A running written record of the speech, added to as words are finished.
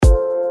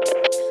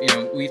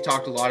we've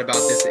talked a lot about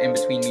this in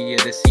between media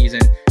this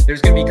season.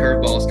 There's going to be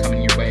curveballs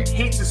coming your way.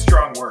 Hate's a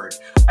strong word.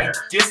 I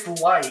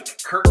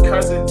dislike Kirk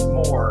Cousins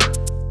more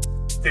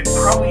than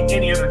probably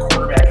any other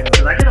quarterback in the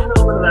league. I get a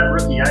little bit of that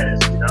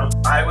rookie-itis, you know?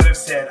 I would have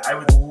said, I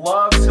would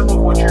love some of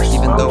what you're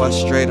smoking. Even though I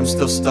strayed, I'm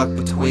still stuck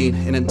between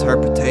an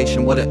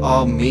interpretation, what it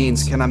all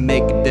means. Can I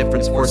make a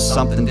difference for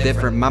something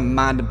different? My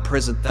mind in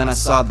prison, then I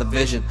saw the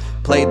vision.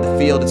 Played the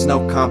field, it's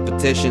no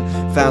competition.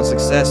 Found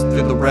success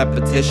through the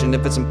repetition.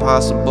 If it's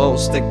impossible,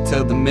 stick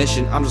to the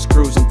mission. I'm just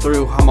cruising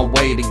through on my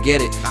way to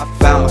get it. I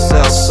found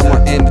myself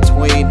somewhere in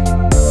between.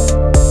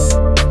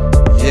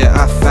 Yeah,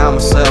 I found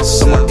myself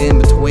somewhere in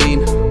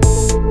between.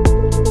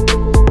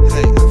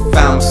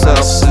 Found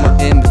myself somewhere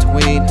in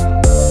between.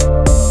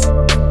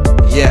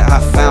 Yeah, I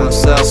found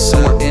myself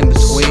somewhere in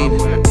between.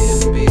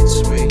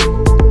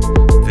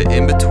 The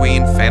In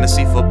Between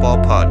Fantasy Football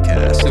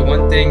Podcast. So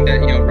one thing that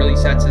really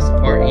sets us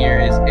apart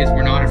here is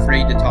we're not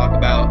afraid to talk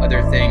about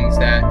other things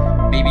that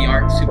maybe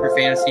aren't super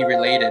fantasy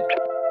related.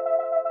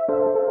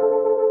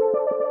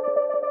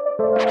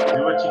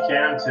 Do what you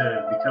can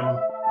to become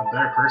a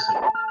better person,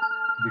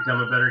 to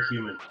become a better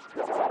human.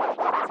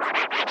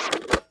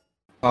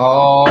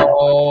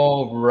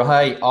 All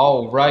right.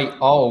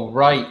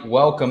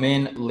 Welcome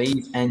in,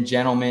 ladies and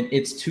gentlemen.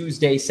 It's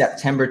Tuesday,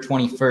 September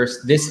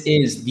 21st. This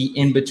is the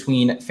In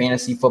Between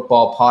Fantasy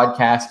Football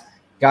Podcast.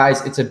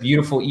 Guys, it's a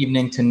beautiful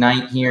evening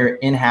tonight here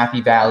in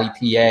Happy Valley,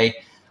 PA.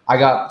 I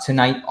got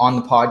tonight on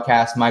the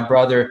podcast my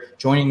brother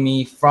joining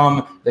me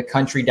from the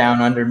country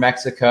down under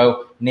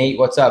Mexico. Nate,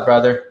 what's up,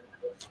 brother?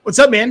 What's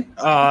up, man?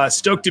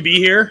 Stoked to be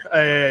here.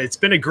 It's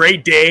been a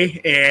great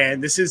day,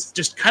 and this is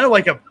just kind of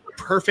like a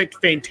perfect,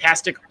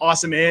 fantastic,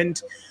 awesome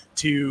end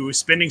to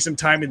spending some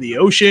time in the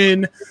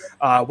ocean.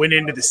 Went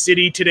into the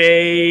city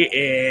today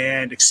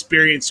and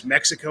experienced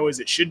Mexico as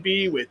it should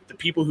be with the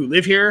people who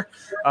live here.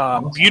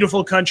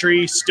 Beautiful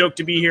country. Stoked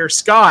to be here.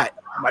 Scott,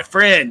 my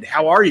friend,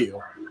 how are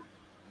you?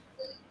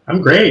 I'm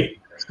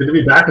great. It's good to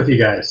be back with you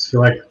guys. I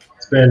feel like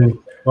it's been,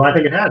 I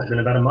think it has been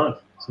about a month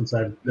since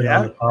I've been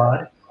on the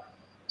pod.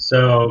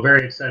 So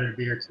very excited to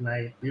be here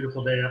tonight.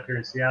 Beautiful day up here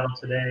in Seattle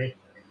today.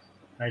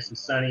 Nice and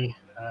sunny.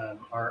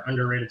 Our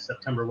underrated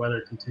September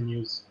weather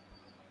continues.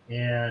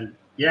 And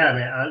yeah,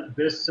 man,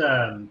 this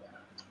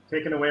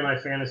taking away my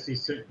fantasy,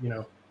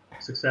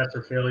 success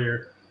or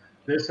failure,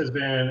 this has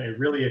been a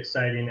really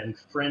exciting and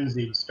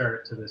frenzied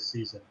start to this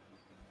season.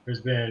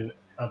 There's been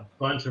a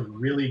bunch of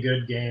really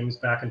good games,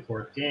 back and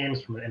forth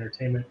games from an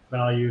entertainment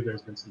value.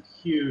 There's been some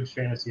huge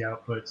fantasy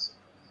outputs.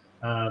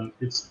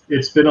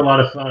 It's been a lot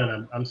of fun,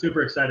 and I'm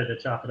super excited to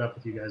chop it up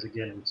with you guys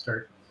again and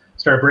start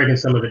breaking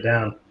some of it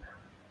down.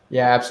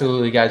 Yeah,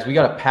 absolutely, guys. We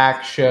got a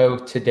packed show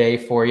today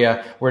for you.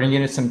 We're going to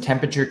get into some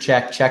temperature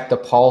check the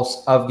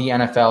pulse of the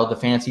NFL, the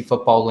fantasy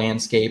football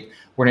landscape.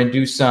 We're going to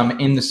do some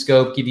in the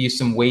scope, give you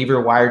some waiver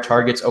wire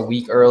targets a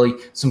week early,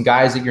 some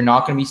guys that you're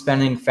not going to be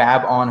spending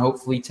fab on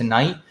hopefully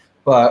tonight,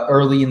 but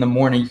early in the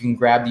morning you can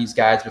grab these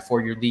guys before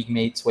your league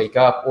mates wake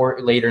up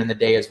or later in the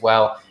day as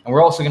well. And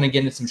we're also going to get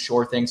into some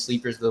sure thing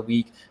sleepers of the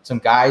week, some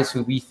guys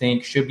who we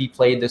think should be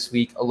played this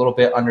week a little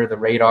bit under the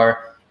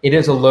radar. It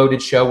is a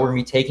loaded show. We're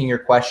going to be taking your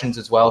questions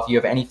as well. If you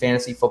have any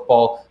fantasy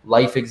football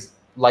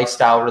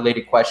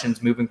lifestyle-related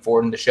questions moving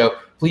forward in the show,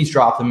 please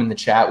drop them in the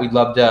chat. We'd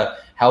love to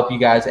help you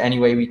guys any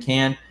way we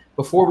can.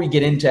 Before we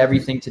get into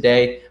everything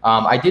today,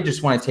 I did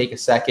just want to take a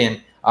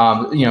second.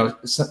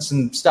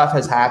 Some stuff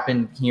has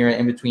happened here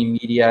in between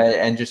media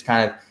and just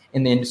kind of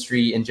in the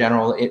industry in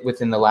general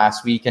within the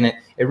last week. And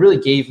it really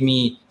gave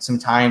me some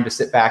time to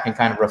sit back and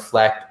kind of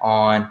reflect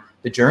on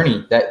the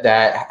journey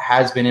that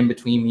has been in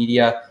between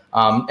media.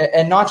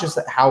 And not just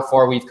how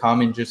far we've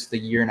come in just the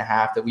year and a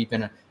half that we've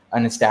been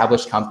an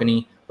established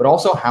company, but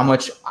also how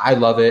much I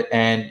love it.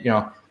 And,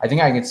 I think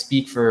I can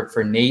speak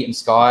for Nate and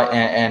Scott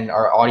and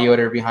our audio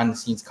editor behind the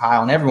scenes,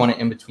 Kyle, and everyone at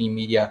In Between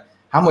Media,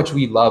 how much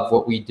we love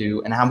what we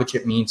do and how much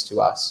it means to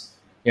us.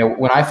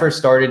 When I first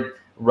started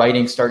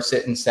writing Start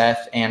Sitting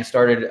Seth and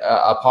started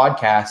a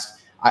podcast,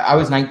 I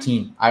was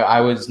 19.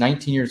 I was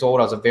 19 years old.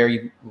 I was a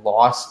very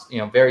lost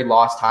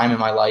time in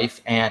my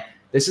life. And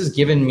this has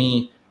given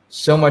me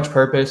so much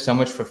purpose, so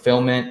much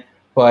fulfillment.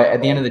 But at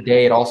the end of the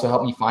day, it also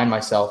helped me find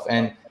myself.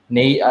 And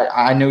Nate,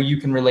 I know you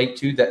can relate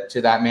to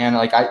that, man.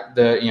 Like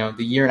the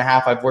year and a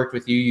half I've worked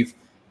with you, you've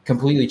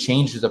completely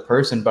changed as a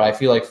person, but I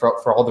feel like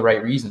for all the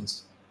right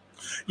reasons.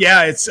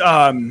 Yeah, it's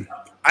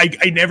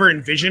I never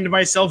envisioned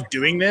myself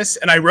doing this.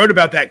 And I wrote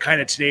about that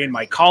kind of today in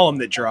my column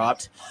that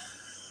dropped.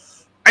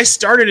 I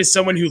started as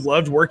someone who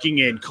loved working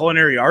in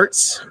culinary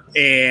arts.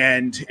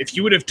 And if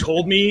you would have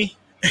told me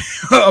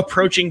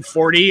approaching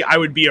 40, I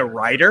would be a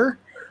writer,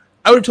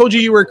 I would have told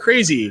you were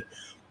crazy.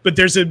 But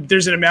there's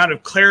an amount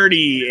of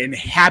clarity and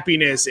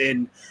happiness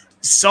and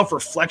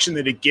self-reflection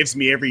that it gives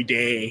me every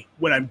day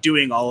when I'm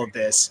doing all of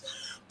this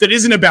that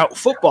isn't about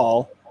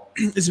football.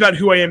 It's about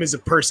who I am as a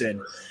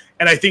person.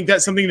 And I think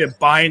that's something that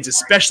binds,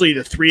 especially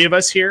the three of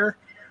us here,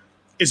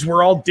 is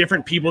we're all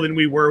different people than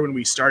we were when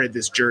we started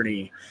this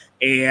journey.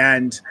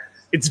 And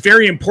it's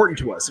very important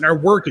to us. And our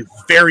work is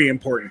very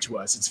important to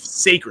us. It's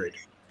sacred.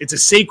 It's a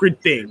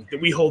sacred thing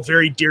that we hold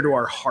very dear to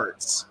our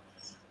hearts.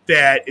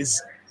 That is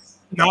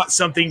not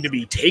something to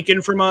be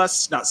taken from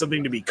us, not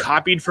something to be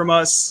copied from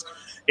us.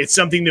 It's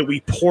something that we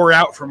pour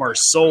out from our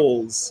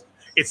souls.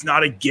 It's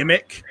not a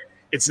gimmick.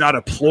 It's not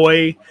a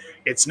ploy.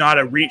 It's not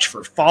a reach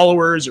for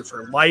followers or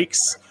for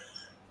likes.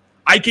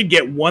 I could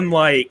get one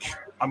like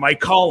on my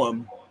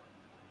column,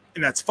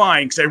 and that's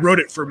fine because I wrote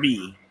it for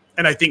me.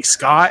 And I think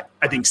Scott,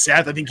 I think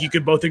Seth, I think you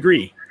could both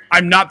agree.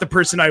 I'm not the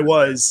person I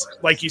was,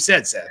 like you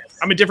said, Seth.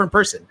 I'm a different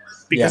person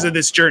because of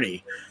this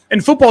journey.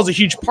 And football is a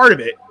huge part of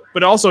it,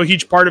 but also a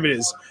huge part of it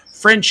is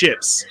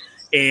friendships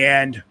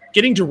and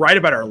getting to write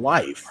about our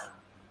life.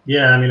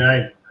 Yeah, I mean,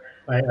 I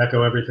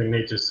echo everything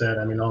Nate just said.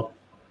 I mean, I'll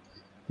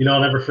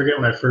never forget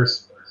when I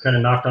first kind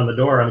of knocked on the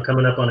door. I'm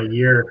coming up on a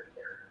year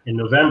in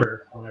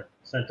November when I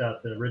sent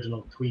out the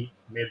original tweet,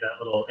 made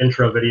that little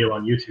intro video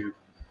on YouTube.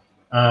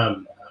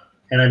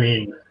 And I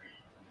mean,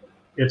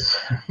 it's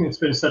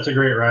been such a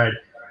great ride,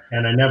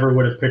 and I never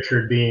would have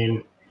pictured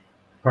being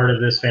part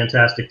of this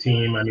fantastic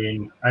team. I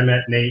mean, I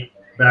met Nate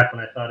back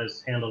when I thought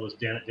his handle was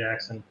Janet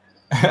Jackson.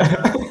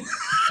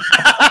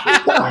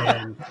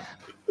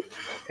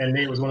 And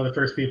Nate was one of the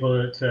first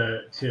people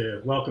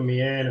to welcome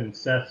me in, and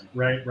Seth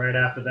right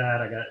after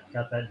that, I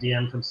got that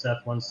DM from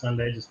Seth one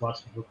Sunday just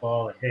watching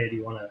football, like, hey, do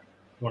you want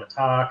to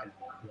talk? And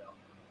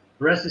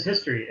the rest is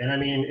history. And I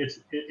mean,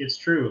 it's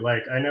true.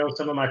 Like, I know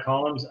some of my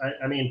columns.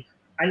 I mean,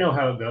 I know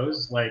how it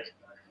goes. Like,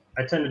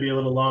 I tend to be a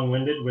little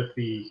long-winded with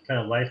the kind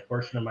of life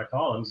portion of my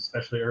columns,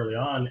 especially early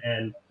on.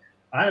 And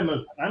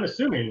I'm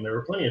assuming there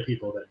were plenty of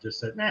people that just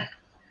said, nah,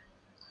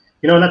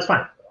 and that's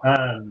fine.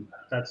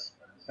 That's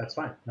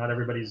fine. Not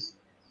everybody's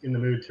in the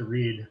mood to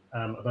read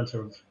a bunch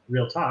of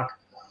real talk,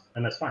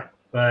 and that's fine.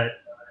 But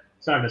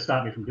it's not going to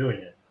stop me from doing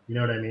it. You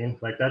know what I mean?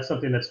 Like, that's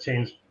something that's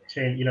changed.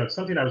 It's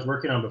something I was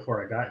working on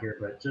before I got here,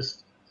 but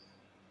just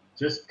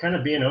kind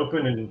of being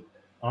open and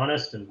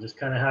honest and just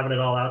kind of having it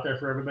all out there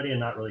for everybody and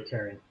not really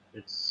caring.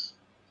 It's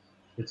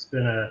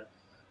been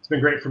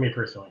great for me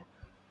personally.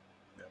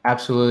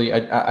 Absolutely.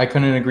 I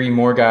couldn't agree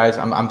more, guys.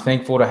 I'm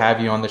thankful to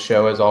have you on the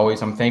show as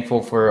always. I'm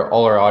thankful for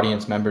all our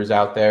audience members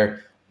out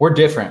there. We're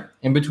different.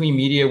 In Between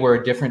Media, we're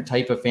a different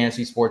type of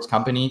fantasy sports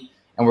company,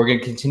 and we're going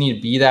to continue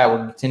to be that. We're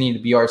going to continue to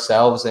be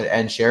ourselves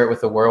and share it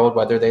with the world,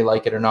 whether they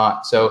like it or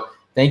not. So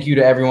thank you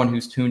to everyone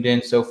who's tuned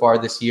in so far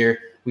this year.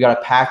 We got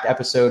a packed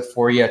episode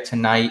for you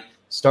tonight,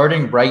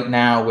 starting right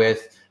now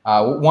with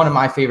one of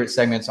my favorite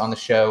segments on the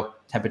show,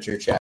 Temperature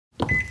Check.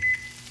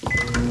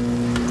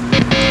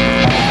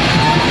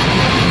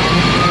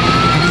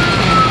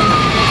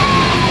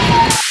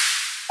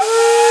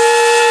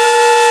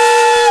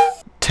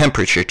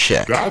 Temperature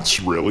check. That's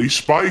really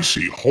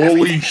spicy.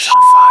 Holy shit.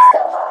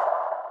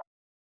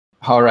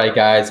 All right,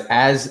 guys.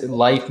 As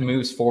life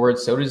moves forward,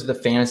 so does the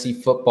fantasy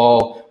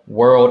football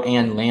world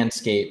and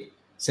landscape.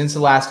 Since the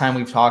last time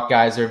we've talked,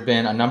 guys, there have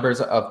been a number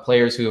of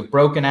players who have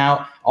broken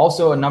out.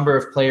 Also, a number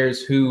of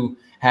players who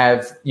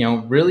have,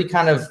 really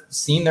kind of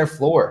seen their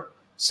floor.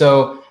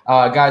 So,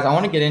 guys, I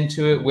want to get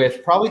into it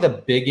with probably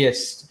the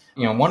biggest,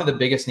 one of the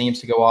biggest names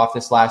to go off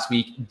this last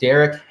week,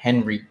 Derrick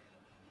Henry.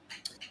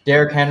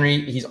 Derrick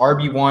Henry, he's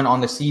RB1 on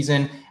the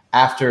season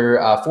after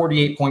a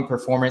 48-point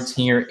performance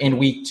here in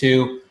week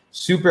 2.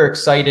 Super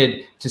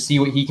excited to see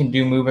what he can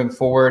do moving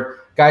forward.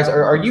 Guys,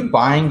 are you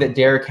buying that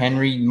Derrick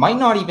Henry might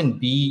not even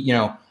be,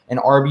 an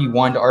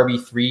RB1 to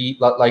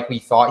RB3 like we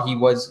thought he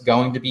was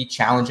going to be,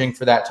 challenging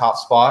for that top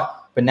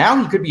spot? But now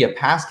he could be a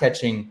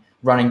pass-catching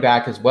running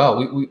back as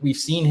well. We've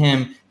seen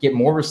him get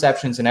more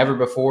receptions than ever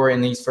before in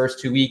these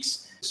first 2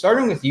 weeks.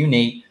 Starting with you,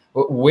 Nate,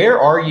 where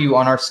are you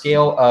on our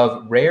scale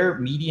of rare,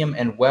 medium,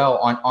 and well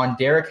on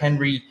Derrick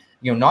Henry,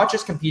 not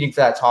just competing for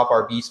that top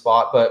RB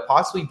spot, but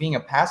possibly being a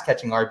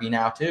pass-catching RB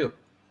now too?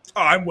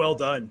 Oh, I'm well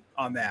done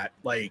on that.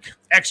 Like,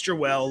 extra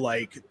well,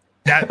 like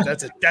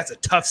that's a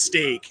tough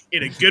steak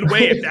in a good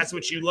way if that's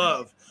what you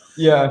love.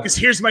 Yeah. Because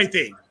here's my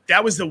thing.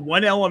 That was the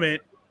one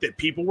element that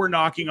people were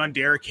knocking on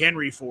Derrick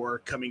Henry for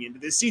coming into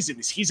this season,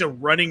 is he's a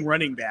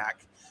running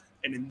back.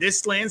 And in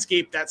this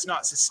landscape, that's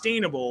not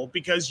sustainable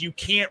because you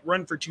can't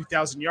run for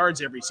 2,000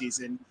 yards every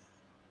season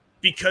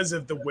because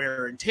of the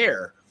wear and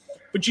tear.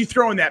 But you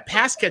throw in that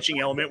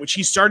pass-catching element, which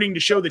he's starting to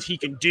show that he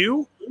can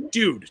do,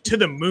 dude, to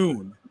the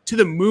moon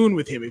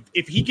with him.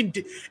 If he can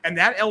do, and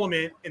that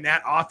element in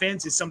that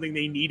offense is something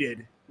they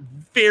needed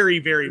very,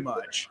 very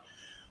much.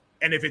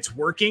 And if it's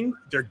working,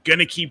 they're going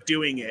to keep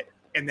doing it.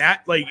 And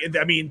that,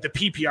 the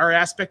PPR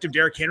aspect of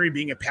Derrick Henry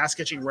being a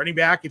pass-catching running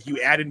back, if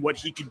you add in what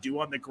he can do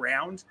on the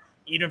ground,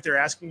 even if they're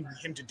asking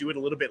him to do it a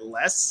little bit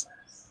less,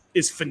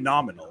 is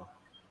phenomenal.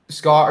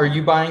 Scott, are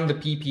you buying the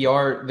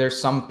PPR?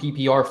 There's some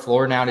PPR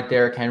floor now to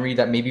Derrick Henry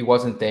that maybe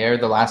wasn't there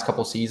the last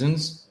couple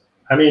seasons.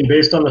 I mean,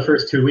 based on the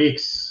first 2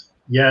 weeks,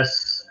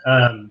 yes.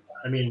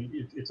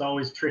 It's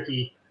always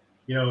tricky,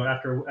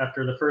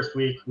 after the first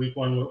week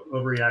 1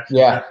 overreaction.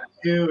 Yeah.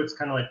 2, it's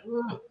kind of like,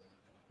 ugh.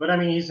 But I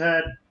mean, he's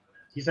had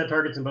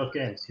targets in both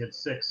games. He had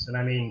 6, and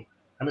I mean,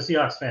 I'm a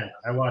Seahawks fan.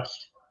 I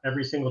watched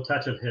every single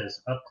touch of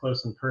his up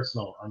close and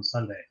personal on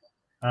Sunday.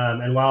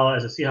 And while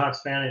as a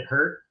Seahawks fan it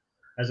hurt,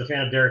 as a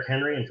fan of Derrick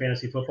Henry and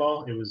fantasy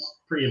football, it was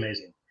pretty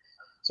amazing.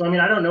 So, I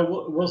mean, I don't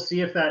know. We'll see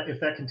if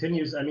that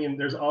continues. I mean,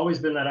 there's always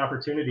been that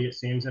opportunity, it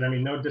seems. And I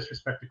mean, no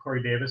disrespect to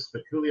Corey Davis,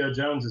 but Julio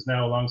Jones is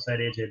now alongside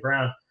A.J.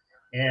 Brown.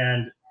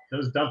 And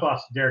those dump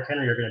offs to Derrick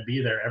Henry are going to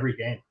be there every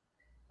game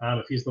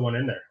if he's the one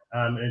in there.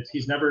 And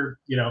he's never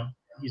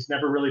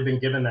really been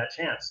given that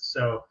chance.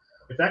 So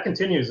if that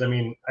continues, I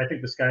mean, I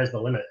think the sky's the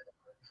limit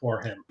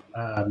for him.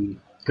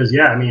 Because,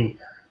 I mean,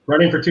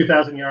 running for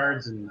 2,000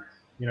 yards and,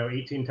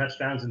 18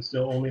 touchdowns and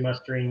still only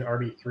mustering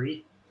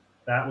RB3,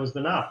 that was the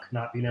knock,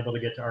 not being able to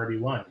get to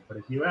RB1. But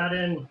if you add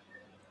in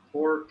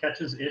 4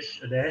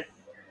 catches-ish a day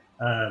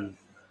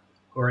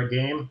or a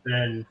game,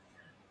 then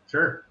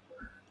sure.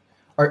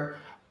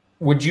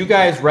 Would you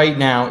guys right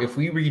now, if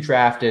we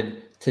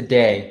redrafted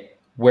today,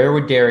 where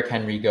would Derrick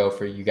Henry go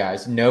for you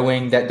guys,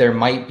 knowing that there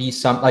might be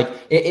some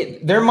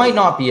there might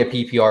not be a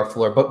PPR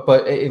floor,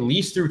 but at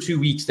least through 2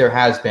 weeks there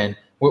has been.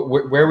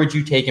 Where would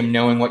you take him,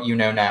 knowing what you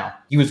know now?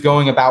 He was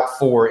going about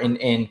 4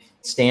 in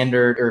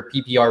standard or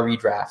PPR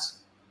redrafts.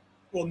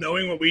 Well,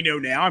 knowing what we know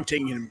now, I'm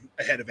taking him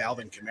ahead of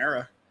Alvin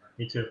Kamara.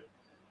 Me too.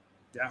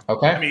 Yeah.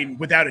 Okay. I mean,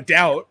 without a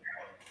doubt.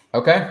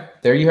 Okay.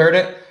 There you heard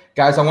it.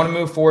 Guys, I want to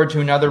move forward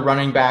to another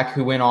running back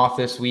who went off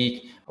this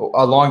week,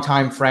 a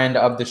longtime friend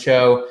of the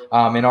show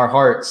in our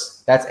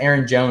hearts. That's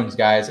Aaron Jones,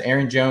 guys.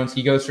 Aaron Jones,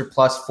 he goes for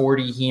plus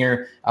 40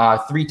 here.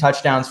 3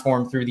 touchdowns for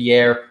him through the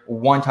air,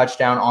 1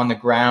 touchdown on the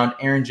ground.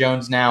 Aaron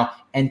Jones now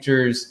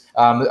enters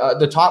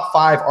the top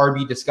 5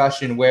 RB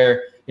discussion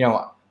where,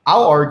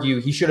 I'll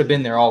argue he should have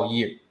been there all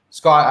year.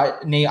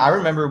 Scott, Nate, I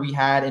remember we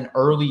had an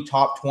early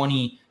top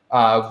 20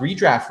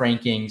 redraft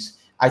rankings,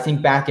 I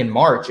think back in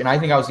March, and I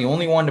think I was the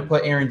only one to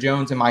put Aaron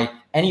Jones in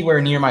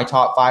anywhere near my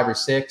top 5 or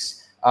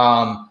 6.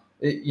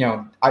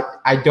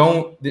 I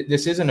don't.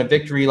 This isn't a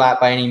victory lap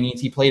by any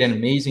means. He played an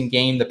amazing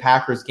game. The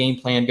Packers' game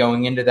plan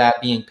going into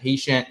that, being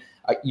patient.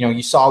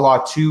 You saw a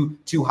lot of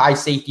two high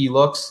safety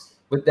looks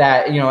with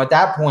that. At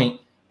that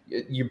point,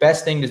 your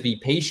best thing is be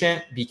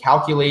patient, be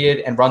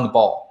calculated, and run the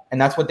ball,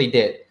 and that's what they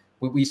did.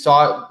 We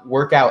saw it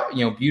work out,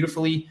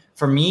 beautifully.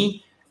 For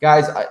me,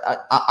 guys,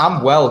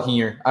 I'm well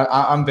here.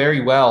 I'm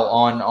very well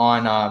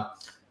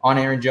on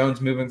Aaron Jones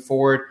moving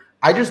forward.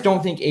 I just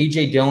don't think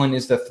A.J. Dillon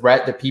is the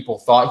threat that people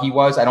thought he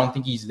was. I don't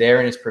think he's there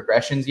in his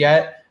progressions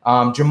yet.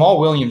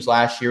 Jamal Williams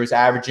last year was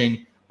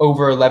averaging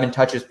over 11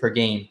 touches per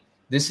game.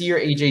 This year,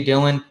 A.J.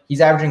 Dillon, he's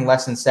averaging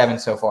less than 7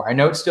 so far. I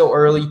know it's still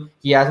early.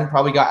 He hasn't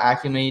probably got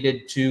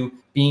acclimated to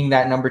being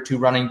that number 2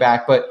 running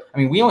back. But, I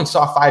mean, we only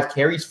saw 5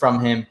 carries from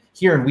him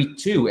here in week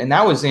 2, and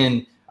that was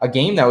in a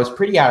game that was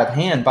pretty out of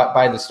hand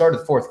by the start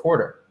of the fourth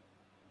quarter.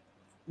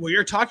 Well,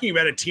 you're talking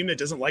about a team that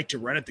doesn't like to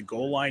run at the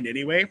goal line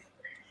anyway.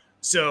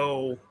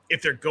 So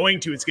if they're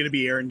going to, it's going to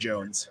be Aaron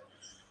Jones.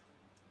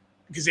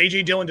 Because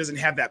A.J. Dillon doesn't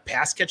have that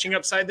pass-catching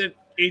upside that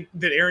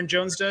Aaron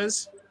Jones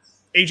does.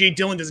 A.J.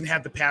 Dillon doesn't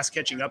have the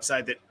pass-catching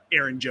upside that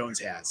Aaron Jones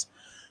has.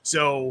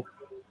 So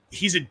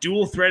he's a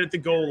dual threat at the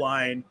goal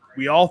line.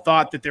 We all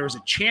thought that there was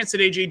a chance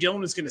that A.J. Dillon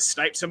was going to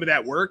snipe some of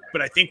that work,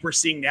 but I think we're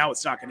seeing now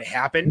it's not going to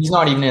happen. He's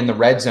not even in the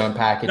red zone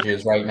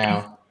packages right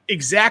now.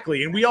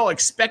 Exactly, and we all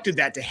expected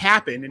that to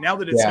happen, and now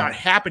that it's not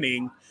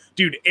happening,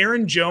 dude,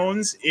 Aaron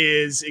Jones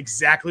is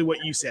exactly what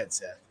you said,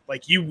 Seth.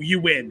 Like, you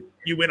win.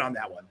 You win on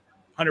that one,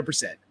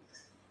 100%.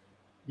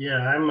 Yeah,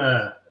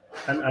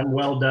 I'm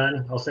well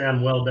done. I'll say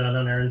I'm well done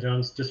on Aaron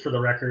Jones. Just for the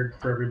record,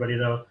 for everybody,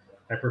 though,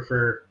 I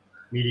prefer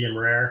medium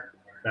rare.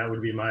 That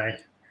would be my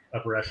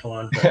upper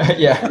echelon. But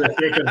yeah. For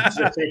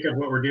the sake of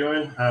what we're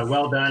doing,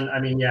 well done. I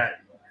mean,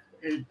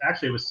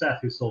 it was Seth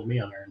who sold me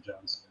on Aaron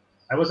Jones.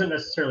 I wasn't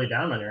necessarily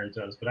down on Aaron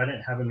Jones, but I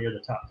didn't have him near the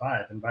top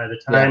 5. And by the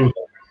time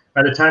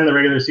the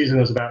regular season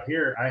was about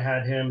here, I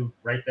had him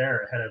right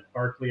there ahead of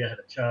Barkley, ahead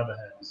of Chubb,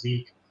 ahead of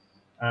Zeke.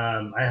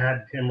 I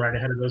had him right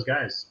ahead of those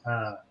guys.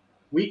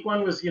 Week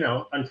 1 was,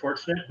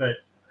 unfortunate, but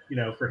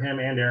for him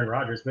and Aaron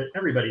Rodgers. But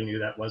everybody knew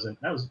that was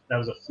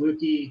a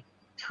fluky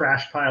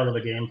trash pile of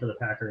a game for the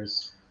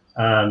Packers.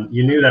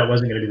 You knew that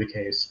wasn't going to be the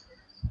case.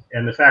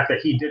 And the fact that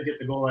he did get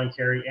the goal line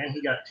carry and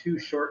he got 2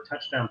 short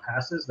touchdown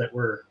passes that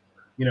were,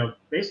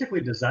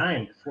 basically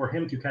designed for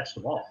him to catch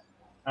the ball.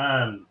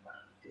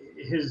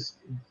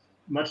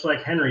 Much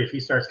like Henry, if he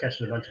starts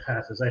catching a bunch of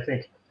passes, I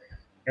think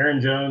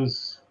Aaron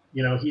Jones,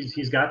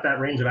 he's got that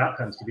range of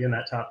outcomes to be in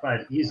that top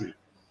 5 easy.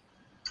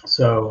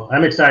 So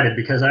I'm excited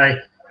because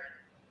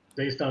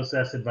based on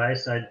Seth's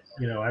advice, I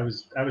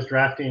was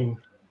drafting,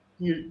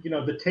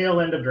 the tail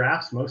end of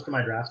drafts, most of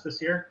my drafts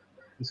this year.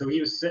 And so he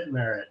was sitting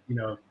there at,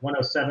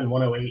 107,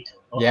 108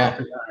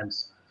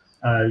 times,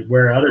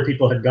 where other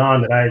people had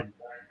gone that I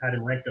had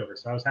him ranked over.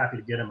 So I was happy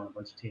to get him on a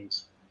bunch of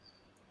teams.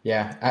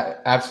 Yeah,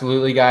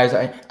 absolutely, guys.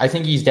 I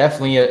think he's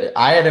definitely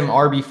I had him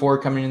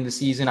RB4 coming into the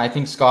season. I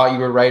think, Scott, you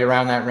were right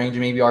around that range of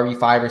maybe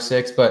RB5 or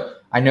 6,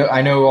 but I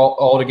know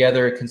all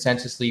together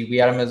consensusly we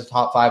had him as a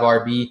top 5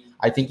 RB.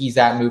 I think he's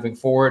that moving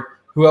forward.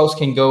 Who else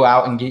can go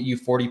out and get you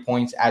 40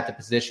 points at the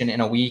position in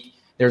a week?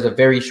 There's a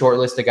very short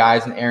list of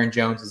guys, and Aaron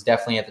Jones is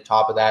definitely at the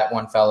top of that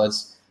one,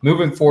 fellas.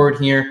 Moving forward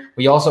here,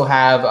 we also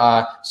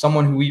have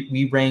someone who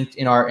we ranked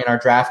in our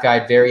draft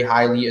guide very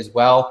highly as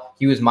well.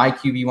 He was my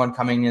QB1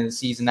 coming into the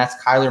season. That's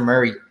Kyler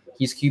Murray.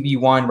 He's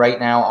QB1 right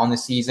now on the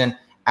season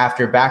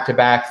after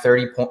back-to-back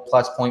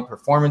 30-plus point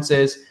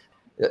performances.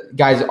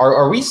 Guys,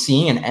 are we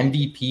seeing an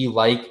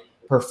MVP-like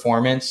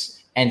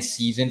performance and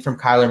season from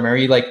Kyler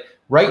Murray? Like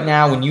right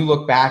now, when you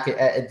look back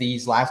at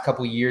these last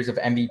couple of years of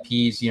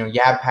MVPs,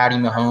 you have Patty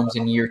Mahomes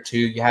in year 2,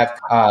 you have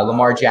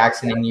Lamar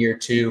Jackson in year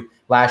 2.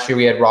 Last year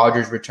we had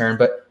Rodgers return,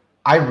 but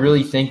I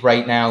really think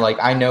right now, like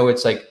I know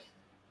it's like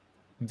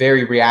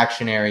very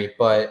reactionary,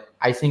 but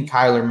I think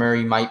Kyler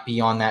Murray might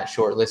be on that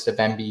short list of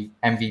MVP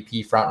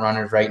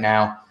frontrunners right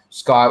now.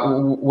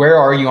 Scott, where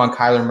are you on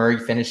Kyler Murray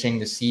finishing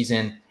the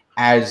season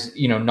as,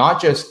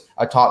 not just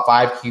a top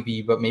 5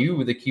 QB, but maybe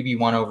with a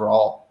QB1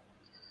 overall?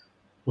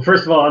 Well,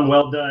 first of all, I'm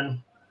well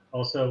done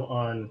also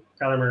on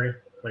Kyler Murray,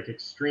 like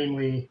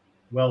extremely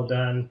well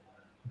done,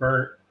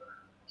 burnt,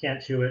 can't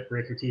chew it,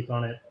 break your teeth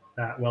on it.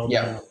 That well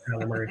done,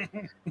 Kyler Murray.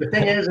 The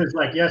thing is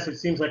like, yes, it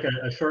seems like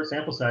a short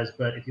sample size,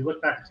 but if you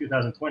look back to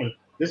 2020,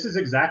 this is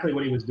exactly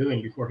what he was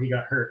doing before he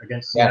got hurt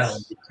against Seattle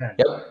in Week 10.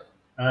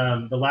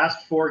 Yep. The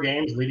last 4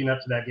 games leading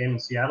up to that game in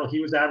Seattle, he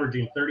was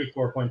averaging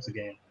 34 points a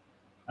game.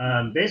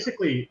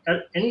 Basically,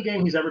 any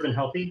game he's ever been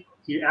healthy,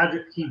 he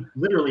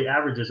literally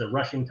averages a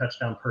rushing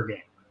touchdown per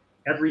game,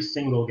 every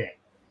single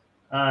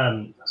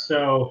game.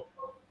 So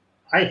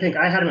I think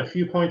I had him a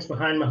few points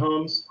behind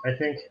Mahomes, I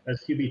think,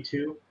 as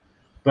QB2.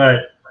 But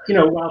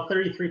while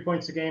 33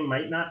 points a game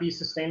might not be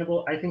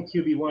sustainable, I think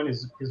QB1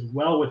 is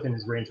well within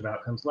his range of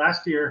outcomes.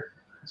 Last year,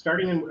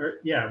 starting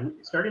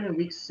in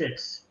week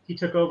 6, he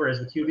took over as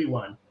the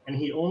QB1, and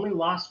he only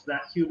lost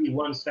that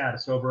QB1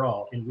 status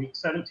overall in week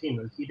 17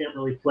 when he didn't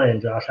really play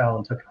and Josh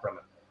Allen took it from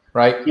him.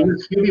 Right. He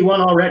was QB1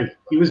 already.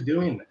 He was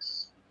doing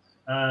this.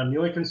 The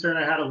only concern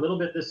I had a little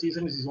bit this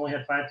season is he's only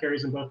had 5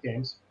 carries in both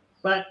games.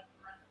 But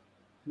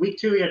week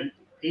 2, he had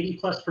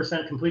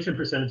 80+% completion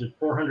percentage at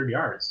 400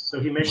 yards. So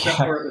he makes up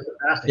for it with the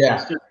passing.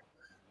 Yeah.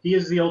 He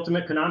is the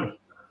ultimate Konami.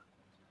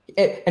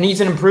 And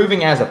he's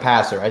improving as a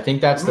passer. I think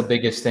that's the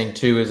biggest thing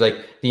too, is like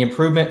the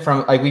improvement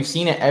from, like we've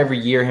seen it every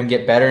year, him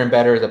get better and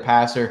better as a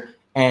passer.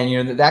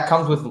 And, that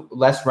comes with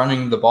less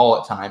running the ball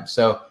at times.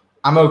 So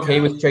I'm okay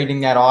with trading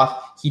that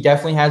off. He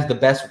definitely has the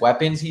best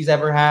weapons he's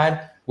ever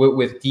had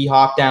with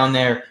D-Hop down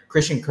there.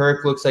 Christian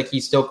Kirk looks like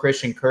he's still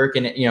Christian Kirk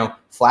and,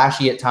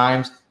 flashy at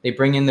times. They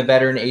bring in the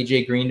veteran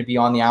A.J. Green to be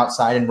on the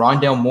outside, and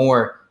Rondale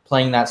Moore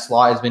playing that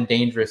slot has been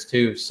dangerous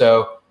too.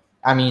 So,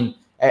 I mean,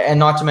 and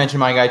not to mention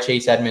my guy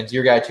Chase Edmonds,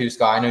 your guy too,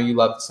 Scott. I know you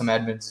loved some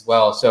Edmonds as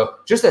well. So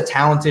just a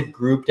talented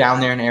group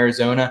down there in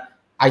Arizona.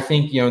 I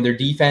think, their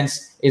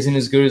defense isn't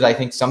as good as I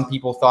think some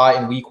people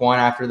thought in week 1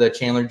 after the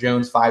Chandler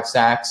Jones 5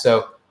 sacks.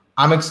 So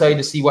I'm excited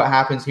to see what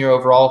happens here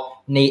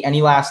overall. Nate,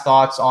 any last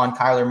thoughts on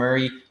Kyler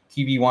Murray,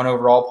 QB1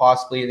 overall,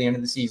 possibly at the end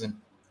of the season?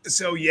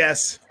 So,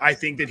 yes, I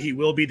think that he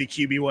will be the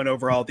QB1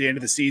 overall at the end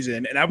of the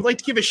season. And I would like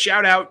to give a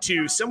shout out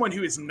to someone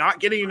who is not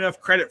getting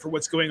enough credit for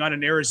what's going on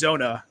in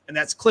Arizona, and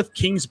that's Cliff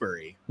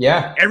Kingsbury.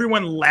 Yeah.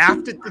 Everyone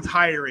laughed at the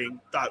hiring,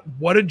 thought,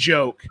 what a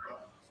joke.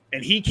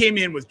 And he came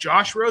in with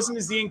Josh Rosen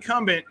as the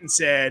incumbent and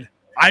said,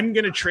 I'm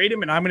going to trade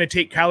him and I'm going to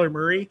take Kyler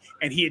Murray.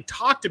 And he had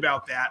talked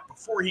about that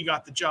before he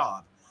got the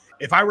job.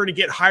 If I were to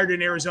get hired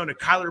in Arizona,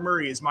 Kyler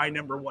Murray is my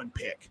number 1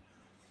 pick.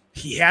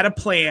 He had a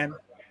plan.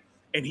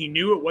 And he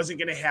knew it wasn't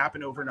going to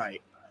happen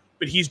overnight.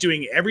 But he's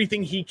doing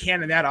everything he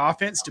can in that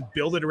offense to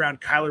build it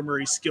around Kyler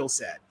Murray's skill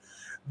set.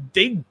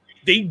 They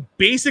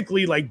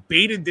basically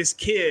baited this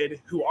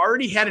kid who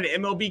already had an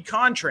MLB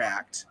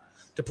contract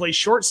to play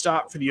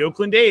shortstop for the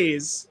Oakland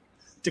A's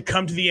to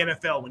come to the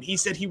NFL when he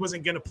said he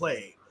wasn't going to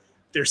play.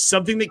 There's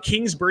something that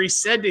Kingsbury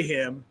said to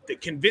him that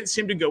convinced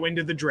him to go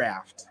into the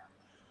draft.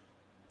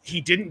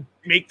 He didn't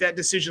make that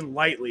decision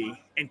lightly,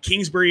 and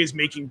Kingsbury is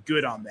making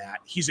good on that.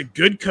 He's a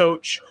good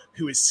coach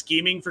who is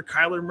scheming for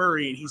Kyler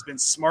Murray, and he's been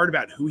smart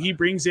about who he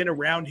brings in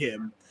around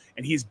him,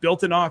 and he's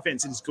built an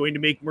offense and is going to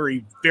make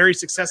Murray very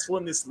successful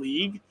in this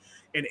league.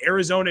 And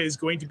Arizona is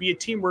going to be a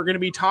team we're going to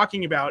be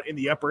talking about in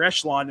the upper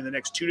echelon in the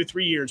next 2 to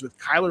 3 years, with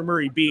Kyler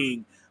Murray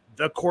being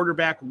the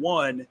quarterback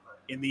 1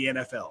 in the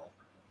NFL.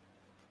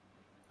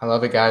 I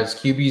love it, guys.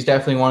 QB is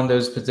definitely one of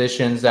those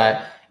positions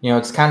that,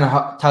 it's kind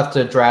of tough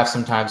to draft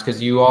sometimes because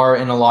you are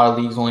in a lot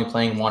of leagues only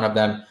playing one of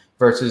them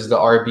versus the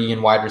RB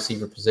and wide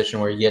receiver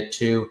position where you get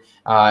 2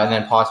 and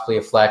then possibly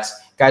a flex.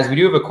 Guys, we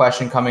do have a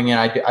question coming in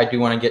I do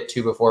want to get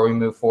to before we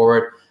move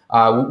forward.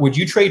 Would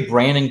you trade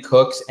Brandon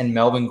Cooks and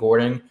Melvin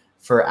Gordon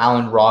for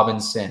Allen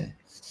Robinson?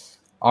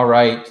 All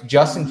right.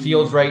 Justin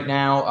Fields right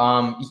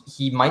now,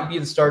 he might be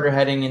the starter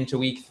heading into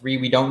week 3.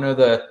 We don't know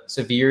the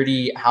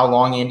severity, how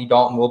long Andy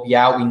Dalton will be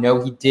out. We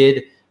know he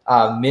did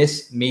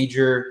miss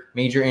major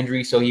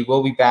injury, so he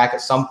will be back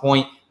at some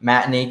point.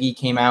 Matt Nagy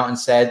came out and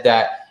said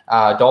that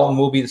Dalton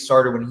will be the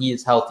starter when he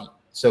is healthy.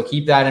 So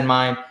keep that in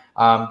mind.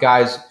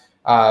 Guys,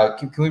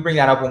 can we bring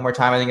that up one more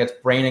time? I think it's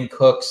Brandon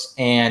Cooks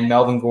and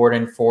Melvin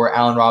Gordon for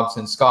Allen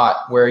Robinson.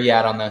 Scott, where are you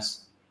at on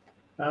this?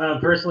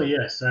 Personally,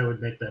 yes, I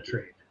would make that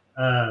trade.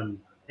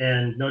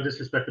 And no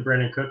disrespect to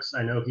Brandon Cooks.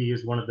 I know he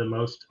is one of the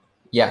most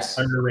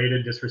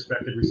underrated,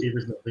 disrespected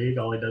receivers in the league.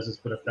 All he does is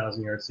put up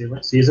 1,000-yard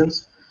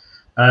seasons.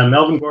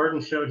 Melvin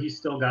Gordon showed he's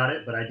still got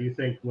it, but I do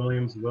think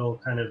Williams will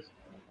kind of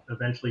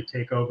eventually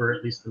take over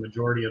at least the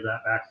majority of that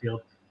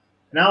backfield.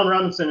 And Allen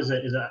Robinson is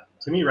a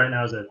to me right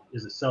now is a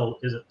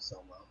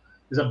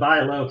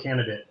buy low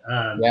candidate.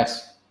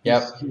 Yes.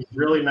 Yep. He's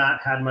really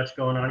not had much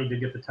going on. He did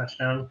get the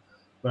touchdown,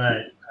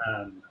 but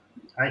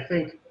I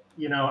think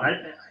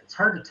it's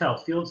hard to tell.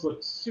 Fields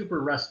looked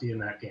super rusty in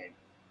that game.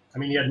 I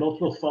mean, he had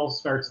multiple false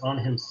starts on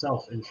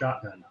himself in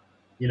shotgun.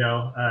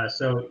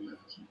 So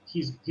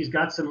he's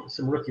got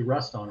some rookie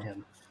rust on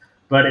him.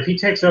 But if he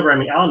takes over, I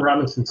mean, Allen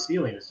Robinson's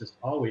ceiling is just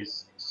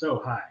always so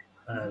high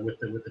with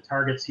the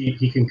targets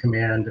he can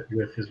command,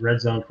 with his red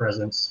zone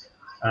presence.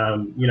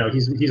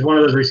 He's one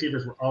of those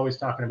receivers we're always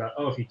talking about.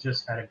 Oh, if he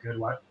just had a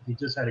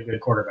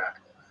good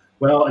quarterback.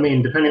 Well, I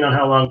mean, depending on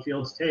how long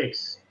Fields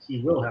takes, he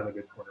will have a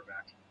good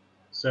quarterback.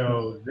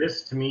 So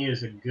this to me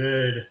is a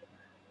good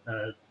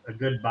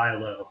buy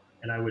low,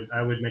 and I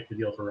would make the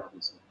deal for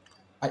Robinson.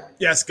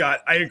 Yeah,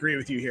 Scott, I agree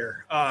with you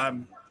here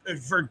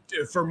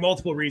for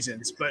multiple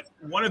reasons. But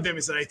one of them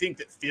is that I think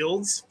that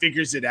Fields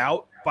figures it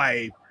out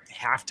by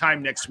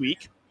halftime next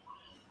week.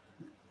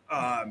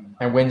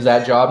 And wins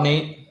that job,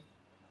 Nate?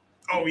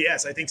 Oh,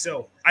 yes, I think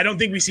so. I don't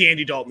think we see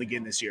Andy Dalton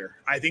again this year.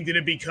 I think that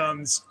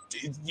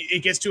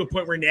it gets to a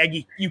point where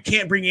Nagy, you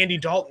can't bring Andy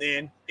Dalton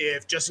in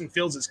if Justin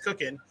Fields is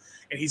cooking,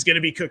 and he's going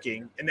to be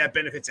cooking, and that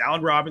benefits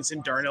Allen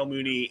Robinson, Darnell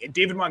Mooney, and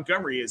David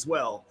Montgomery as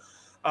well.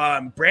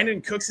 Brandon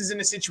Cooks is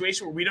in a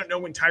situation where we don't know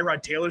when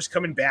Tyrod Taylor's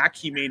coming back.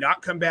 He may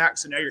not come back,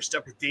 so now you're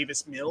stuck with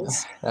Davis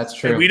Mills. That's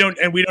true. And we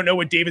don't know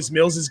what Davis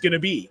Mills is going to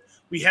be.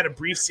 We had a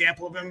brief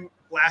sample of him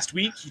last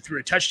week. He threw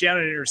a touchdown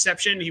and an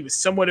interception. He was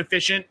somewhat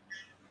efficient.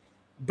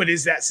 But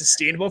is that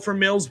sustainable for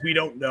Mills? We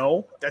don't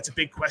know. That's a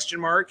big question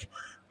mark.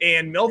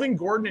 And Melvin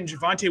Gordon and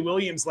Javonte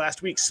Williams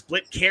last week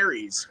split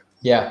carries.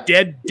 Yeah.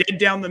 Dead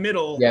down the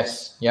middle.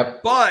 Yes.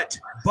 Yep. But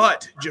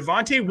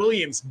Javonte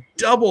Williams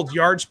doubled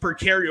yards per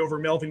carry over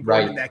Melvin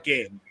Gordon in that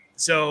game.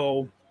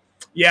 So,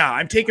 yeah,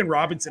 I'm taking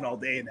Robinson all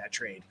day in that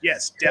trade.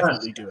 Yes,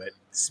 definitely do it.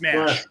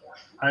 Smash.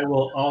 I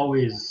will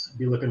always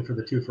be looking for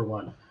the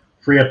 2-for-1.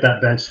 Free up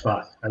that bench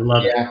spot. I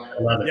love it. I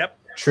love it. Yep.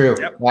 True.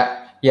 Yep.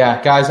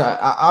 Yeah, guys,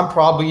 I'm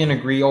probably in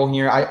agreeal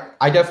here.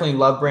 I definitely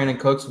love Brandon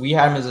Cooks. We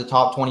had him as a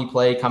top 20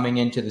 play coming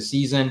into the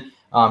season.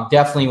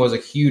 Definitely was a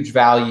huge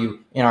value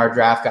in our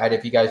draft guide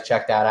if you guys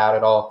check that out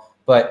at all.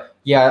 But,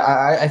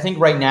 yeah, I think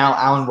right now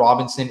Allen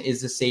Robinson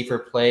is the safer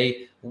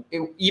play,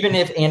 even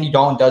if Andy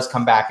Dalton does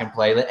come back and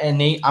play. And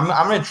Nate,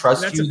 I'm going to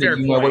trust you that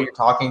you know what you're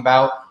talking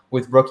about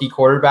with rookie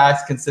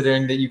quarterbacks,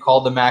 considering that you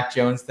called the Mac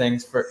Jones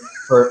things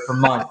for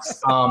months.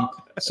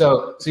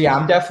 So yeah,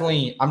 I'm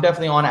definitely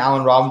on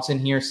Allen Robinson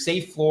here.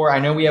 Safe floor. I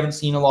know we haven't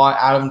seen a lot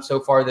out of him so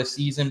far this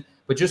season,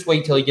 but just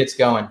wait till he gets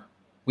going.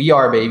 We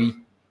are, baby.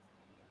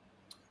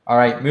 All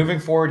right, moving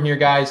forward here,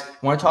 guys.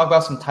 I want to talk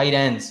about some tight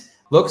ends.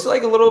 Looks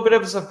like a little bit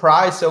of a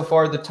surprise so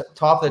far at the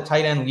top of the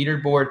tight end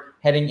leaderboard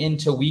heading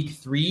into week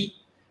 3.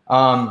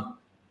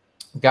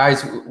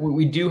 Guys,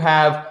 we do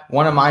have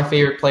one of my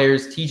favorite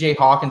players, TJ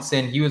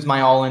Hawkinson. He was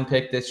my all-in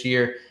pick this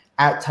year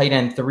at tight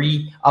end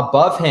 3.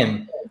 Above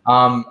him,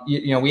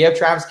 we have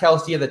Travis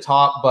Kelce at the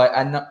top,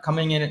 but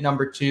coming in at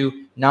number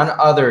 2, none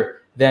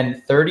other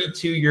than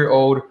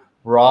 32-year-old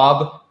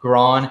Rob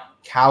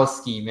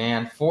Gronkowski,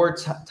 man. 4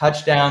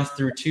 touchdowns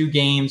through 2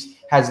 games,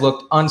 has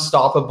looked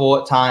unstoppable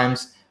at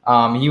times.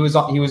 He was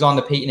on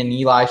the Peyton and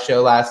Eli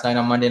show last night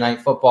on Monday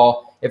Night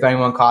Football. If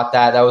anyone caught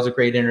that was a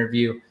great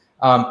interview.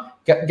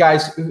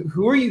 Guys,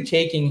 who are you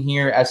taking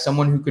here as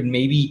someone who could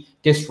maybe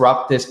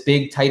disrupt this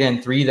big tight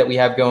end 3 that we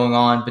have going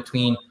on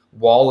between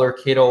Waller,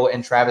 Kittle,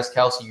 and Travis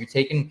Kelce? You're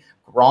taking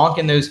Gronk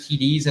and those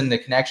TDs and the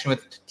connection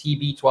with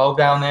TB12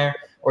 down there,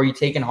 or are you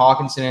taking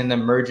Hawkinson and the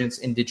emergence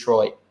in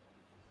Detroit?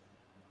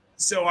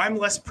 So I'm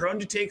less prone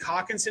to take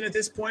Hawkinson at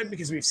this point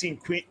because we've seen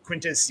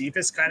Quintez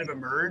Cephas kind of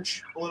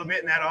emerge a little bit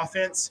in that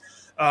offense.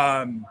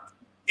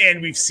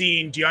 And we've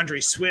seen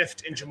DeAndre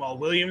Swift and Jamal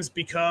Williams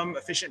become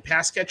efficient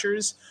pass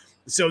catchers.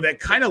 So that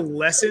kind of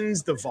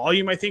lessens the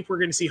volume I think we're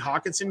going to see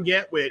Hawkinson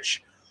get,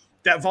 which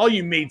that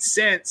volume made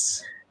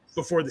sense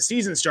before the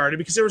season started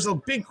because there was a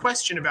big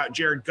question about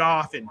Jared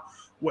Goff and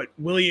what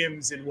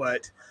Williams and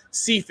what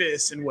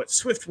Cephas and what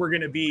Swift were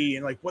going to be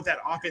and like what that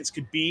offense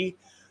could be.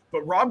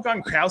 But Rob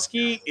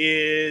Gronkowski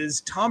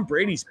is Tom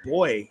Brady's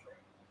boy.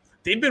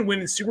 They've been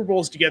winning Super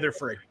Bowls together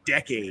for a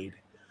decade.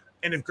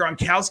 And if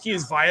Gronkowski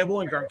is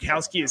viable and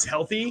Gronkowski is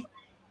healthy,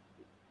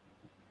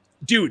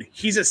 dude,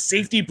 he's a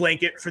safety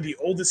blanket for the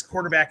oldest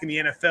quarterback in the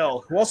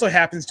NFL, who also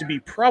happens to be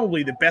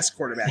probably the best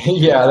quarterback.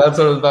 Yeah, that's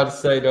what I was about to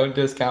say. Don't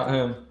discount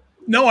him.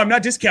 No, I'm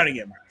not discounting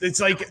him. It's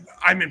like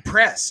I'm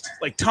impressed.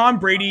 Like Tom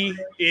Brady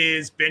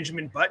is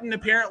Benjamin Button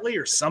apparently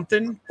or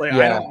something. Like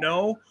I don't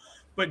know.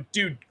 But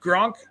dude,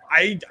 Gronk,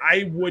 I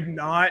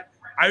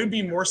would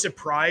be more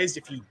surprised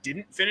if he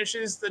didn't finish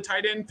as the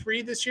tight end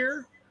 3 this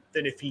year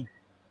than if he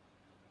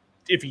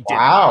didn't.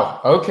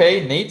 Wow.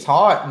 Okay. Nate's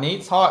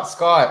hot.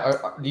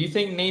 Scott, do you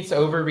think Nate's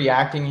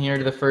overreacting here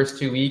to the first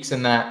 2 weeks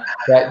and that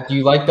do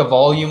you like the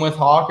volume with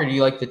Hawk or do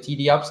you like the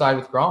TD upside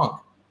with Gronk?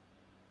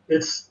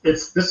 This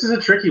is a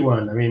tricky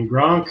one. I mean,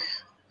 Gronk,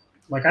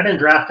 like I didn't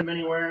draft him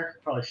anywhere.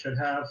 Probably should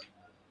have.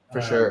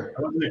 For sure.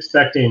 I wasn't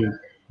expecting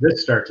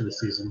this start to the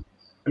season.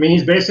 I mean,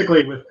 he's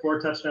basically with 4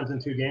 touchdowns in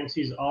 2 games.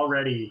 He's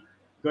already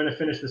going to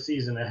finish the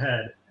season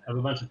ahead of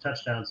a bunch of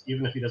touchdowns,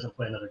 even if he doesn't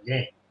play another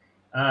game.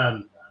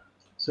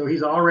 So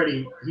he's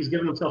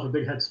given himself a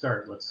big head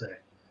start, let's say.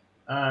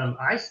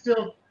 I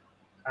still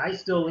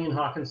lean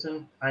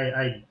Hawkinson.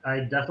 I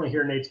definitely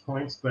hear Nate's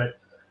points, but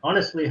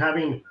honestly,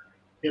 having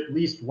at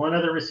least one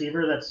other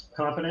receiver that's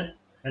competent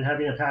and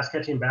having a pass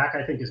catching back,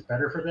 I think is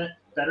better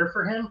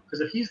for him. Because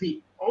if he's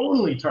the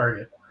only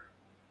target,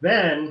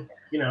 then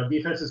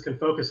defenses can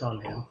focus on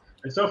him.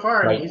 And so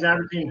far, I mean, he's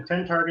averaging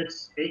 10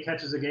 targets, 8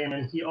 catches a game,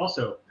 and he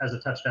also has a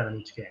touchdown in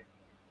each game.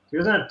 He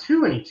doesn't have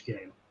 2 in each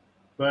game,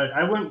 but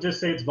I wouldn't just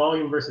say it's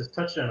volume versus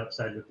touchdown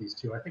upside with these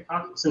two. I think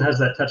Hawkinson has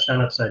that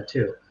touchdown upside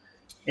too.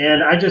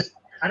 And I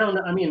don't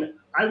know. I mean,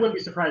 I wouldn't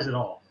be surprised at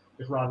all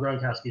if Rob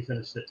Gronkowski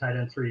finished at tight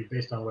end 3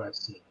 based on what I've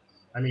seen.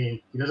 I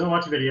mean, he doesn't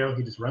watch video.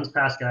 He just runs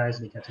past guys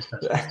and he catches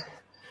touchdowns.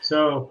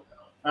 So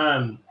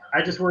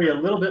I just worry a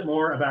little bit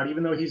more about,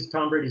 even though he's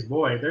Tom Brady's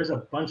boy, there's a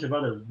bunch of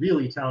other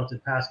really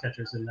talented pass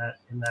catchers in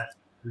that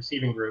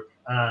receiving group.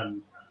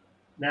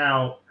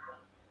 Now,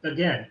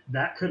 again,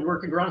 that could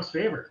work in Gronk's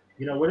favor.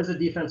 What is the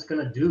defense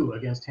going to do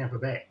against Tampa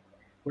Bay?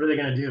 What are they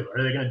going to do?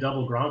 Are they going to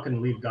double Gronk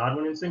and leave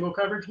Godwin in single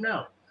coverage?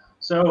 No.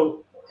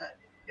 So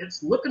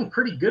it's looking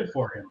pretty good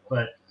for him.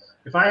 But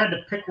if I had to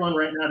pick one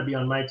right now to be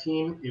on my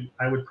team,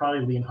 I would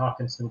probably lean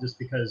Hawkinson, just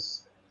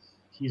because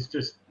he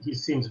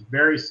seems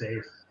very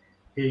safe.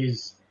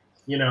 He's,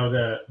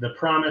 the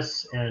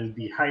promise and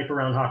the hype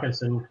around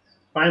Hawkinson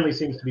finally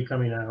seems to be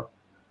coming out.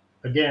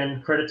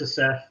 Again, credit to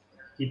Seth.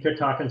 He picked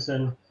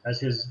Hawkinson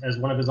as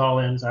one of his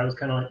all-ins. I was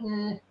kind of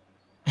like,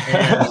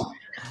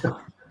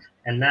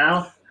 and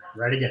now,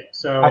 right again.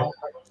 So,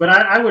 but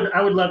I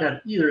would love to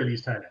have either of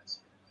these tight ends.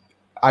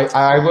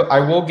 I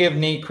will give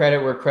Nate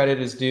credit where credit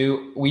is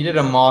due. We did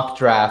a mock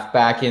draft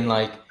back in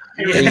April,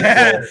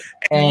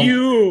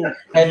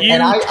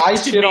 and I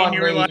shit on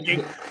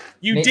Nate.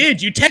 You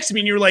texted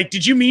me and you were like,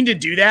 "Did you mean to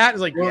do that?" I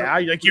was like, "Yeah."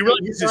 Like, you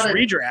realized this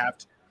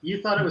redraft. You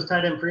thought it was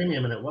tight end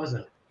premium, and it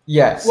wasn't.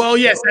 Yes. Well,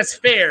 yes, that's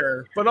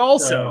fair, but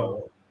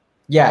also,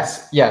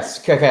 yes.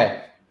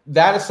 Okay.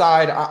 That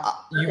aside,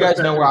 you guys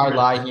know where I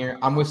lie here.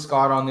 I'm with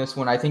Scott on this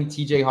one. I think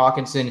TJ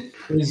Hawkinson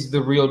is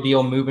the real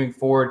deal moving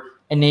forward.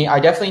 And Nate, I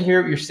definitely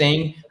hear what you're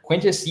saying.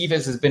 Quintus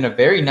Cephas has been a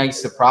very nice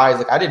surprise.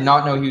 Like, I did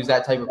not know he was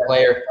that type of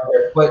player.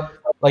 But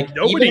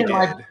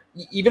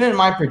even in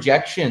my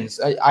projections,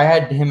 I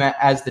had him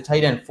as the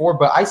tight end 4,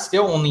 but I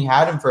still only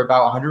had him for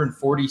about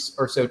 140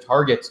 or so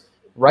targets.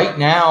 Right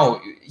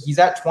now, he's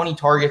at 20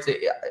 targets.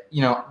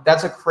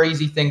 That's a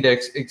crazy thing to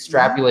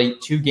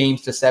extrapolate 2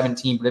 games to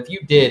 17. But if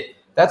you did,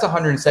 that's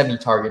 170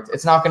 targets.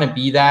 It's not going to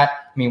be that.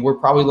 I mean, we're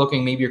probably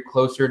looking maybe you're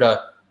closer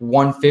to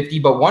 150,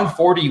 but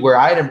 140 where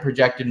I had him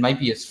projected might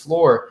be his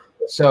floor.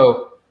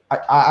 So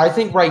I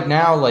think right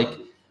now,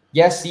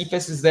 yes,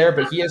 Cephas is there,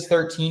 but he has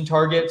 13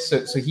 targets,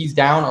 so he's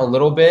down a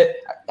little bit.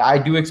 I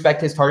do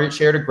expect his target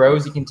share to grow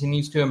as he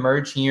continues to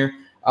emerge here.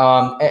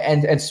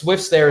 And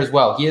Swift's there as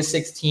well. He has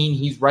 16.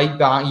 He's right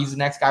behind. He's the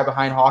next guy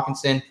behind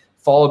Hawkinson,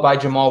 followed by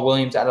Jamal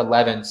Williams at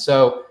 11.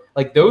 So,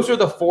 those are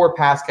the 4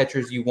 pass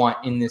catchers you want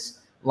in this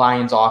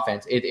Lions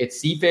offense. It's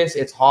Cephas,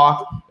 it's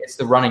Hawk, it's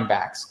the running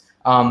backs.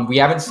 We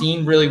haven't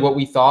seen really what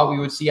we thought we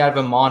would see out of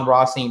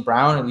Amon-Ra St.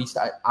 Brown. At least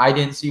I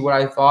didn't see what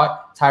I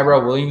thought.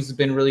 Tyrell Williams has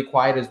been really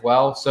quiet as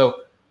well.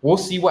 So we'll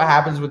see what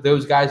happens with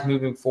those guys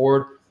moving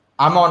forward.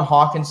 I'm on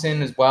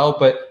Hawkinson as well,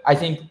 but I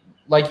think,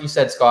 like you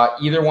said,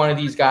 Scott, either one of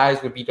these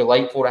guys would be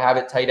delightful to have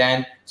at tight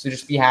end. So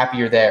just be happy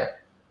you're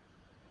there.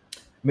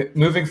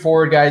 Moving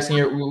forward, guys,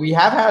 here, we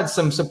have had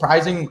some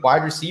surprising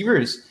wide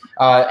receivers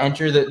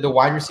enter the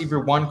wide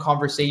receiver 1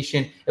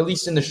 conversation, at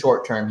least in the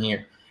short term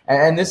here.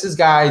 And this is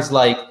guys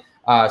like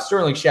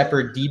Sterling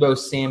Shepard, Deebo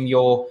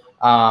Samuel,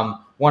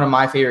 one of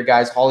my favorite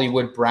guys,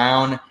 Hollywood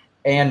Brown,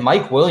 and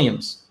Mike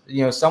Williams,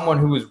 someone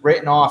who was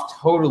written off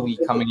totally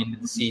coming into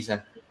the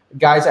season.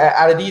 Guys,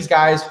 out of these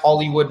guys,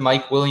 Hollywood,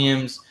 Mike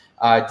Williams,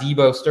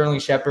 Deebo, Sterling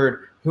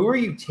Shepard, who are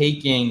you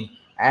taking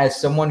as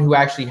someone who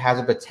actually has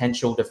a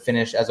potential to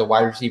finish as a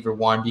wide receiver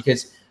 1?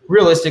 Because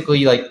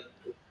realistically,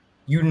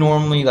 you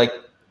normally,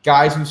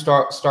 guys who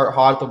start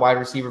hot at the wide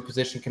receiver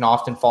position can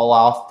often fall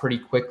off pretty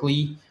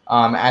quickly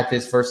at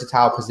this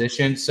versatile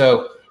position.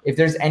 So if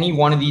there's any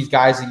one of these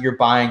guys that you're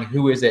buying,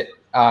 who is it?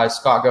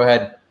 Scott, go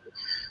ahead.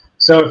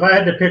 So if I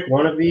had to pick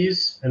one of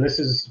these, and this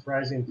is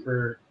surprising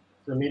for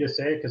me to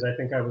say, because I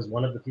think I was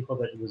one of the people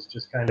that was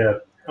just kind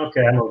of,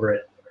 okay, I'm over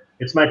it.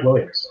 It's Mike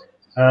Williams.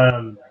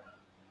 And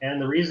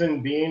the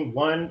reason being,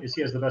 1 is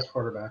he has the best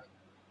quarterback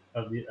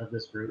of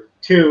this group.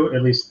 2,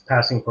 at least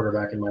passing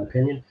quarterback in my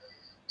opinion.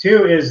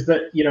 2 is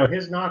that,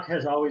 his knock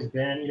has always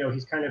been,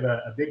 he's kind of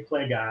a big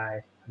play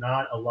guy,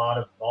 not a lot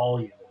of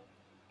volume.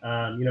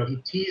 He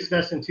teased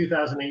us in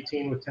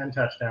 2018 with 10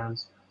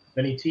 touchdowns.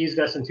 Then he teased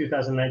us in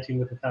 2019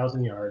 with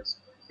 1,000 yards.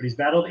 But he's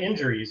battled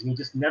injuries, and he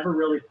just never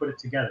really put it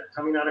together.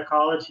 Coming out of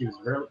college, he was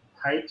very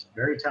hyped,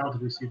 very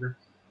talented receiver.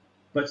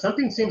 But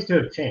something seems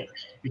to have changed,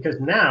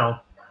 because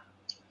now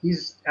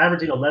he's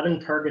averaging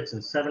 11 targets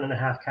and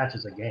 7.5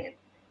 catches a game.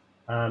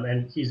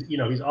 And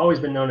he's always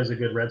been known as a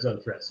good red zone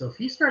threat. So if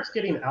he starts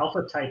getting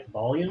alpha type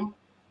volume,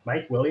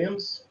 Mike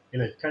Williams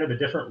in a kind of a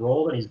different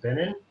role than he's been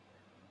in,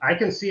 I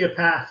can see a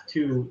path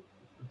to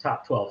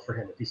top 12 for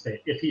him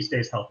if he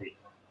stays healthy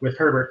with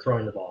Herbert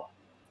throwing the ball.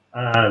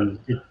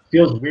 It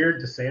feels weird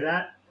to say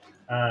that.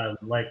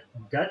 Like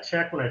gut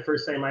check when I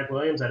first say Mike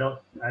Williams, I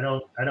don't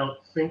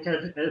think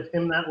of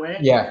him that way.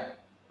 Yeah.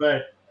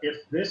 But if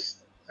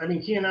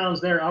Keenan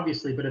Allen's there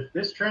obviously, but if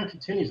this trend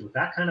continues with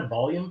that kind of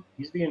volume,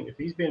 if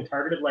he's being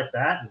targeted like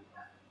that and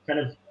kind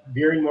of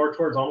veering more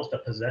towards almost a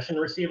possession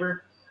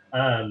receiver,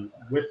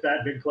 with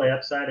that big play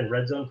upside and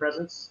red zone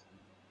presence,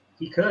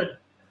 he could.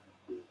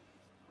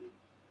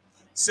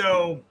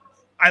 So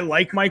I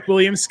like Mike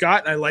Williams,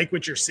 Scott, and I like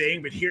what you're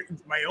saying, but here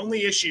my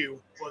only issue,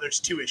 there's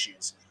two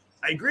issues.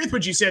 I agree with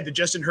what you said that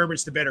Justin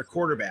Herbert's the better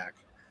quarterback.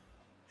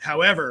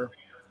 However,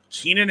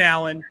 Keenan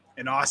Allen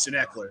and Austin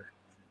Eckler,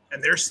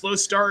 and their slow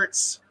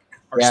starts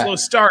are slow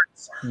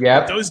starts.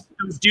 Yeah, those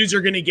dudes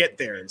are going to get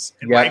theirs,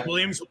 and Mike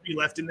Williams will be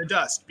left in the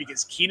dust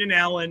because Keenan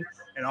Allen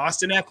and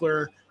Austin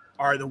Eckler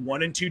are the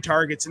 1 and 2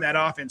 targets in that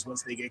offense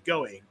once they get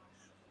going.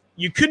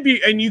 You could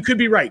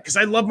be right, because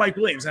I love Mike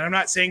Williams, and I'm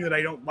not saying that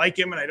I don't like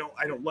him and I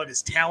don't love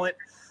his talent.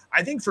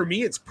 I think for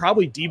me it's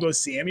probably Deebo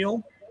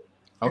Samuel,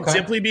 and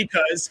simply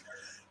because.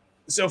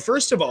 So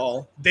first of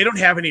all, they don't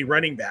have any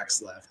running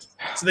backs left,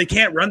 so they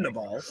can't run the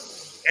ball.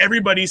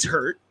 Everybody's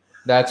hurt.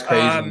 That's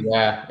crazy.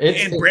 Yeah,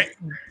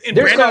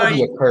 there's got to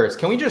be a curse.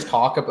 Can we just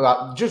talk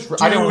about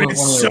I don't want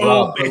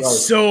to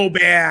it's so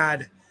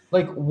bad.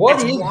 Like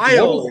what is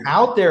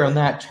out there on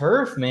that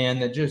turf, man?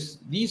 That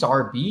just these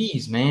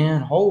RBs,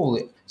 man.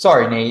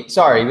 Sorry, Nate.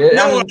 Sorry.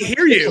 No, I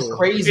hear you. It's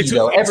crazy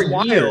though. Every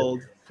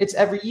year. It's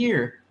every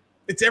year.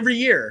 It's every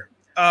year.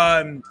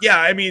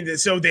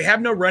 So they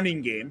have no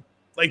running game.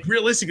 Like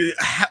realistically,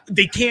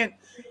 they can't.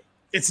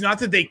 It's not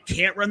that they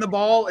can't run the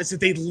ball; it's that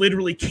they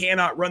literally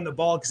cannot run the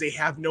ball because they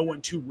have no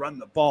one to run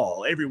the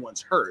ball.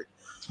 Everyone's hurt.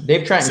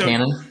 They've tried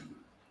Cannon.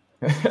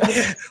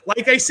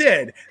 Like I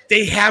said,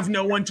 they have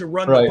no one to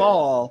run the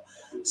ball,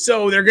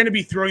 so they're going to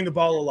be throwing the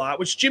ball a lot,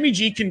 which Jimmy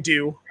G can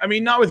do. I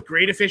mean, not with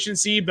great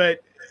efficiency,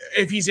 but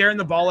if he's airing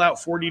the ball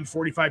out 40 to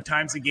 45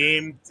 times a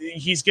game,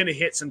 he's going to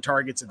hit some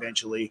targets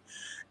eventually.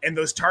 And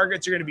those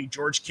targets are going to be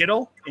George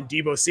Kittle and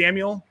Deebo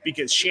Samuel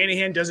because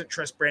Shanahan doesn't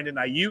trust Brandon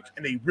Ayuk,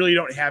 and they really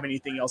don't have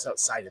anything else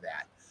outside of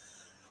that.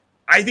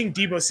 I think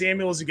Deebo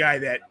Samuel is a guy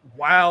that,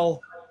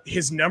 while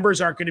his numbers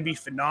aren't going to be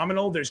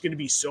phenomenal, there's going to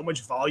be so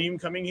much volume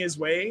coming his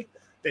way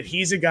that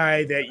he's a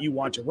guy that you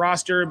want to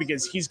roster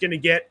because he's going to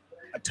get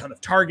a ton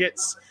of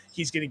targets.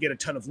 He's going to get a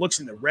ton of looks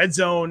in the red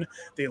zone.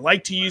 They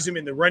like to use him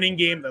in the running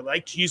game. They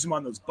like to use him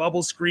on those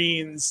bubble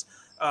screens.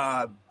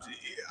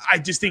 I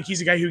just think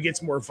he's a guy who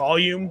gets more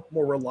volume,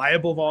 more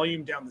reliable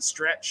volume down the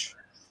stretch,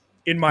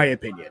 in my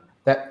opinion.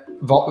 That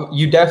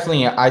you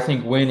definitely, I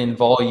think, win in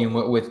volume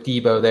with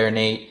Deebo there,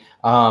 Nate.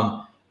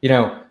 I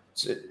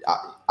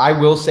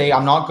will say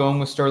I'm not going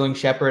with Sterling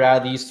Shepard out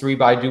of these three,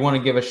 but I do want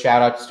to give a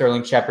shout out to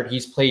Sterling Shepard.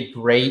 He's played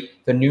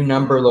great. The new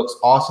number looks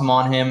awesome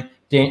on him.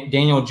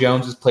 Daniel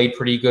Jones has played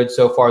pretty good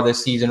so far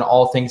this season,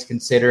 all things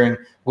considering,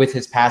 with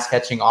his pass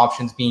catching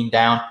options being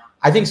down.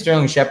 I think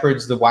Sterling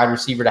Shepard's the wide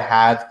receiver to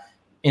have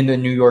in the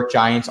New York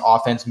Giants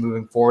offense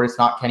moving forward. It's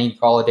not Kenny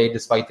Golladay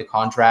despite the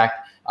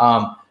contract.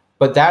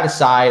 But that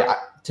aside,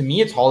 to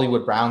me, it's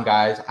Hollywood Brown,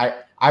 guys.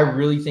 I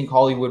really think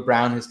Hollywood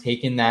Brown has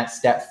taken that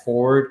step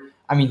forward.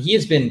 I mean,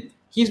 he's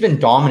been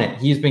dominant.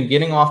 He's been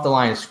getting off the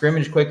line of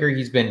scrimmage quicker.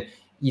 He's been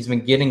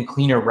getting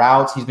cleaner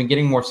routes. He's been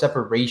getting more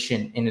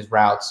separation in his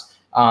routes.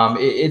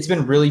 It's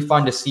been really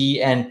fun to see.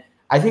 And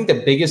I think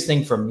the biggest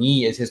thing for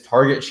me is his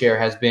target share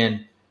has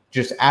been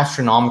just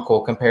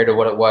astronomical compared to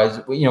what it was.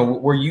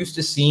 We're used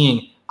to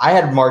seeing, I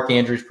had Mark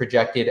Andrews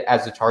projected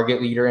as the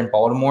target leader in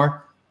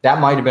Baltimore. That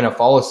might have been a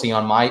fallacy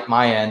on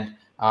my end.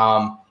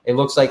 It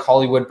looks like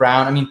Hollywood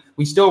Brown. I mean,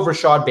 we still have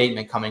Rashad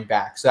Bateman coming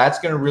back, so that's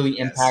going to really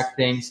impact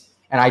things.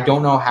 And I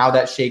don't know how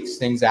that shakes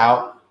things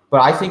out. But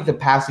I think the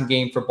passing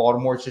game for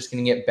Baltimore is just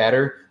going to get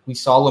better. We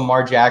saw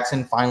Lamar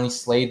Jackson finally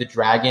slay the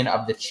dragon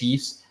of the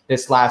Chiefs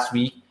this last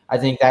week. I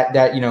think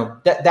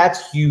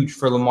that's huge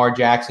for Lamar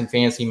Jackson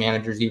fantasy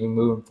managers even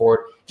moving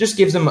forward. Just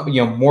gives him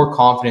more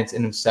confidence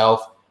in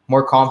himself,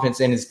 more confidence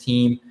in his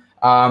team.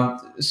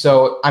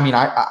 So I mean,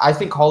 I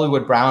think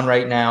Hollywood Brown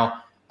right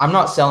now, I'm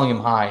not selling him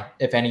high.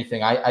 If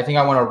anything, I think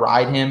I want to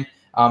ride him.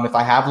 If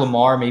I have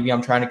Lamar, maybe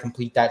I'm trying to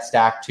complete that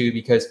stack too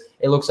because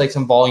it looks like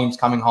some volume's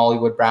coming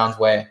Hollywood Brown's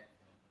way.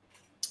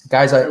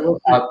 Guys, I will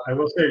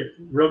say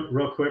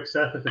real quick,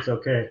 Seth, if it's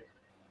okay.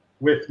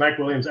 With Mike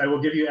Williams, I will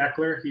give you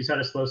Eckler. He's had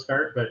a slow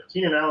start, but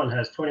Keenan Allen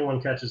has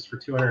 21 catches for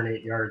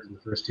 208 yards in the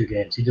first 2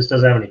 games. He just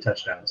doesn't have any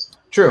touchdowns.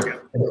 True.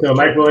 And so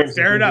Mike Williams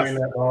Fair is enough. doing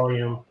that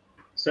volume.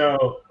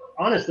 So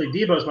honestly,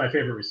 Deebo's my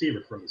favorite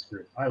receiver from this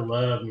group. I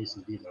love me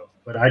some Deebo,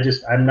 but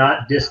I'm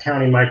not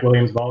discounting Mike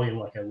Williams' volume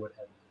like I would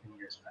have in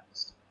years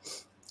past.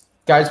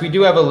 Guys, we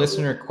do have a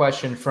listener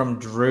question from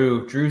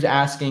Drew. Drew's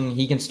asking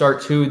he can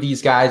start 2 of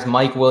these guys,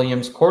 Mike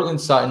Williams,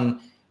 Cortland Sutton,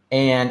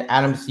 and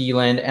Adam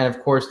Thielen, and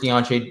of course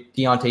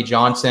Deontay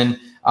Johnson.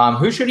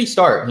 Who should he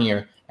start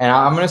here? And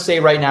I'm going to say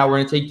right now, we're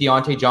going to take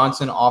Deontay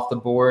Johnson off the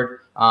board.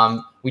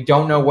 We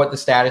don't know what the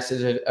status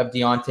is of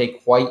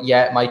Deontay quite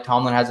yet. Mike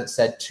Tomlin hasn't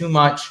said too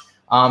much.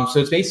 So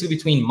it's basically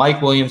between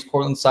Mike Williams,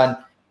 Courtland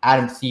Sutton,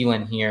 Adam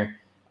Thielen here.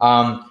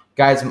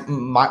 Guys,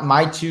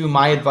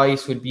 my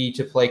advice would be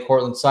to play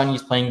Courtland Sutton.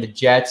 He's playing the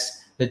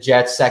Jets. The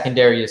Jets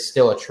secondary is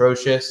still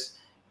atrocious.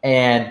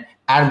 And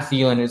Adam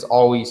Thielen is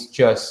always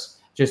just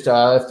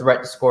a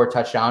threat to score a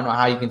touchdown. I don't know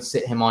how you can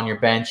sit him on your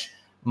bench.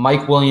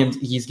 Mike Williams,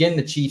 he's getting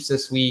the Chiefs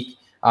this week.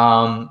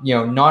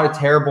 Not a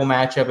terrible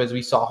matchup as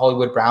we saw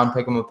Hollywood Brown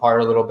pick him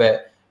apart a little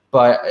bit.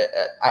 But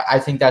I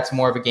think that's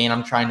more of a game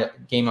I'm trying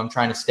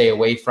to stay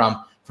away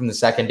from the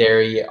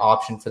secondary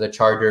option for the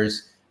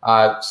Chargers.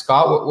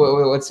 Scott,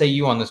 what say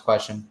you on this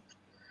question?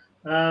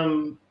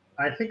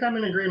 I think I'm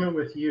in agreement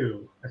with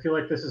you. I feel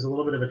like this is a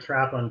little bit of a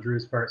trap on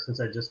Drew's part since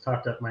I just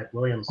talked up Mike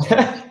Williams.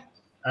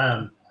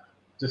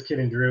 Just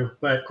kidding, Drew.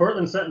 But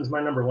Courtland Sutton's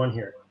my number one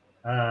here.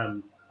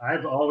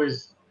 I've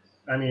always,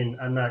 I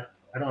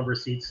don't have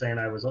receipts saying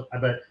I was,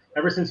 but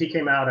ever since he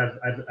came out,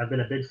 I've been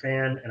a big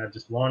fan, and I've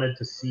just wanted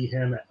to see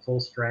him at full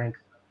strength.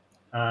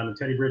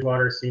 Teddy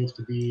Bridgewater seems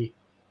to be,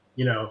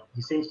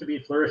 he seems to be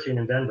flourishing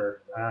in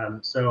Denver.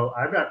 So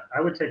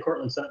I would take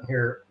Courtland Sutton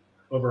here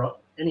over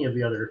any of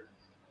the other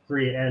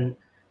three. And,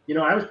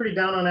 I was pretty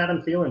down on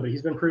Adam Thielen, but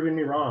he's been proving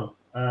me wrong.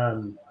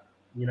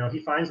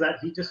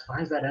 He just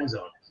finds that end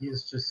zone. He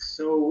is just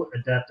so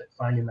adept at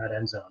finding that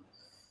end zone.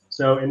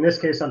 So in this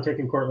case, I'm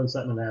taking Courtland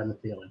Sutton and Adam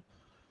Thielen.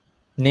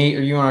 Nate,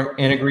 are you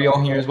in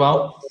agreement here as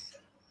well?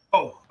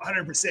 Oh,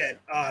 100%.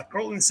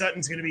 Courtland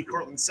Sutton's going to be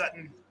Courtland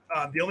Sutton.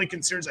 The only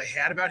concerns I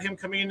had about him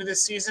coming into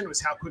this season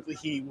was how quickly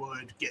he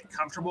would get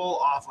comfortable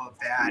off of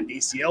that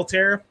ACL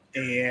tear.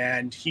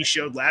 And he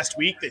showed last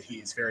week that he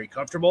is very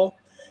comfortable.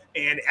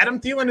 And Adam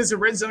Thielen is a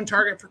red zone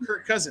target for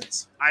Kirk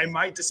Cousins. I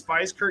might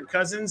despise Kirk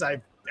Cousins.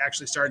 I've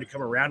actually started to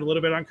come around a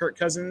little bit on Kirk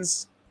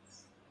Cousins.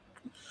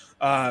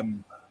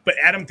 But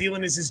Adam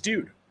Thielen is his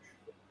dude.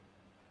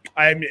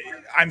 I'm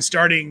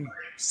starting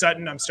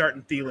Sutton. I'm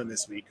starting Thielen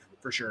this week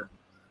for sure.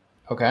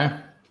 Okay,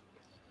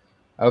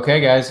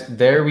 guys,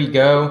 there we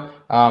go.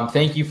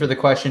 Thank you for the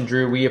question,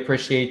 Drew. We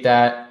appreciate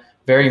that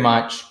very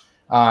much.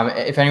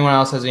 If anyone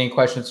else has any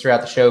questions throughout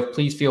the show,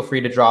 please feel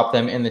free to drop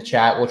them in the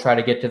chat. We'll try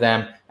to get to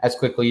them as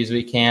quickly as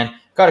we can.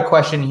 Got a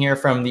question here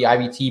from the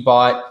IBT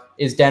bot.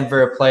 Is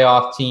Denver a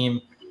playoff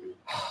team?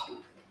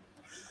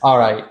 All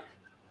right.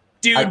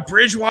 Dude,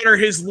 Bridgewater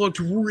has looked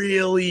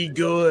really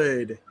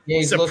good.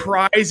 Yeah,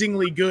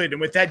 surprisingly good.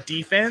 And with that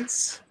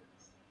defense,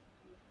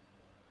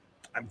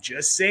 I'm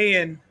just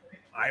saying,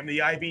 I'm the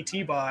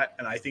IBT bot,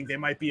 and I think they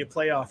might be a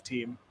playoff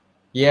team.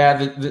 Yeah,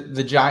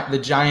 the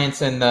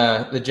Giants and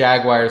the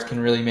Jaguars can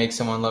really make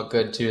someone look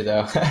good too,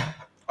 though.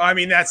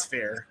 That's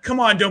fair. Come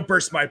on, don't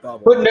burst my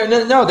bubble. But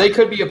no, they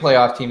could be a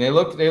playoff team. They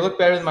look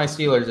better than my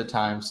Steelers at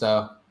times.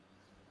 So,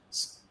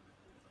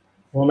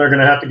 well, they're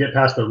going to have to get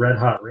past the red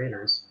hot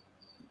Raiders.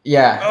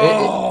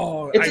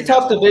 Yeah, it's a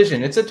tough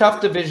division. It's a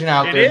tough division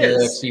out there in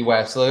the NFC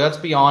West. So let's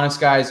be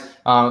honest, guys.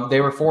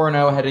 They were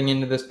 4-0 heading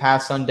into this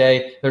past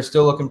Sunday. They're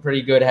still looking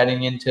pretty good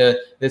heading into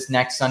this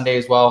next Sunday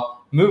as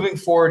well. Moving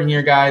forward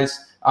here, guys,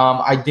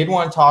 I did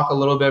want to talk a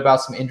little bit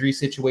about some injury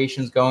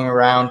situations going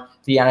around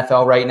the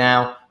NFL right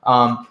now.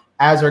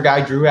 As our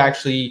guy Drew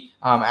actually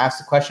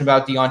asked a question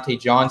about Deontay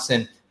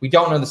Johnson, we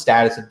don't know the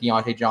status of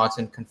Deontay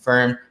Johnson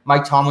confirmed.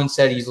 Mike Tomlin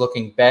said he's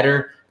looking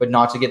better, but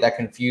not to get that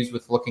confused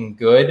with looking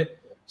good.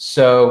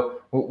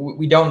 So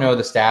we don't know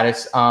the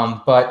status,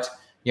 but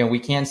we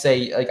can't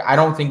say I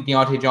don't think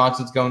Deontay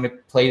Johnson's going to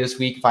play this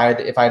week. If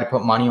I had to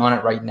put money on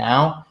it right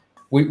now,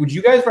 would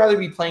you guys rather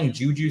be playing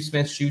Juju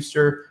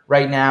Smith-Schuster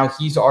right now?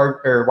 He's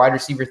our wide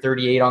receiver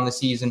 38 on the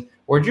season,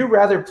 or would you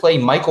rather play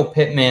Michael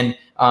Pittman,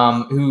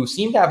 who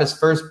seemed to have his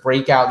first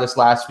breakout this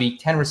last week?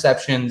 8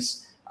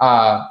 receptions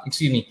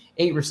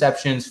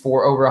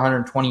for over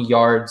 120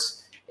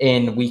 yards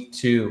in week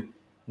 2.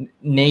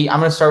 Nate, I'm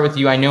going to start with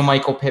you. I know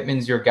Michael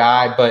Pittman's your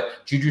guy,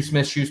 but Juju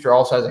Smith-Schuster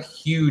also has a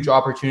huge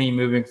opportunity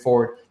moving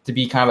forward to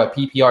be kind of a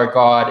PPR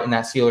god in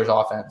that Steelers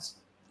offense.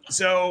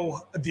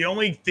 So the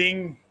only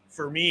thing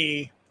for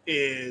me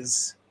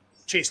is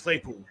Chase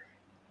Claypool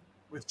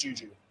with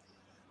Juju.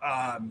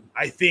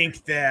 I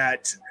think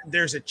that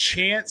there's a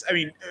chance.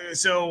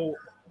 So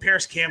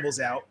Paris Campbell's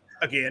out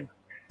again,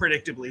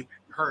 predictably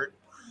hurt.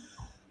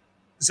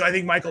 So I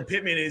think Michael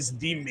Pittman is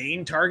the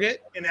main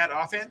target in that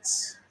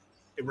offense.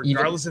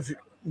 Regardless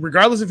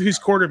of who's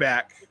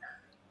quarterback,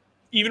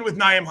 even with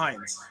Nyheim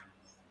Hines,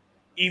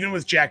 even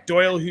with Jack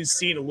Doyle, who's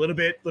seen a little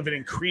bit of an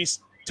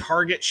increased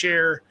target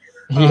share.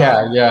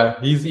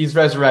 He's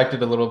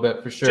resurrected a little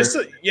bit for sure.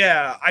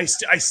 I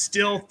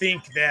still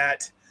think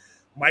that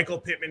Michael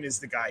Pittman is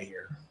the guy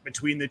here.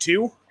 Between the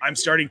two, I'm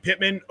starting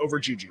Pittman over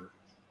Juju.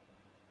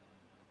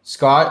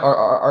 Scott,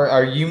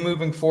 are you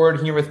moving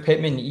forward here with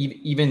Pittman,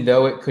 even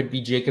though it could be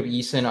Jacob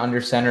Eason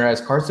under center, as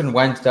Carson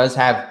Wentz does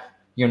have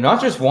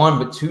not just one,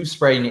 but 2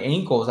 sprained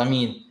ankles?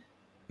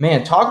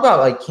 Man, talk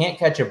about can't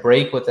catch a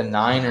break with the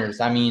Niners.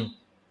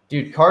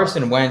 Dude,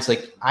 Carson Wentz,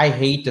 like, I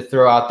hate to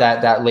throw out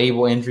that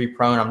label injury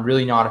prone. I'm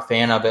really not a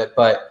fan of it.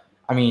 But,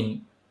 I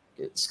mean,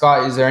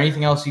 Scott, is there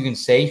anything else you can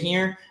say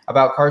here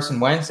about Carson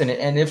Wentz? And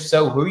if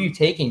so, who are you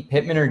taking,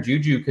 Pittman or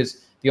Juju?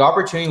 Because the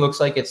opportunity looks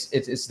like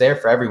it's there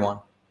for everyone.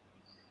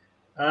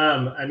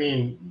 I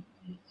mean,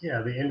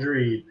 yeah, the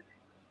injury,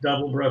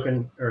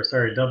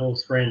 double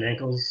sprained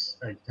ankles.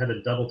 I had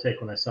a double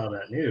take when I saw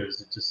that news.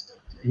 It just,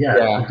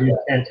 the dude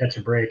can't catch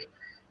a break.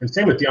 And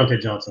same with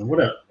Deontay Johnson.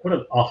 What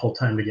an awful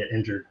time to get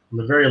injured on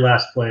the very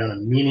last play on a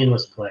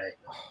meaningless play.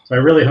 So I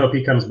really hope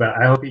he comes back.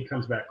 I hope he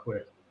comes back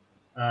quick.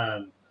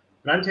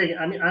 But I'm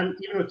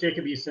even with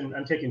Jacob Eason,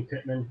 I'm taking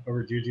Pittman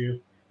over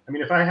Juju. I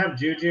mean, if I have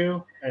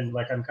Juju and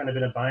like I'm kind of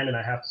in a bind and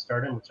I have to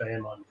start him, which I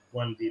am on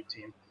one deep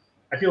team,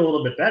 I feel a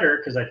little bit better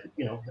because I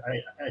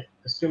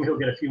assume he'll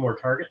get a few more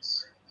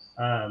targets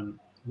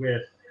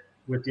with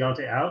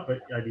Deontay out.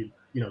 But I'd be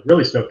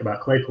really stoked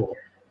about Claypool.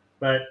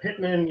 But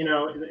Pittman,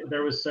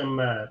 there was some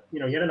he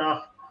had an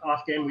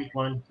off game week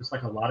 1, just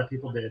like a lot of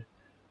people did.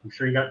 I'm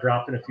sure he got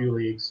dropped in a few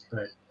leagues,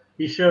 but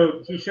he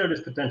showed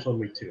his potential in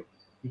week 2.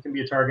 He can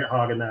be a target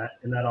hog in that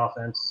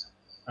offense.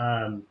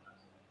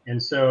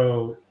 And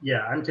so,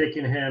 I'm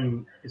taking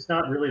him. It's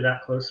not really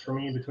that close for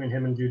me between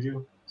him and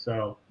Juju.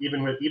 So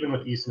even with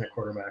Eason at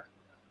quarterback,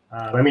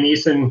 I mean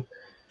Eason,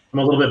 I'm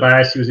a little bit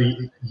biased. He was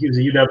a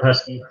UW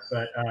Husky,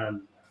 but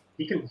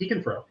he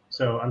can throw.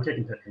 So I'm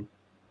taking Pittman.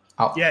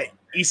 Oh. Yeah,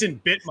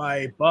 Eason bit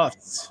my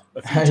buffs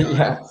a few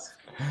times.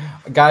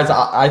 Yeah. Guys,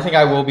 I think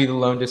I will be the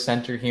lone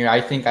dissenter here. I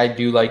think I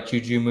do like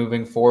Juju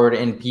moving forward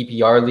in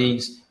PPR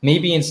leagues.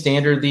 Maybe in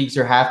standard leagues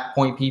or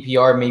half-point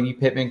PPR, maybe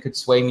Pittman could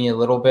sway me a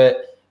little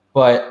bit.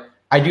 But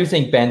I do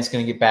think Ben's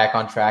going to get back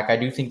on track. I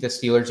do think the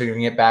Steelers are going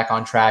to get back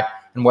on track.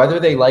 And whether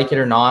they like it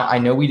or not, I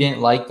know we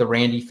didn't like the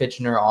Randy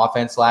Fitchner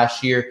offense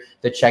last year,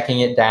 the checking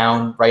it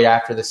down right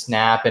after the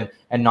snap and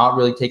not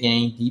really taking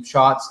any deep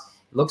shots.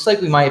 It looks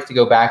like we might have to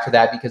go back to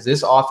that because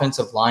this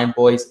offensive line,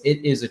 boys,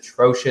 it is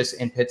atrocious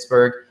in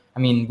Pittsburgh. I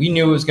mean, we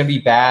knew it was going to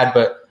be bad,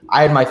 but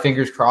I had my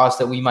fingers crossed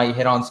that we might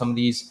hit on some of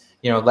these,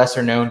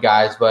 lesser known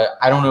guys, but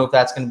I don't know if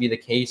that's going to be the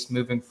case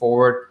moving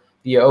forward.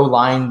 The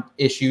O-line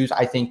issues,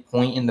 I think,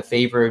 point in the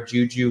favor of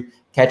Juju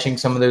catching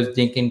some of those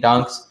dink and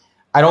dunks.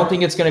 I don't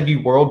think it's going to be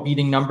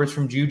world-beating numbers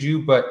from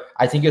Juju, but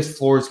I think his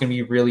floor is going to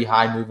be really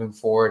high moving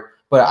forward.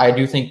 But I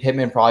do think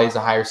Pittman probably has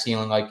a higher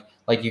ceiling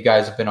like you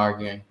guys have been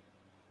arguing.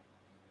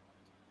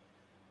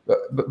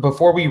 But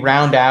before we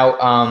round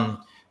out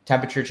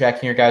temperature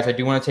check here, guys, I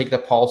do want to take the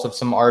pulse of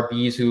some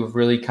RBs who have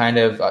really kind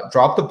of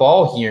dropped the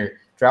ball here,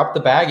 dropped the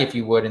bag, if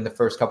you would, in the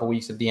first couple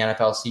weeks of the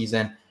NFL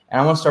season.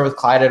 And I want to start with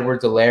Clyde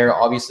Edwards-Helaire.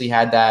 Obviously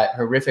had that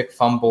horrific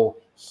fumble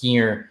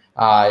here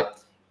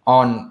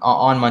on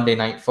Monday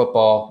Night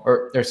Football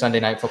or Sunday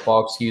Night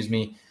Football, excuse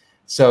me.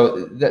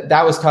 So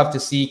that was tough to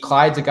see.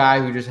 Clyde's a guy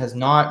who just has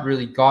not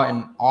really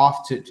gotten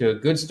off to a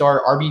good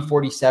start.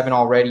 RB47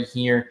 already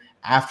here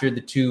after the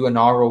 2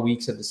 inaugural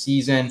weeks of the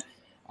season.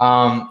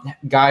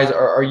 Guys,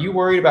 are you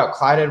worried about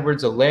Clyde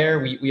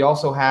Edwards-Helaire? We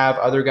also have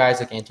other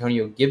guys like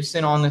Antonio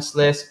Gibson on this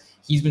list.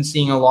 He's been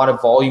seeing a lot of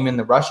volume in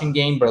the rushing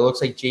game, but it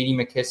looks like J.D.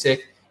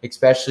 McKissic,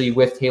 especially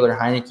with Taylor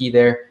Heineke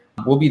there,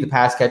 will be the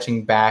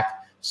pass-catching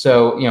back.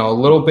 So, a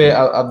little bit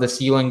of the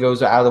ceiling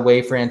goes out of the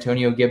way for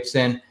Antonio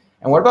Gibson.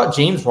 And what about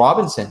James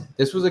Robinson?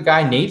 This was a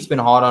guy Nate's been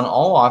hot on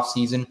all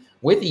offseason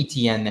with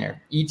ETN there.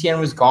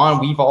 ETN was gone.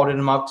 We vaulted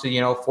him up to,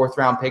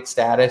 4th-round pick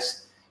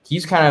status.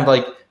 He's kind of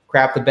like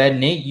crap the bed.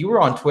 Nate, you were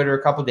on Twitter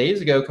a couple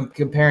days ago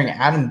comparing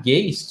Adam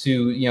Gase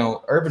to,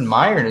 Urban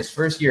Meyer in his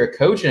first year of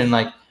coaching.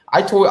 And,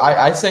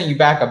 I sent you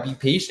back a be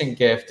patient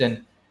gift.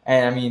 And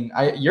I mean,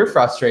 you're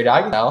frustrated.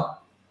 I can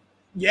tell.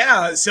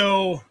 Yeah,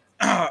 so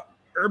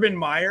Urban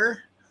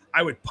Meyer,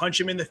 I would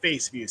punch him in the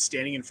face if he was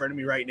standing in front of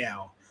me right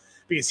now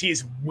because he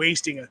is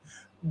wasting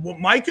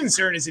my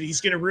concern is that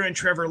he's going to ruin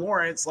Trevor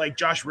Lawrence like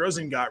Josh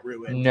Rosen got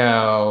ruined.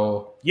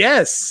 No.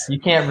 Yes. You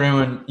can't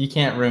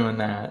ruin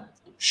that.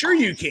 Sure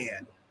you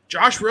can.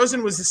 Josh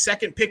Rosen was the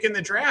 2nd pick in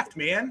the draft,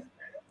 man.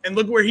 And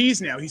look where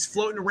he's now. He's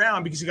floating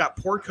around because he got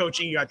poor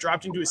coaching. He got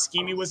dropped into a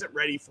scheme he wasn't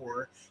ready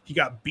for. He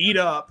got beat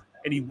up,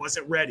 and he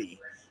wasn't ready.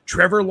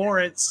 Trevor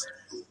Lawrence,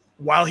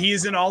 while he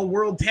is an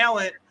all-world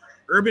talent,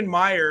 Urban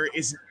Meyer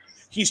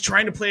he's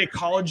trying to play a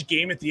college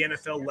game at the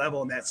NFL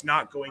level, and that's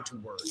not going to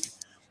work.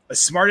 A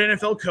smart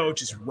NFL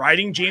coach is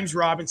riding James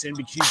Robinson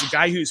because he's a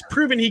guy who's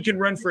proven he can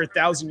run for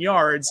 1,000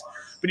 yards,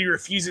 but he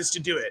refuses to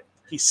do it.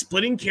 He's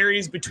splitting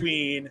carries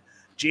between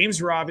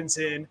James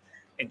Robinson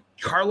and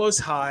Carlos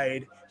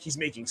Hyde. He's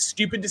making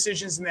stupid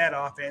decisions in that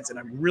offense, and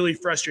I'm really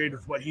frustrated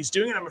with what he's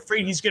doing, and I'm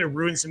afraid he's going to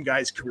ruin some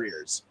guys'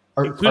 careers,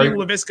 including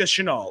Laviska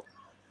Shenault.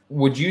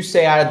 Would you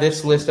say out of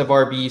this list of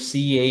RBs,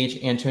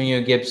 CEH,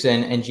 Antonio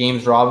Gibson, and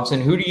James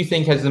Robinson, who do you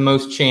think has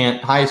the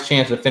highest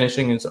chance of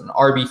finishing as an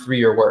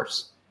RB3 or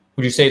worse?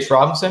 Would you say it's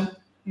Robinson?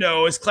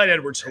 No, it's Clyde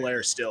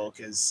Edwards-Helaire still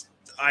because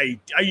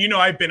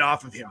I've been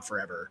off of him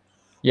forever.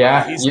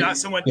 Yeah, he's not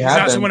someone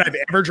I've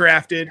ever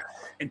drafted.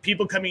 And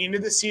people coming into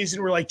the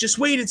season were like, just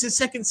wait, it's his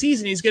 2nd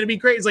season. He's going to be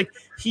great. It's like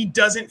he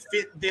doesn't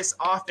fit this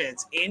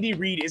offense. Andy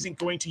Reid isn't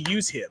going to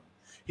use him.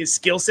 His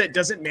skill set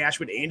doesn't match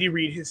what Andy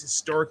Reid has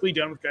historically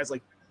done with guys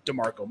like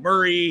DeMarco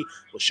Murray,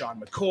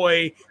 LaShawn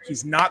McCoy.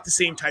 He's not the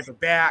same type of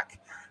back.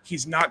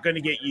 He's not going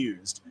to get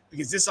used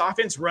because this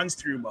offense runs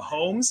through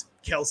Mahomes,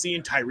 Kelsey,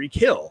 and Tyreek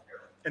Hill,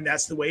 and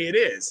that's the way it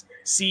is.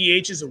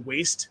 CEH is a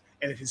waste,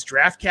 and his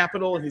draft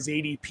capital and his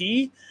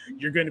ADP,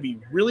 you're going to be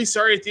really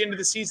sorry at the end of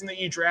the season that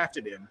you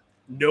drafted him.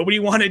 Nobody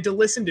wanted to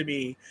listen to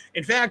me.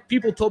 In fact,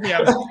 people told me I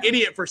was an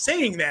idiot for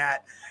saying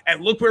that,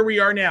 and look where we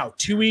are now.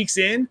 2 weeks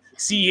in,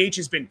 CEH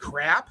has been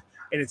crap,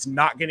 and it's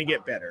not going to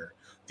get better.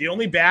 The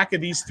only back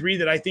of these three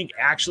that I think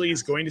actually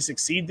is going to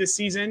succeed this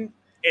season,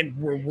 and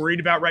we're worried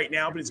about right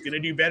now, but is going to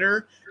do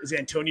better, is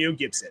Antonio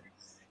Gibson.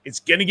 It's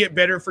going to get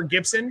better for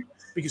Gibson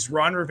because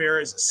Ron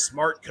Rivera is a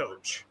smart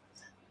coach.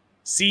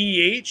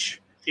 CEH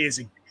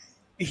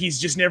he's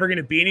just never going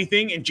to be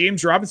anything, and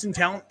James Robinson's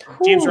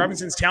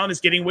talent is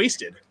getting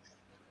wasted.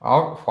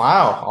 Oh,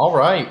 wow. All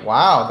right.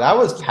 Wow. That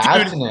was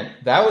passionate.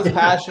 That was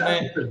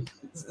passionate.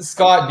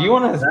 Scott, do you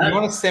want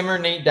to simmer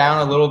Nate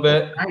down a little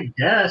bit? I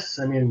guess.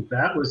 I mean,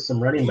 that was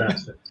some running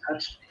backs that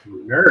touched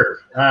nerve.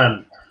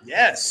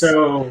 Yes.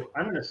 So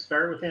I'm going to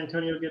start with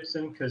Antonio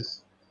Gibson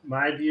because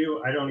my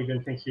view, I don't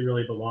even think he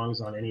really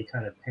belongs on any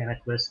kind of panic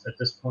list at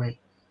this point.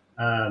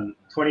 20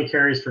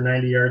 carries for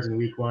 90 yards in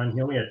week 1.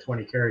 He only had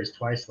 20 carries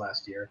twice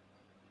last year.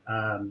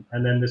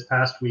 And then this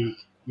past week,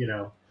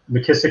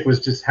 McKissick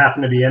was just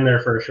happened to be in there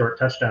for a short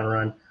touchdown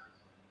run.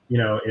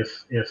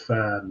 If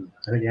I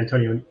think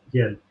Antonio, he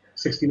had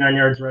 69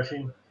 yards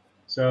rushing.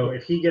 So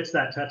if he gets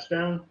that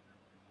touchdown,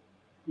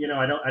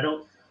 I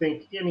don't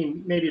think,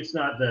 maybe it's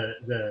not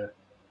the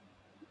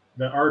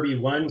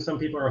RB1 some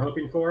people are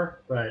hoping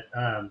for, but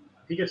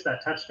if he gets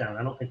that touchdown,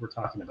 I don't think we're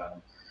talking about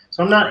him.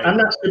 So I'm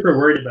not super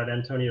worried about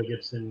Antonio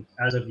Gibson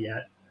as of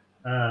yet.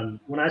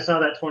 When I saw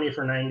that 20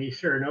 for 90,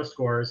 sure, no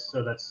scores,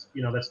 so that's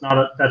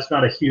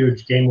not a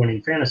huge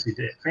game-winning fantasy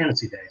day.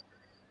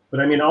 But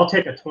I mean, I'll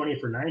take a 20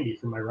 for 90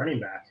 from my running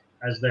back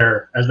as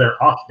their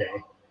off day,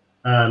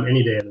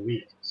 any day of the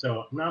week.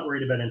 So I'm not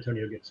worried about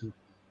Antonio Gibson.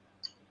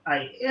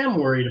 I am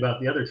worried about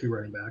the other 2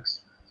 running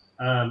backs.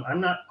 I'm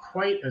not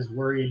quite as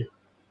worried.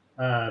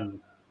 I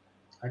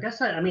guess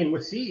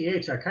with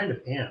CEH, I kind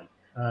of am.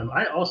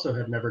 I also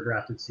have never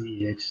drafted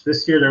CEH.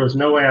 This year, there was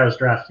no way I was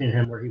drafting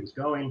him where he was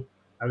going.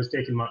 I was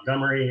taking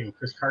Montgomery and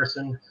Chris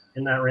Carson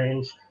in that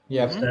range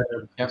instead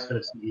of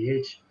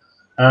CEH.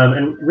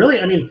 And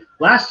really,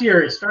 last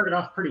year, it started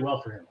off pretty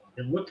well for him.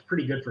 It looked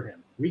pretty good for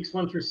him. Weeks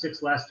 1 through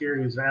 6 last year,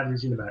 he was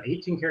averaging about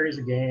 18 carries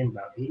a game,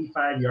 about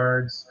 85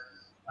 yards.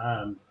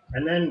 And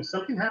then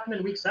something happened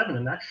in week 7,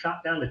 and that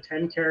shot down to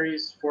 10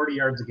 carries, 40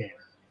 yards a game.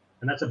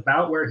 And that's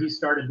about where he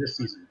started this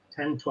season,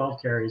 10,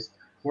 12 carries,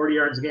 40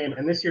 yards a game.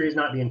 And this year he's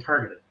not being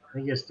targeted. I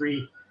think he has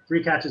three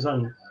catches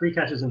in the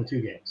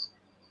 2 games.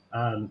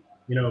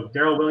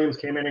 Darrell Williams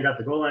came in and got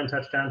the goal line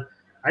touchdown.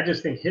 I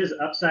just think his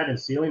upside and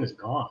ceiling is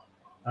gone.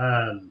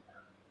 I'm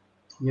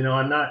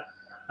not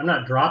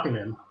dropping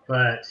him,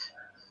 but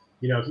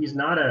he's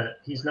not a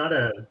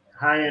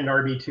high-end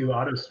RB2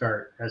 auto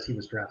start as he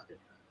was drafted.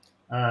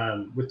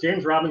 With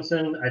James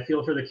Robinson, I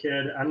feel for the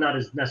kid. I'm not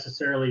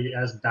necessarily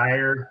as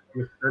dire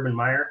with Urban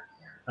Meyer.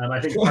 I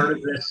think part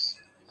of this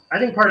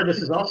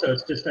is also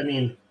it's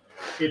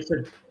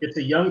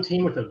a young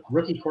team with a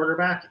rookie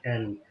quarterback,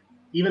 and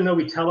even though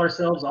we tell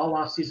ourselves all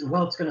off season,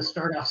 well, it's going to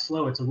start off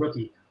slow. It's a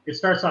rookie. It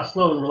starts off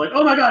slow, and we're like,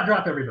 oh my God,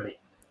 drop everybody.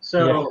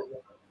 So,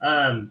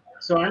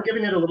 so I'm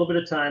giving it a little bit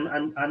of time.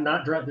 I'm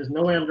not dropping. There's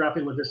no way I'm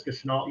dropping Laviska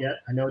Shenault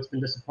yet. I know it's been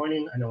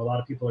disappointing. I know a lot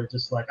of people are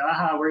just like,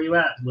 aha, where are you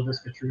at,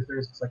 Laviska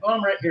Truthers? It's like, oh,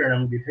 I'm right here, and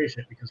I'm going to be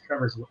patient because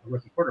Trevor's a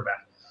rookie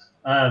quarterback,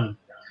 and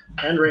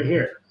right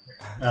here.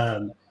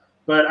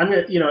 But I'm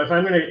gonna,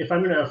 if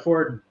I'm gonna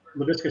afford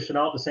Laviska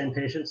Shenault the same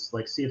patience,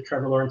 like see if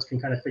Trevor Lawrence can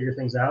kind of figure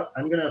things out,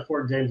 I'm gonna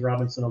afford James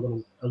Robinson a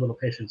little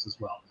patience as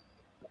well.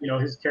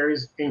 His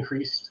carries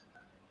increased.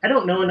 I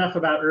don't know enough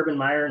about Urban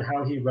Meyer and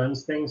how he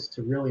runs things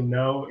to really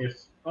know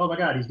if, oh my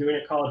God, he's doing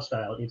it college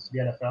style. It needs to be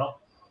NFL.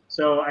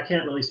 So I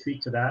can't really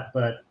speak to that,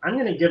 but I'm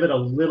going to give it a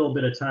little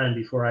bit of time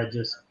before I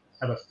just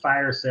have a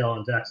fire sale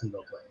on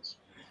Jacksonville players.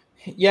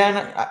 Yeah, and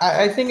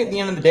I think at the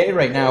end of the day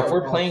right now, if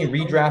we're playing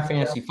redraft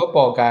fantasy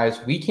football, guys,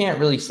 we can't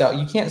really sell.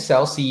 You can't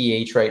sell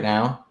CEH right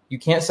now. You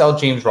can't sell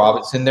James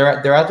Robinson. They're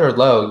at their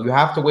low. You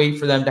have to wait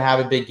for them to have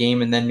a big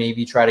game and then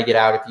maybe try to get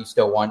out if you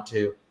still want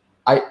to.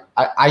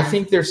 I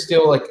think they're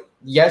still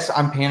yes,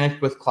 I'm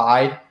panicked with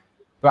Clyde,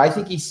 but I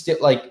think he's still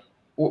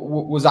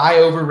was I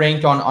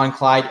overranked on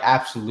Clyde?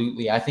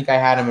 Absolutely. I think I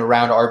had him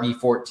around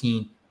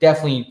RB14.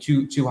 Definitely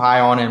too high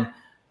on him.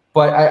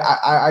 But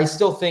I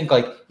still think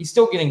he's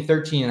still getting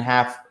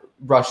 13.5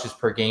 rushes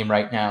per game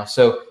right now.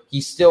 So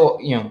he's still,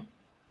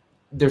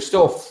 there's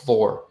still a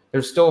floor.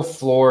 There's still a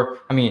floor.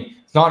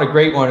 It's not a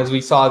great one as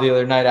we saw the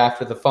other night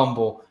after the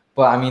fumble.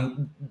 But,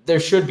 there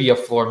should be a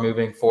floor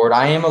moving forward.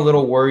 I am a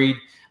little worried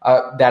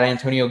that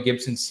Antonio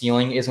Gibson's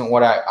ceiling isn't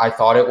what I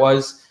thought it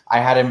was. I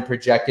had him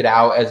projected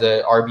out as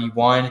a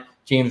RB1.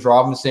 James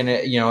Robinson,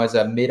 as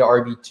a mid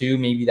RB2,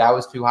 maybe that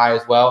was too high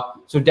as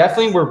well. So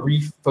definitely we're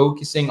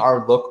refocusing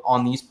our look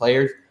on these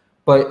players.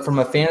 But from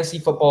a fantasy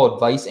football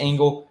advice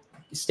angle,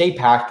 stay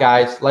packed,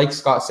 guys. Like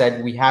Scott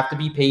said, we have to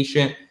be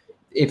patient.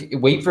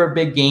 Wait for a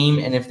big game,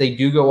 and if they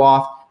do go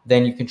off,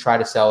 then you can try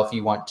to sell if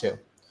you want to.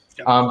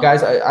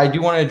 Guys, I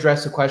do want to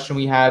address a question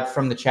we had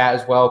from the chat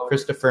as well.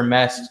 Christopher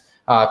Mest,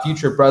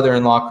 future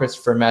brother-in-law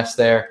Christopher Mest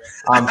there.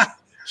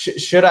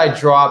 Should I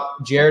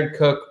drop Jared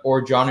Cook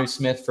or Jonnu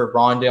Smith for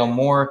Rondale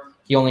Moore?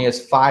 He only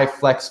has 5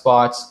 flex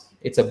spots.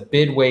 It's a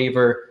bid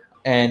waiver,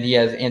 and he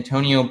has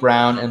Antonio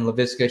Brown and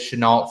Laviska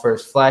Shenault for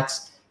his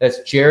flex.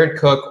 That's Jared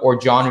Cook or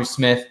Jonnu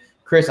Smith.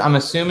 Chris, I'm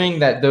assuming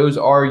that those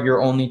are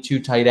your only 2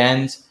 tight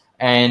ends,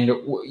 and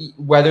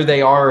whether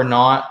they are or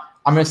not,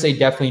 I'm going to say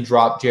definitely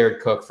drop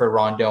Jared Cook for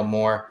Rondale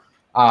Moore.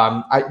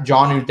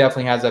 Jonnu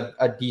definitely has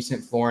a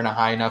decent floor and a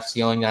high enough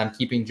ceiling that I'm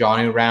keeping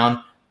Jonnu around,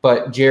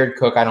 but Jared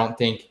Cook I don't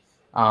think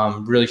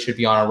really should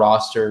be on a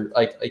roster.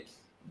 Like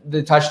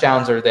the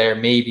touchdowns are there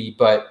maybe,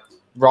 but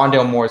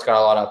Rondale Moore's got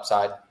a lot of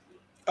upside.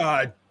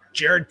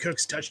 Jared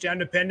Cook's touchdown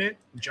dependent.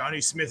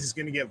 Jonnu Smith is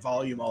going to get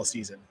volume all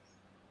season.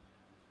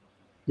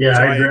 Yeah,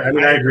 so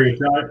I agree.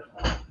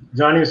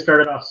 Jonnu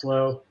started off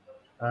slow.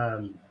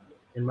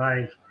 In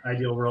my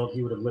ideal world,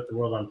 he would have lit the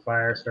world on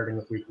fire starting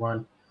with week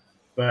 1.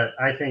 But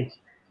I think,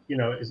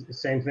 it's the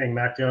same thing.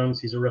 Mac Jones,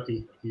 he's a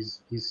rookie.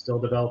 He's still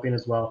developing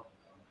as well.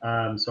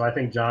 So I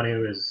think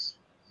Jonnu he's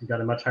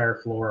got a much higher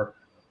floor.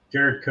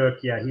 Jared Cook,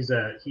 yeah, he's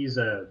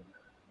a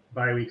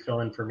bye week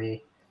fill-in for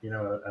me.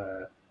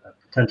 A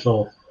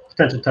potential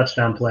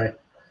touchdown play.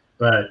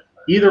 But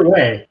either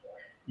way,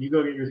 you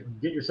go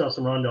get yourself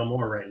some Rondale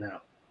Moore right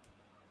now.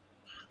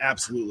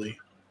 Absolutely.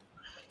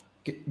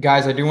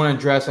 Guys, I do want to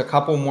address a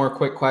couple more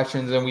quick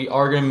questions, and we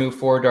are going to move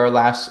forward to our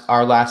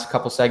last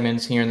couple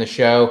segments here in the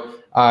show.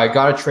 I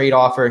got a trade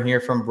offer here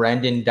from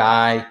Brendan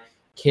Dye,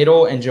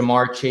 Kittle and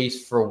Jamar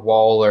Chase for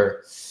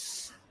Waller.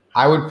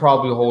 I would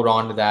probably hold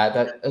on to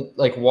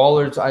that.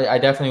 Waller's, I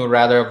definitely would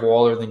rather have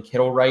Waller than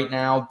Kittle right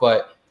now,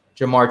 but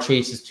Jamar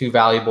Chase is too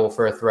valuable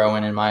for a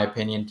throw-in, in my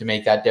opinion, to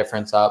make that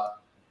difference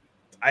up.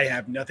 I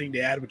have nothing to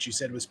add. What you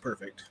said was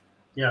perfect.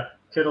 Yeah,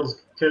 Kittle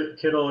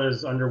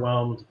is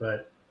underwhelmed,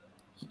 but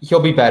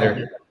he'll be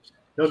better.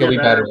 He'll be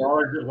better.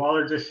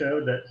 Waller just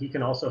showed that he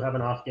can also have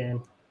an off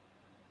game.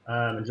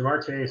 And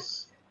Jamar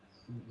Chase,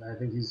 I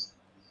think he's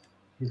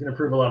going to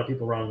prove a lot of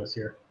people wrong this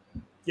year.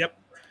 Yep.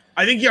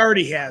 I think he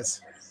already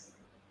has.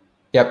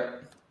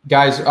 Yep.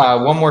 Guys,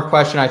 one more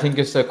question. I think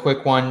it's a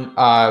quick one.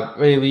 At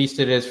least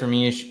it is for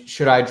me.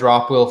 Should I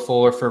drop Will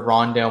Fuller for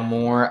Rondale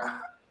Moore?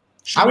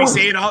 Should we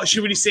say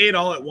it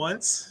all at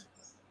once?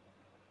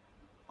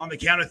 On the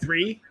count of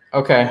 3?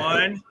 Okay.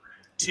 1,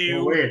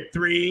 2,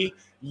 3.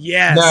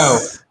 Yes. No.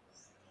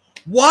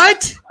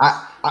 What?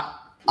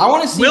 I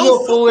want to see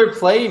Will Fuller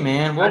play,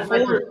 man.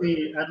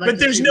 But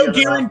there's no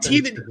guarantee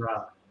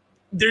that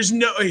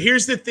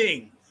here's the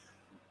thing.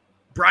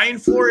 Brian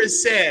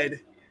Flores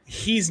said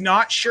he's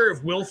not sure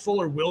if Will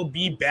Fuller will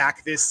be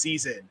back this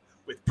season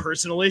with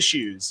personal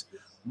issues.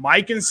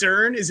 My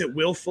concern is that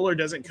Will Fuller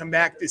doesn't come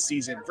back this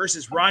season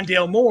versus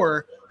Rondale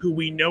Moore, who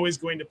we know is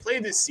going to play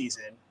this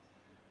season.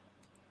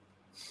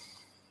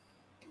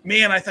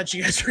 Man, I thought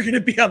you guys were going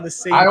to be on the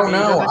same page. I don't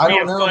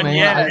know, man.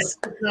 Yes.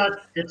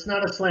 It's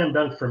not a slam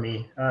dunk for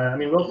me.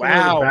 Will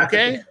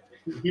Fuller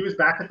he was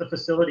back at the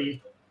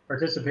facility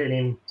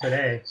participating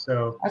today.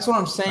 So that's what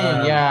I'm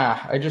saying.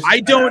 Yeah, I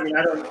don't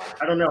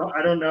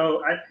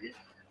know.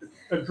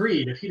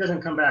 Agreed. If he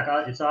doesn't come back,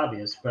 it's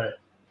obvious. But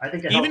I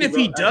think even if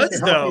he does,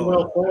 though,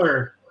 Will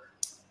Fuller.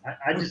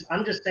 I'm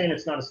just saying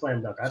it's not a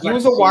slam dunk. He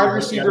was a wide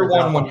receiver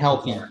one when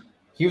healthy.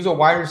 He was a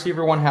wide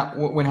receiver one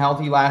when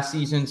healthy last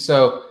season.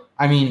 So.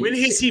 I mean, when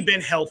has he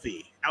been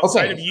healthy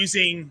outside of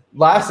using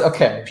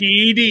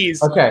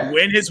PEDs? Okay.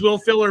 When has Will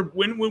Fuller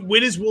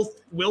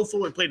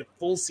played a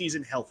full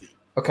season healthy?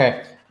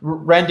 Okay,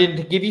 Rendon,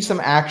 to give you some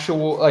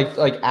actual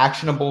like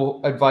actionable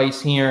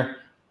advice here,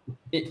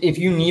 if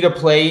you need a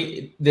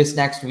play this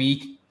next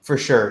week, for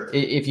sure.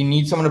 If you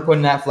need someone to put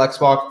in that flex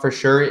box, for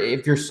sure.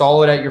 If you're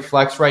solid at your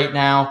flex right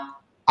now,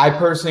 I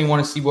personally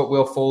want to see what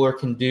Will Fuller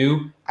can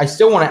do. I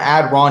still want to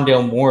add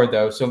Rondale Moore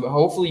though, so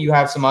hopefully you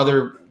have some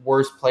other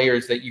worse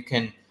players that you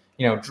can,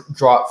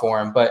 drop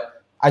for him.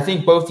 But I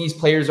think both these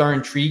players are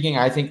intriguing.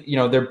 I think,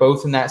 they're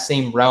both in that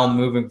same realm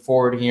moving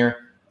forward here.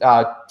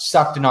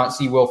 Suck to not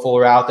see Will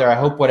Fuller out there. I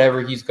hope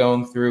whatever he's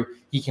going through,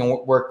 he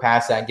can work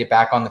past that and get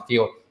back on the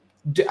field.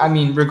 I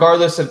mean,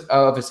 regardless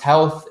of his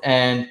health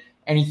and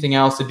anything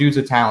else, the dude's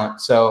a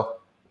talent. So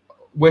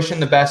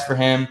wishing the best for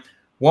him.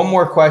 One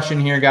more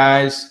question here,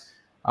 guys.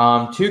 2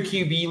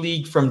 QB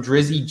league from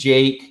Drizzy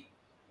Jake.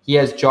 He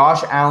has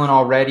Josh Allen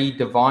already,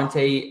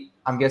 Devontae,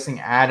 I'm guessing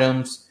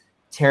Adams,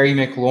 Terry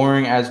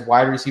McLaurin as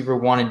wide receiver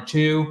 1 and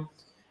 2.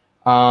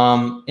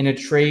 In a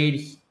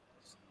trade,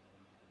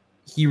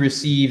 he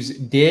receives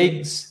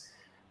Diggs,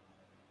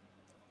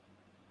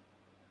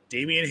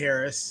 Damian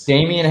Harris.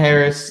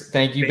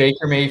 Thank you,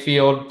 Baker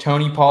Mayfield,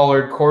 Tony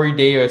Pollard, Corey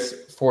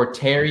Davis for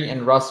Terry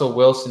and Russell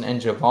Wilson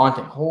and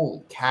Javonte.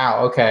 Holy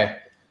cow. Okay.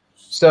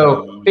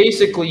 So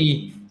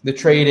basically the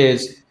trade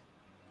is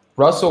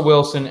Russell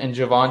Wilson and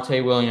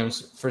Javonte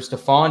Williams for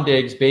Stephon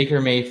Diggs,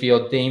 Baker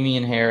Mayfield,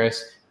 Damian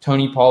Harris,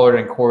 Tony Pollard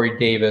and Corey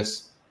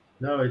Davis.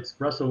 No, it's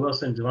Russell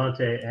Wilson,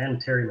 Devontae, and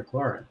Terry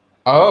McLaurin.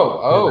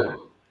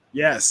 Oh.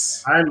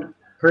 Yes. I'm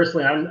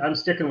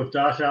sticking with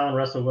Josh Allen,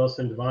 Russell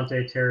Wilson,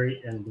 Devontae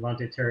Terry, and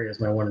Devontae Terry as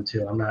my 1 and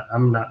 2.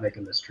 I'm not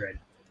making this trade.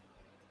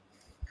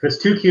 If it's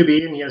 2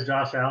 QB and he has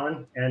Josh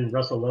Allen and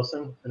Russell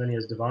Wilson, and then he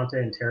has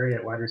Devontae and Terry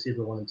at wide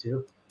receiver 1 and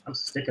 2, I'm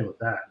sticking with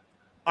that.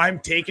 I'm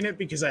taking it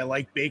because I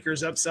like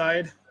Baker's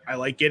upside. I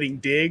like getting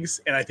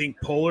Diggs, and I think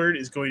Pollard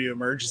is going to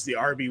emerge as the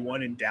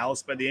RB1 in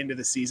Dallas by the end of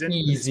the season.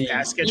 Easy.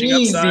 Pass catching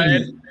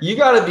upside. You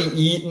got to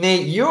be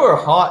Nate. You are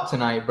hot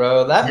tonight,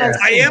 bro.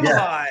 I am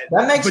hot.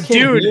 That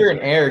Mexican beer and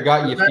air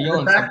got you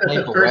feeling the fact some that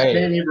type the of first way.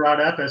 name you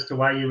brought up as to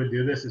why you would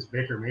do this is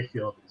Baker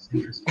Mayfield. It's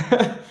interesting.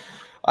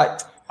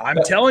 I'm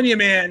telling you,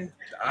 man.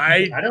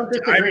 I don't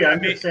disagree.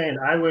 I'm just saying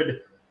I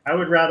would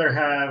rather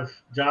have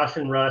Josh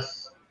and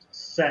Russ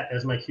set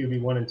as my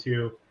QB 1 and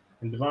 2,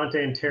 and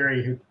Devontae and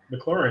Terry, who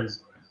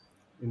McLaurin's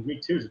in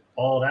week 2 is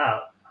balled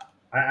out.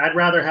 I'd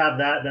rather have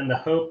that than the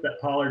hope that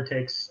Pollard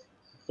takes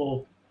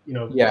full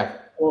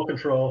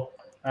control.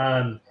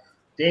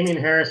 Damian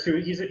Harris, who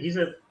he's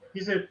a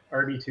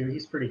RB2.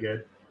 He's pretty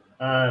good.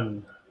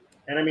 And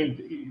I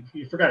mean,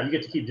 you forgot you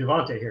get to keep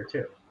Devontae here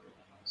too.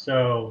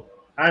 So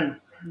I'm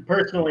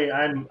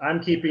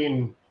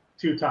keeping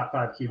 2 top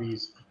 5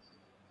 QBs.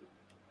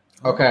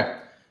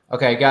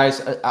 Okay,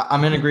 guys,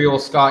 I'm in agreement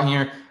with Scott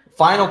here.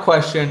 Final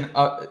question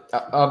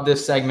of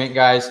this segment,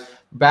 guys.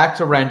 Back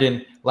to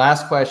Rendon.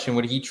 Last question.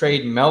 Would he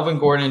trade Melvin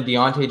Gordon and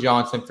Deontay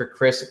Johnson for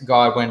Chris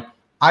Godwin?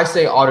 I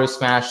say auto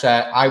smash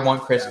that. I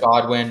want Chris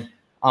Godwin.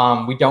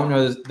 We don't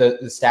know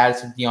the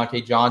status of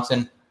Deontay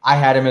Johnson. I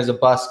had him as a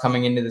bust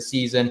coming into the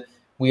season.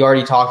 We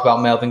already talked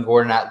about Melvin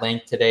Gordon at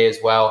length today as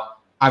well.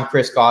 I'm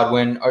Chris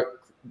Godwin.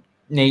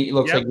 Nate, it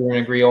looks like you're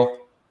in agreement.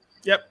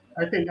 Yep.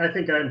 I think I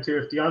am too.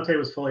 If Deontay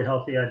was fully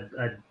healthy,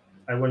 it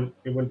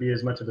wouldn't be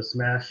as much of a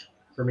smash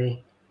for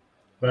me.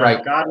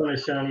 But Godwin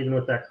has shown, even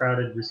with that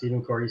crowded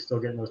receiving core, he's still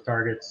getting those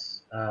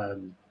targets.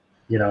 Godwin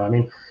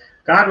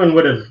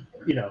would have,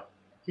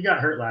 he got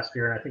hurt last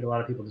year, and I think a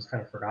lot of people just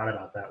kind of forgot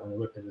about that when they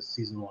looked at his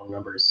season-long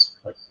numbers.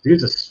 Like,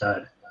 dude's a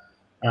stud.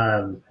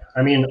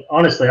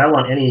 Honestly, I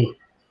want any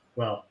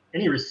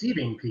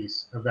receiving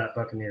piece of that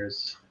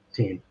Buccaneers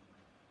team.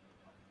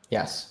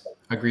 Yes,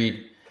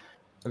 agreed.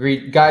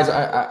 Guys,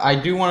 I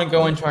do want to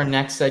go into our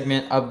next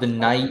segment of the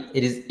night.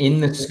 It is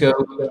In the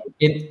Scope.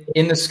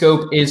 In the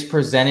Scope is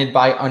presented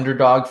by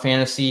Underdog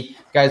Fantasy.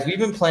 Guys, we've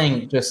been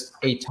playing just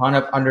a ton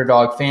of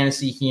Underdog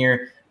Fantasy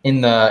here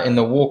in the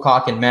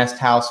Woolcock and Mest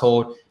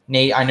household.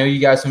 Nate, I know you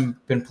guys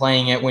have been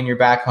playing it when you're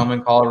back home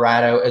in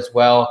Colorado as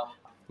well.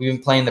 We've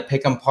been playing the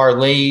Pick'em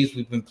Parlays.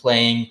 We've been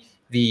playing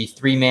the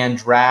 3-man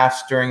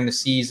drafts during the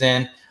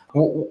season.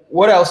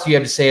 What else do you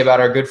have to say about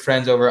our good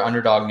friends over at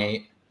Underdog,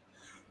 Nate?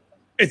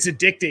 It's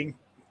addicting.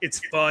 It's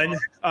fun.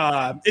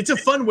 It's a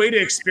fun way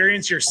to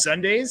experience your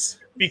Sundays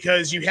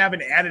because you have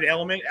an added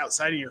element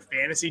outside of your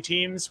fantasy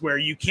teams where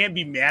you can't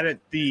be mad at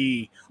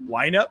the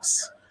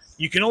lineups.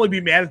 You can only be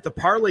mad at the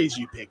parlays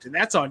you picked, and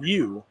that's on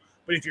you.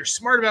 But if you're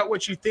smart about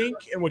what you think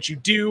and what you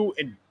do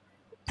and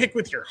pick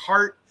with your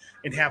heart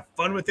and have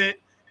fun with it,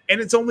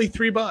 and it's only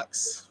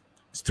 $3.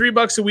 It's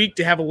 $3 a week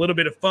to have a little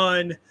bit of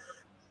fun.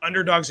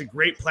 Underdog's a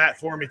great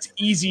platform. It's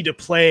easy to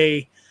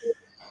play.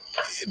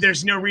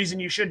 There's no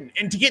reason you shouldn't.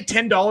 And to get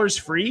 $10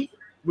 free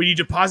when you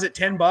deposit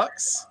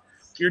 $10,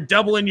 you're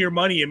doubling your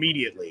money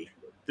immediately.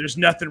 There's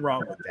nothing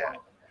wrong with that.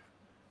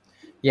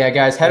 Yeah,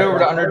 guys, head over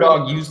to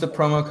Underdog. Use the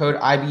promo code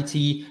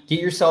IBT. Get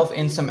yourself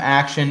in some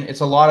action. It's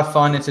a lot of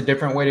fun. It's a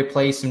different way to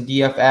play some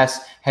DFS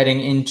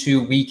heading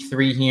into week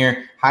 3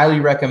 here. Highly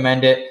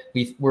recommend it.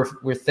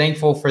 We're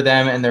thankful for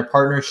them and their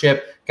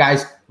partnership.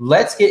 Guys,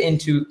 let's get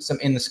into some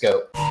In the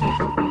Scope.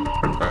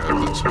 I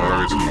have the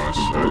targets in my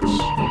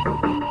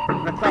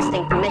sights.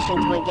 Requesting permission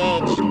to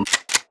engage.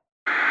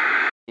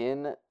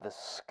 In the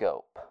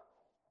Scope.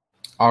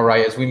 All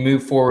right, as we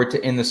move forward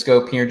to In the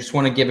Scope here, just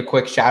want to give a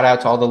quick shout out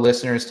to all the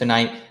listeners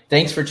tonight.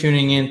 Thanks for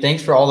tuning in.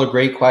 Thanks for all the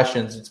great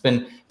questions. It's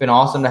been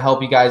awesome to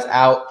help you guys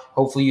out.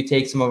 Hopefully you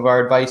take some of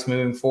our advice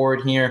moving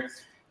forward here.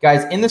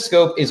 Guys, In the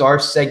Scope is our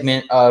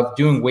segment of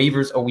doing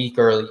waivers a week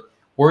early.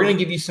 We're going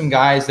to give you some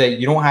guys that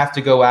you don't have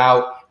to go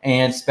out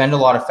and spend a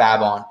lot of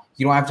fab on.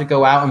 You don't have to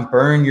go out and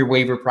burn your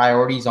waiver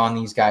priorities on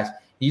these guys.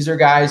 These are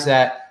guys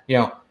that,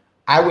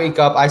 I wake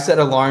up, I set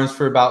alarms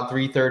for about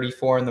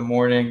 3:34 in the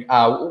morning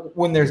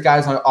when there's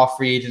guys on off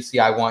free agency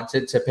I want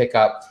to pick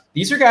up.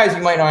 These are guys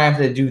you might not have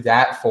to do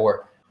that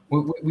for.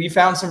 We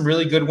found some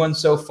really good ones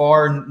so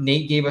far.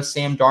 Nate gave us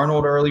Sam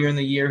Darnold earlier in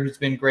the year, who's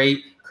been great.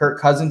 Kirk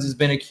Cousins has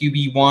been a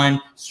QB1.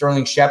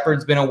 Sterling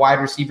Shepard's been a wide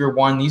receiver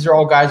 1. These are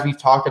all guys we've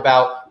talked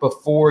about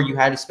before you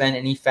had to spend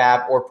any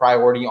fab or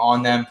priority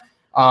on them.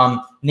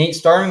 Nate,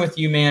 starting with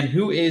you, man,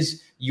 who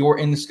is your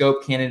In the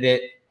Scope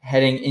candidate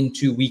heading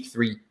into week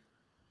 3?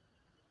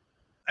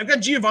 I've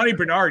got Giovanni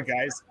Bernard,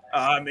 guys,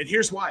 and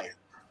here's why.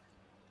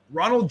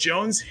 Ronald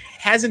Jones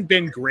hasn't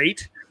been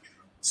great,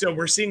 so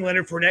we're seeing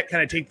Leonard Fournette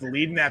kind of take the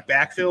lead in that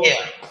backfield.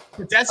 Yeah.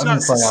 But that's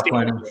not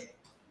sustainable.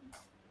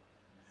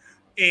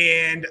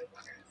 And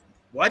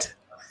what?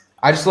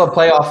 I just love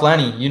playoff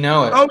Lenny. You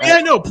know it. Oh, yeah,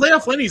 no,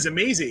 playoff Lenny's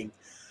amazing.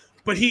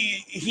 But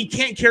he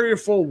can't carry a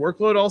full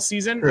workload all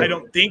season. True. I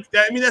don't think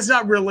that. I mean, that's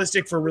not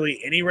realistic for really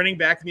any running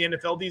back in the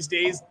NFL these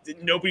days.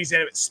 Nobody's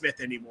Emmitt Smith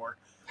anymore.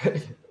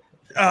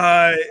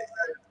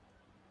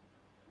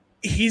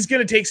 He's going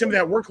to take some of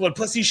that workload.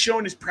 Plus, he's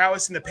shown his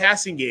prowess in the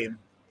passing game.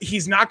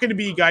 He's not going to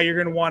be a guy you're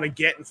going to want to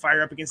get and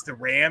fire up against the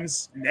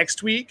Rams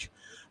next week.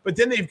 But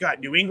then they've got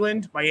New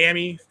England,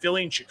 Miami,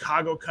 Philly, and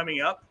Chicago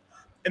coming up.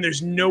 And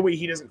there's no way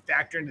he doesn't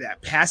factor into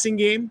that passing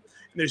game.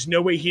 And there's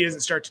no way he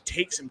doesn't start to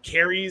take some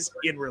carries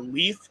in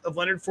relief of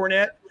Leonard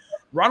Fournette.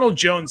 Ronald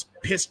Jones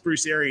pissed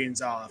Bruce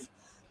Arians off.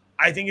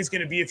 I think it's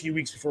going to be a few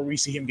weeks before we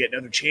see him get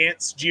another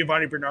chance.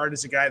 Giovanni Bernard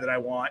is a guy that I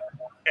want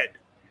at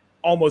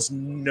almost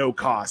no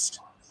cost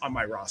on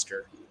my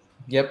roster.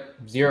 Yep,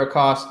 zero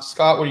cost.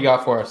 Scott, what do you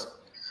got for us?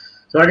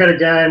 So I got a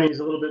guy, he's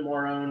a little bit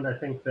more owned, I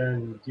think,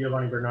 than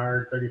Giovanni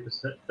Bernard,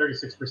 36%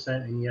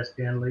 in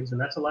ESPN leagues, and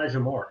that's Elijah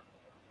Moore.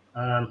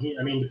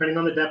 Depending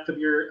on the depth of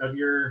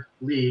your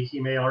league,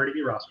 he may already be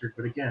rostered,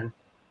 but again,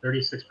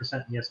 36%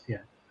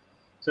 ESPN.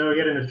 So he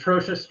had an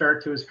atrocious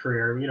start to his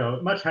career.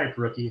 Much hyped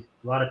rookie.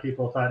 A lot of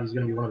people thought he's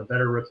going to be one of the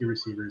better rookie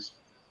receivers.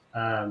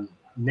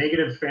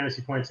 Negative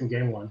fantasy points in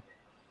game 1. A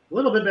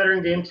little bit better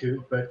in game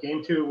 2, but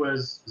game 2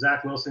 was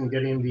Zach Wilson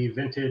getting the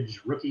vintage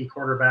rookie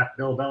quarterback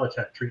Bill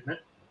Belichick treatment,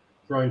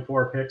 throwing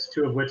 4 picks,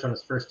 2 of which on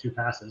his first 2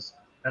 passes.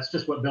 That's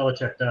just what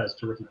Belichick does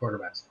to rookie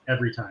quarterbacks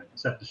every time,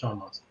 except Deshaun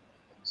Watson.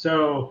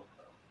 So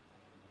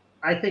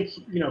I think,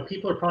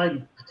 people are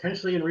probably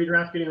potentially in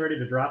redraft getting ready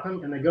to drop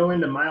him, and they go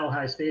into Mile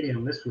High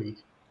Stadium this week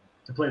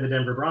to play the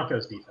Denver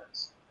Broncos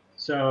defense.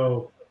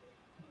 So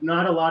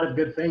not a lot of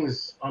good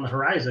things on the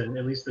horizon,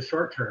 at least the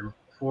short term,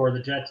 for the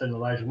Jets and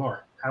Elijah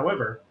Moore.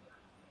 However,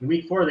 in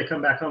week 4, they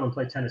come back home and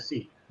play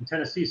Tennessee. And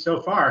Tennessee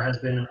so far has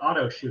been an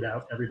auto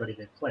shootout, everybody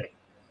they've played.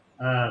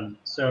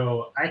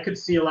 So I could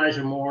see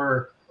Elijah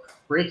Moore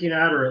breaking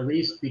out, or at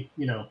least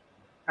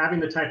having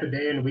the type of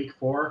day in week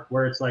 4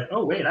 where it's like,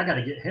 oh, wait, I got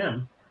to get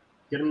him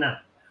now.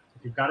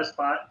 If you've got a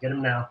spot, get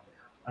him now.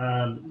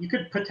 You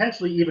could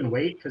potentially even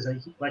wait because,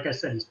 like I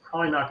said, he's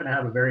probably not going to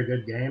have a very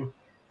good game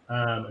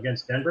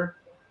against Denver.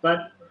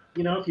 But,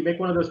 if you make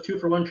one of those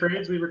 2-for-1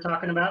 trades we were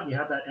talking about and you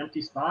have that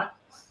empty spot,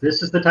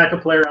 this is the type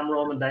of player I'm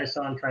rolling the dice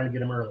on, trying to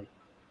get him early.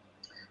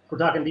 If we're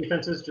talking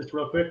defenses, just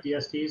real quick,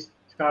 DSTs,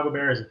 Chicago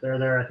Bears, if they're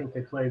there, I think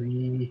they play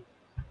who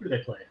do they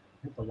play?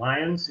 I think the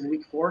Lions in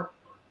week 4.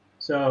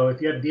 So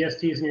if you have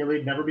DSTs in your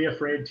league, never be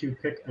afraid to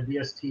pick a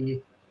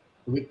DST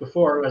the week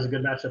before who has a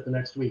good matchup the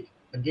next week.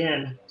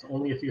 Again, it's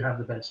only if you have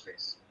the bench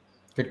space.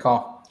 Good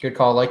call. Good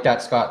call. Like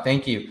that, Scott.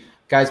 Thank you.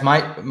 Guys,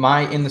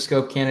 my in the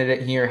scope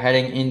candidate here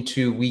heading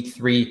into week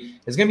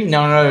 3 is going to be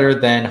none other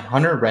than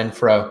Hunter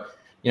Renfrow.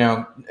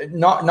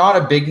 Not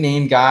a big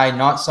name guy,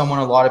 not someone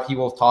a lot of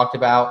people have talked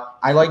about.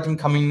 I liked him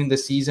coming into the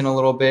season a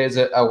little bit as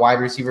a wide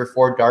receiver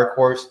 4 dark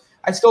horse.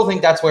 I still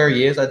think that's where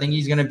he is. I think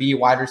he's going to be a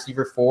wide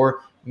receiver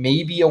 4,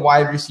 maybe a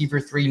wide receiver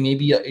 3,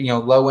 maybe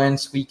low end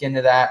squeak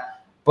into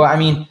that. But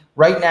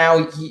right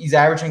now he's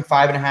averaging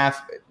 5.5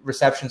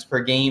 receptions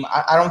per game.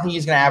 I don't think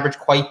he's going to average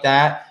quite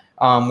that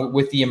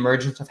with the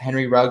emergence of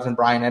Henry Ruggs and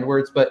Bryan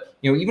Edwards. But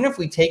even if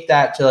we take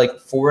that to like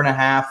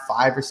 4.5,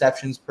 5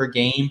 receptions per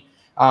game,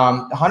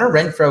 Hunter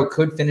Renfrow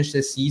could finish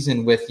this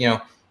season with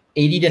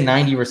 80 to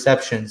 90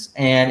 receptions,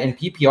 and in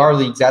PPR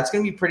leagues that's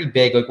going to be pretty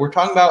big. Like we're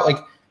talking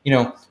about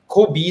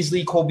Cole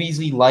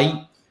Beasley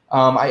light.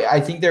 I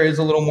think there is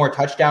a little more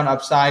touchdown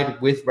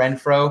upside with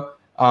Renfrow.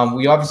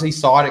 We obviously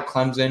saw it at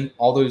Clemson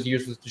all those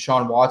years with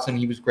Deshaun Watson.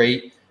 He was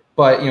great.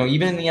 But,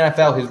 even in the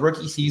NFL, his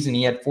rookie season,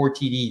 he had 4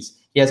 TDs.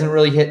 He hasn't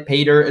really hit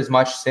pay dirt as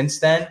much since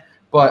then.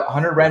 But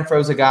Hunter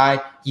Renfrow's a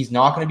guy, he's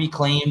not going to be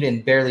claimed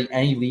in barely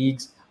any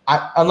leagues.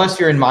 Unless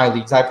you're in my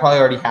leagues. I probably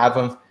already have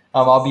him.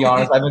 I'll be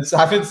honest.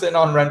 I've been sitting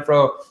on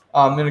Renfrow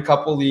in a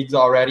couple leagues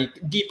already.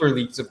 Deeper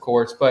leagues, of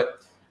course.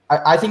 But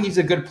I think he's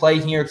a good play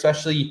here,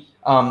 especially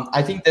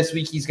I think this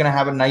week he's going to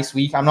have a nice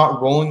week. I'm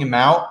not rolling him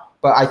out.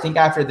 But I think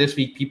after this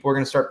week, people are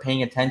going to start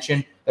paying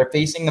attention. They're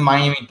facing the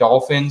Miami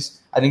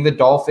Dolphins. I think the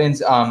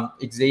Dolphins,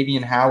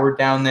 Xavier Howard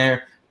down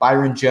there,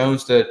 Byron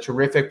Jones, the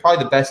terrific,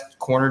 probably the best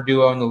corner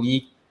duo in the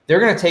league.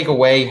 They're going to take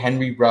away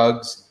Henry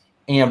Ruggs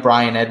and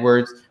Bryan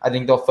Edwards. I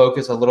think they'll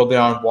focus a little bit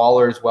on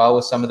Waller as well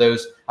with some of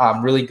those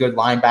really good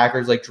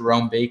linebackers like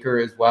Jerome Baker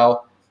as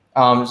well.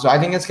 So I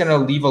think it's going to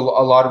leave a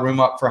lot of room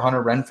up for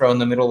Hunter Renfrow in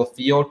the middle of the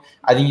field.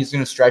 I think he's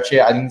going to stretch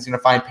it. I think he's going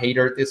to find pay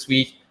dirt this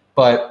week.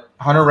 But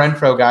Hunter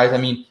Renfrow, guys,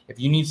 if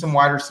you need some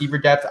wide receiver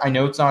depth, I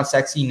know it's not a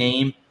sexy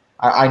name.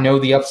 I know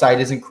the upside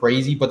isn't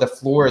crazy, but the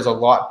floor is a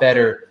lot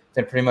better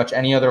than pretty much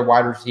any other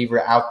wide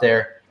receiver out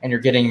there, and you're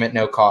getting him at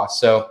no cost.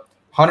 So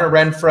Hunter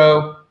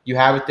Renfrow, you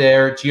have it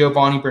there.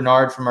 Giovanni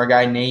Bernard from our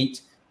guy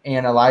Nate,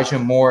 and Elijah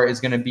Moore is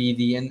going to be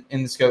the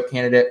in the scope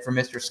candidate for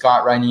Mr.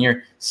 Scott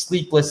Rainier.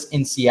 Sleepless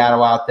in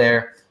Seattle out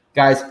there.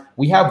 Guys,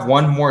 we have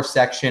one more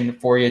section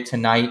for you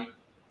tonight,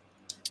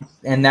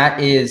 and that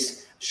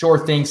is Sure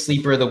Thing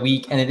Sleeper of the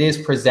Week, and it is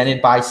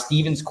presented by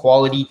Stevens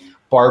Quality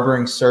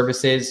Barbering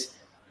Services.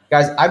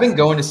 Guys, I've been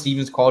going to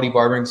Stevens Quality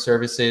Barbering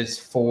Services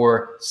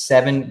for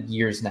 7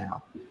 years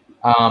now.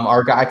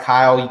 Our guy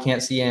Kyle, you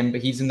can't see him,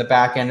 but he's in the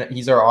back end.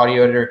 He's our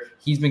audio editor.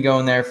 He's been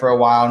going there for a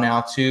while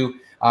now too.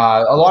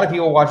 A lot of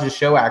people watch the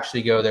show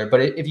actually go there,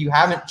 but if you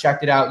haven't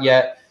checked it out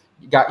yet,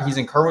 he's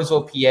in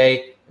Kerwinsville,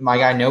 PA. My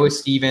guy Noah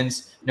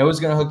Stevens.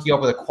 Noah's going to hook you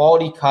up with a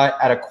quality cut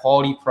at a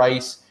quality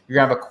price. You're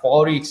going to have a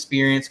quality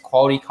experience,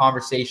 quality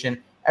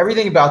conversation.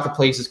 Everything about the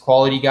place is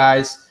quality,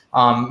 guys.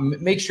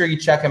 Make sure you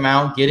check him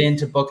out. Get in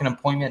to book an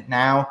appointment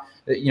now.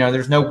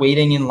 There's no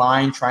waiting in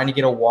line trying to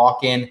get a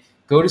walk-in.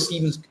 Go to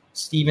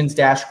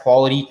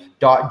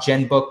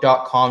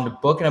stevens-quality.genbook.com to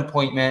book an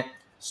appointment.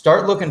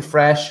 Start looking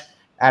fresh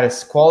at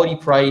a quality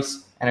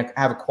price and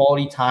have a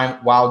quality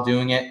time while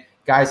doing it.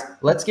 Guys,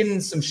 let's get into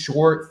some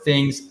short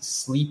things,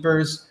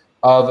 sleepers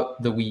of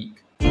the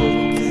week.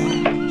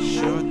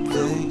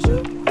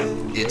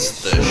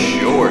 It's the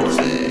short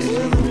thing.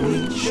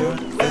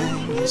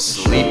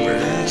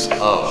 Sleepers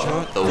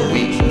of the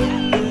week.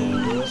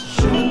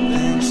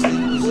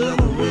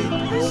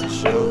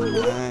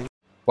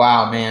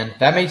 Wow, man,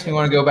 that makes me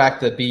want to go back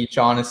to the beach,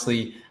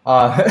 honestly.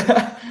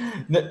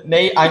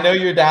 Nate, I know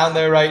you're down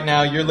there right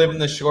now. You're living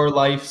the shore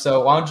life,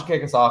 so why don't you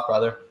kick us off,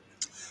 brother?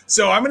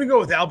 So I'm going to go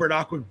with Albert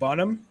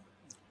Aquig-Bonham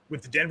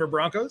with the Denver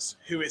Broncos,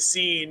 who has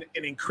seen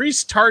an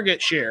increased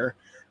target share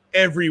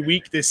every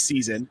week this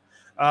season.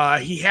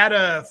 He had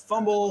a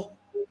fumble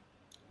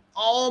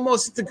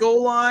almost at the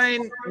goal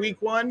line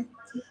week 1,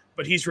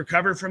 but he's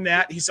recovered from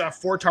that. He saw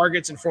 4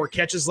 targets and 4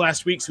 catches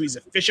last week, so he's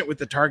efficient with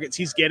the targets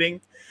he's getting.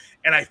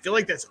 And I feel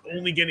like that's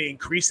only going to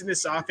increase in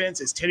this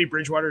offense as Teddy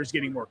Bridgewater is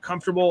getting more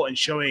comfortable and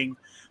showing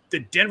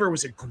that Denver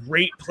was a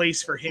great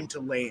place for him to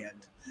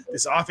land.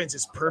 This offense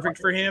is perfect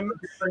for him.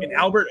 And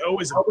Albert O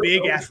is a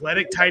big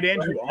athletic tight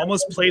end who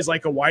almost plays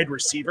like a wide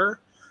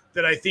receiver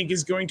that I think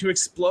is going to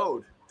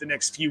explode the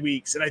next few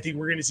weeks. And I think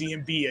we're going to see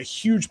him be a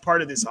huge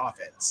part of this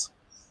offense.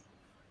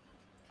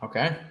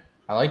 Okay.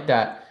 I like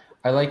that.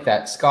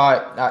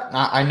 Scott,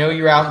 I know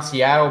you're out in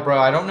Seattle, bro.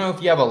 I don't know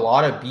if you have a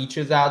lot of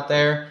beaches out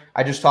there.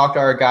 I just talked to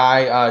our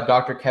guy,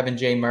 Dr. Kevin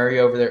J. Murray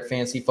over there at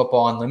Fantasy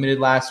Football Unlimited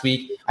last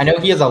week. I know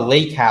he has a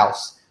lake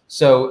house.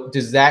 So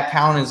does that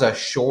count as a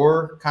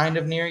shore kind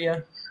of near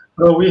you?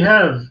 Well, we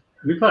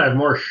probably have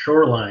more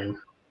shoreline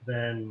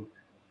than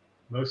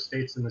most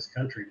states in this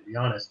country, to be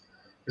honest,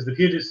 because the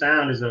Puget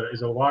Sound is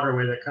a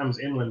waterway that comes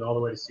inland all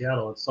the way to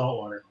Seattle. It's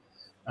saltwater.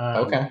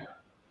 Okay.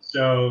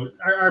 So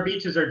our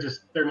beaches are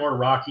they're more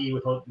rocky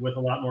with a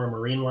lot more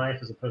marine life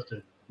as opposed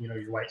to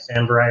your white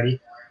sand variety.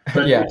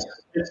 But yeah,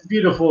 it's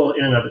beautiful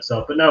in and of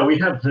itself. But no, we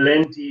have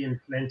plenty of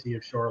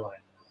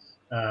shoreline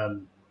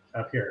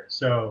up here.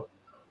 So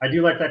I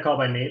do like that call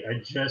by Nate.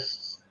 I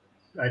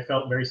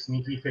felt very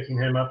sneaky picking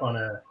him up on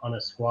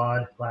a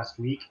squad last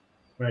week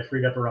when I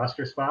freed up a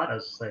roster spot. I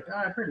was just like,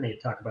 I've heard Nate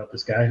talk about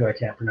this guy who I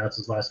can't pronounce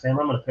his last name.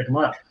 I'm going to pick him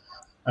up.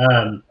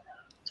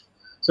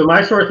 So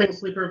my short thing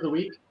sleeper of the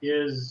week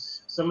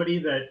is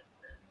somebody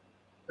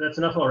that's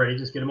enough already.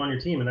 Just get him on your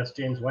team, and that's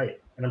James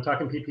White. And I'm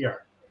talking PPR.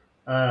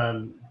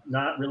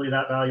 Not really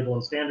that valuable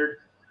in standard.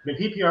 In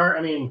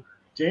PPR,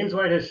 James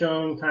White has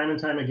shown time and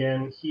time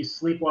again he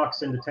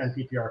sleepwalks into 10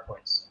 PPR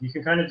points. You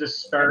can kind of just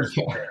start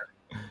there.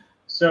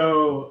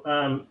 So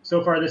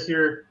so far this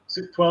year,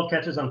 12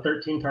 catches on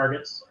 13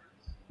 targets,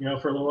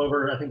 for a little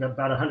over, I think,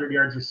 about 100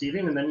 yards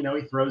receiving. And then,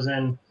 he throws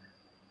in,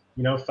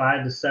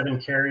 5 to 7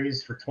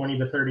 carries for 20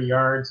 to 30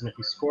 yards. And if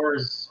he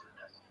scores,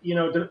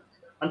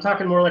 I'm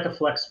talking more like a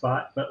flex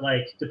spot, but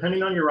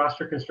depending on your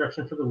roster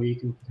construction for the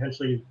week and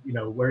potentially,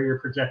 where you're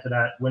projected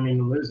at winning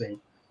and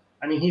losing,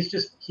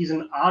 he's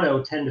an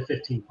auto 10 to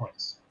 15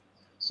 points.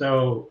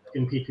 So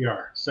in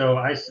PPR, so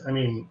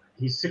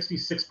he's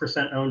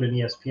 66% owned in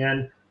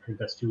ESPN. I think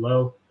that's too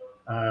low.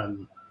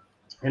 And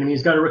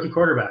he's got a rookie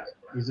quarterback.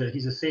 He's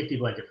a safety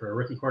blanket for a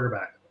rookie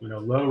quarterback.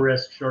 Low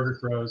risk, shorter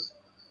throws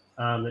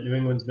that New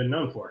England's been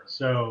known for.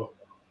 So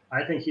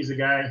I think he's a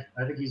guy.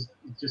 I think he's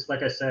just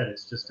like I said.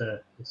 It's just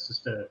a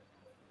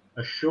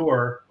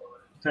sure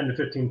 10 to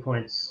 15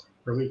 points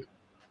per week.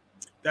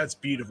 That's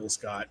beautiful,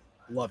 Scott.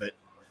 Love it.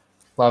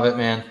 Love it,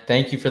 man.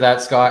 Thank you for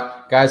that,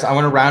 Scott. Guys, I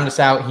want to round us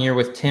out here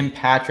with Tim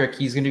Patrick.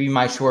 He's going to be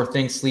my sure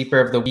thing sleeper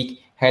of the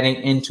week heading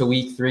into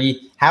week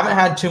 3. Haven't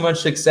had too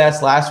much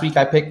success. Last week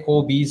I picked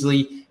Cole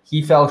Beasley.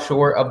 He fell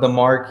short of the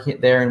mark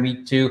there in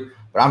week 2,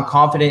 but I'm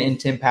confident in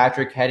Tim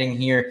Patrick heading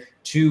here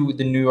to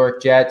the New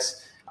York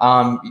Jets.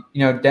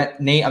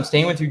 Nate, I'm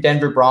staying with your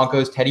Denver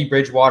Broncos. Teddy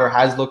Bridgewater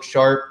has looked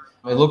sharp.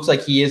 It looks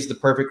like he is the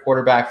perfect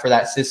quarterback for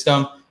that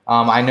system.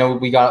 I know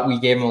we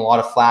gave him a lot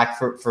of flack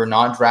for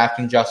not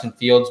drafting Justin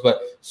Fields,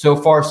 but so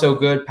far so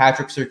good.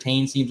 Patrick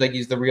Surtain seems like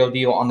he's the real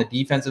deal on the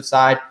defensive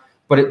side.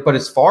 But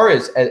as far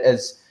as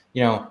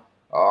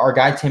our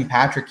guy Tim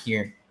Patrick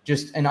here,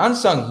 just an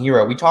unsung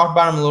hero. We talked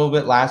about him a little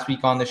bit last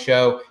week on the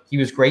show. He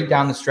was great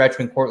down the stretch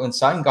when Cortland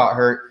Sutton got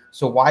hurt.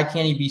 So why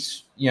can't he be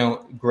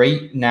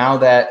great now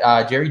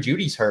that Jerry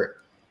Jeudy's hurt?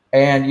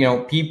 And,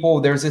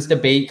 there's this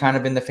debate kind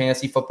of in the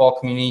fantasy football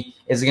community.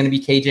 Is it going to be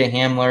KJ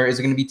Hamler? Is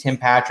it going to be Tim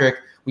Patrick?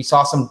 we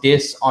saw some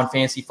diss on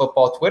fantasy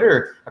football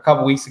Twitter a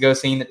couple weeks ago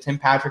saying that Tim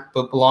Patrick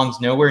belongs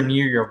nowhere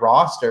near your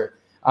roster.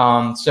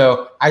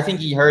 So I think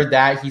he heard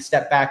that. He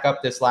stepped back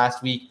up this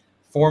last week.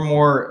 Four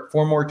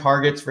more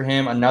targets for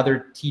him,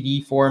 another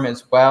TD for him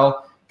as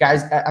well.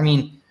 Guys, I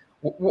mean,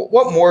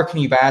 what more can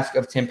you ask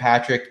of Tim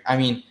Patrick? I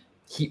mean,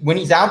 when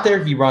he's out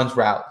there, he runs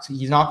routes.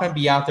 He's not going to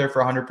be out there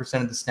for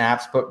 100% of the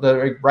snaps, but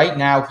right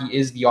now he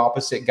is the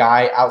opposite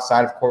guy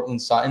outside of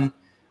Courtland Sutton.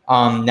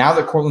 Now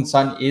that Courtland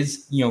Sutton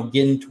is,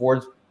 getting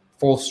towards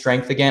full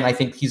strength again, I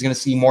think he's going to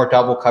see more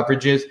double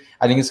coverages.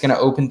 I think it's going to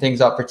open things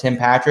up for Tim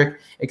Patrick,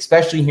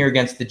 especially here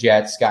against the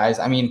Jets, guys.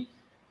 I mean,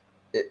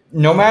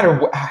 no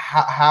matter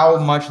how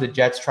much the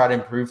Jets try to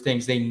improve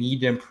things, they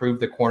need to improve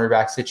the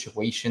cornerback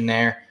situation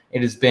there.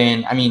 It has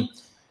been, I mean,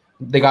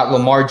 they got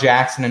Lamar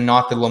Jackson and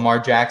not the Lamar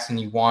Jackson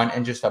you want,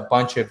 and just a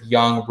bunch of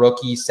young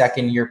rookie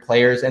second-year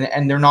players.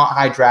 And they're not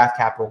high draft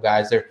capital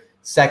guys. They're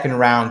second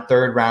round,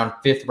 third round,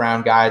 fifth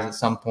round guys at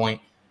some point.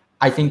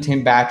 I think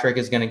Tim Patrick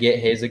is going to get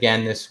his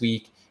again this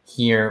week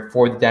here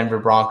for the Denver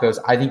Broncos.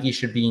 I think he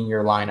should be in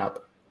your lineup.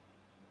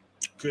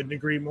 Couldn't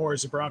agree more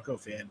as a Bronco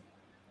fan.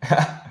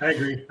 I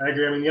agree. I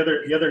mean,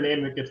 the other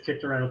name that gets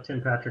kicked around with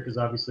Tim Patrick is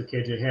obviously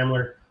KJ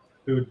Hamler,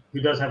 who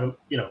does have a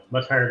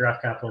much higher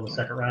draft capital in the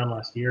second round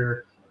last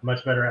year.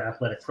 Much better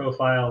athletic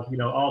profile,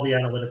 all the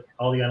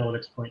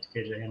analytics point to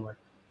KJ Hamler.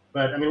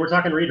 But I mean, we're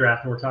talking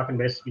redraft and we're talking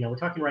we're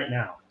talking right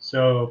now.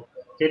 So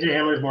KJ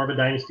Hamler is more of a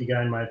dynasty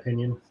guy in my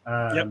opinion.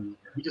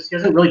 He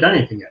hasn't really done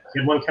anything yet. He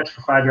had one catch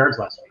for 5 yards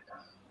last week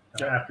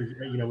after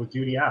with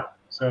Judy out.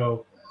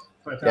 So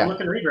if I'm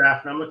looking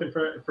redraft and I'm looking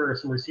for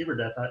some receiver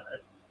depth,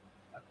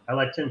 I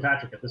like Tim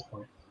Patrick at this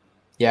point.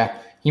 Yeah,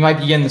 he might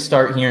be getting the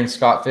start here in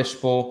Scott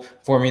Fishbowl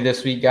for me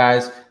this week,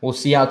 guys. We'll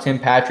see how Tim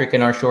Patrick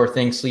and our Sure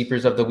Thing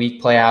sleepers of the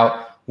week play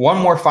out. One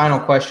more final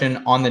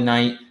question on the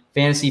night.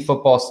 Fantasy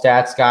football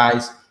stats,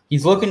 guys.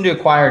 He's looking to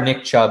acquire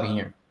Nick Chubb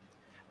here.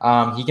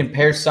 He can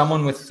pair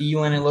someone with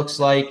Thielen, it looks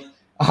like.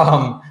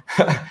 I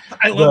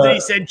love that he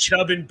said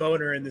Chubb and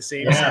Boner in the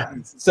same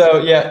sentence.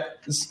 So, yeah.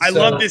 I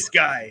love this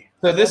guy.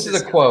 So this is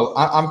a quote.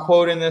 I'm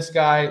quoting this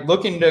guy.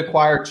 Looking to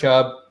acquire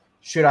Chubb.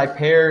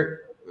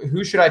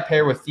 Who should I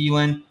pair with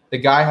Thielen? The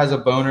guy has a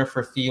boner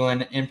for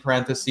Thielen, in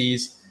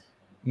parentheses.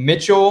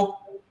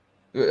 Mitchell,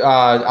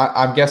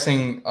 I'm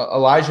guessing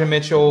Elijah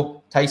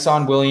Mitchell,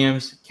 Tyson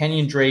Williams,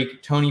 Kenyon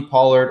Drake, Tony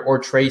Pollard, or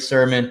Trey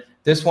Sermon.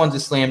 This one's a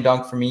slam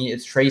dunk for me.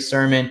 It's Trey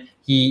Sermon.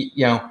 He,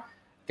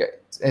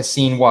 has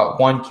seen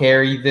one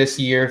carry this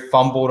year,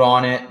 fumbled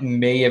on it,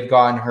 may have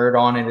gotten hurt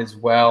on it as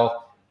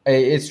well.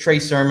 It's Trey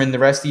Sermon. The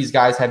rest of these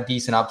guys have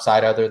decent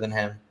upside other than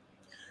him.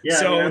 Yeah,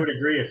 I would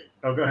agree.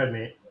 Go ahead,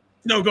 Nate.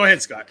 No, go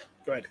ahead, Scott.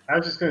 Go ahead. I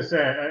was just going to say,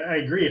 I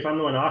agree. If I'm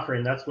the one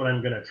offering, that's what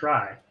I'm going to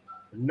try.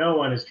 No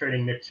one is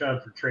trading Nick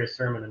Chubb for Trey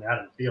Sermon and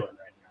Adam Thielen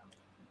right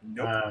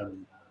now. Nope.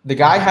 The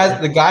guy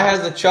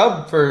has a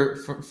Chubb for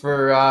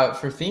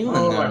Thielen.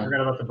 Oh, though. I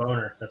forgot about the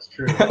boner. That's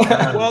true.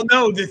 Well,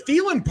 no, the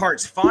Thielen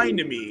part's fine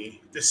to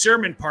me. The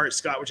Sermon part,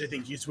 Scott, which I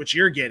think is what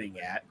you're getting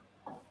at.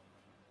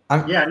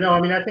 I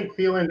think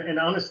Thielen, and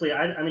honestly,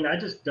 I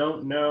just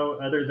don't know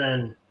other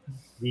than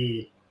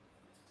the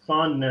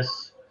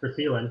fondness for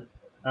Thielen.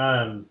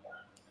 Kind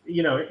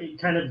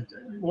of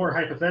more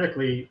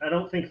hypothetically, I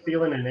don't think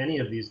Thielen in any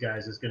of these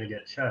guys is going to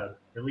get Chubb.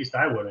 At least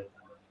I wouldn't.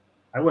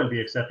 I wouldn't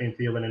be accepting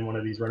Thielen in one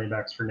of these running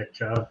backs for Nick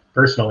Chubb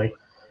personally.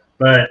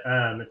 But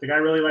if the guy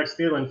really likes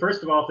Thielen,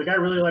 first of all, if the guy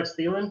really likes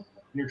Thielen and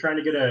you're trying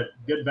to get a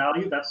good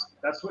value, that's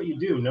what you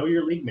do. Know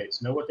your league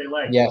mates. Know what they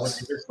like. Yes. Know what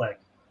they dislike.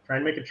 Try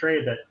and make a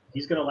trade that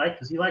he's going to like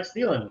because he likes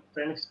Thielen.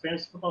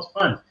 Fantasy football's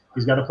fun.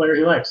 He's got a player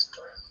he likes.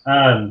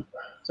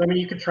 So,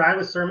 you could try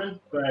with Sermon,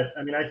 but,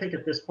 I think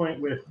at this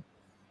point with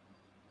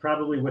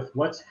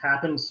what's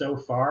happened so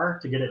far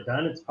to get it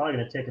done, it's probably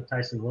going to take a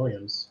Tyson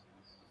Williams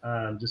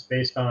just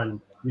based on,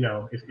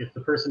 if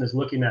the person is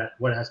looking at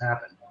what has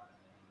happened.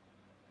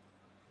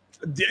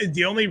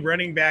 The only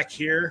running back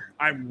here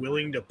I'm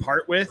willing to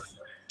part with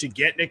to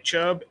get Nick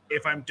Chubb,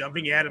 if I'm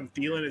dumping Adam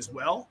Thielen as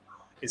well,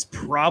 is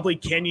probably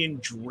Kenyon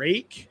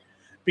Drake,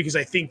 because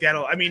I think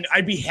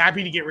I'd be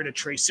happy to get rid of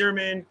Trey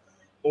Sermon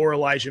or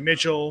Elijah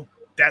Mitchell.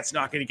 That's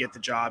not going to get the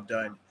job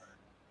done.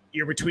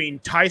 You're between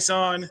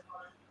Tyson,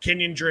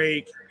 Kenyon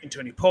Drake, and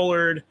Tony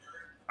Pollard.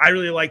 I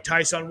really like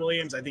Tyson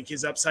Williams. I think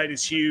his upside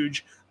is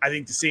huge. I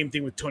think the same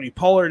thing with Tony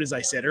Pollard, as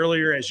I said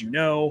earlier, as you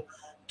know.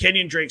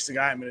 Kenyon Drake's the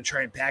guy I'm going to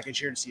try and package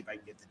here to see if I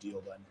can get the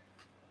deal done.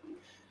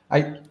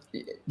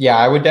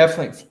 I would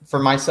definitely, for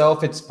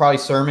myself, it's probably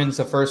Sermon's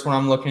the first one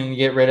I'm looking to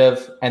get rid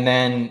of. And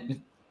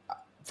then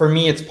for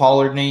me, it's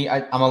Pollard, Nate.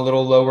 I'm a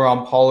little lower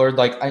on Pollard.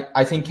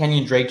 I think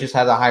Kenyon Drake just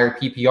has a higher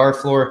PPR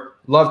floor.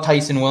 Love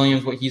Tyson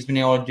Williams, what he's been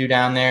able to do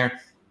down there.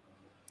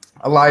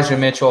 Elijah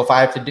Mitchell, if I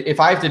have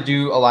to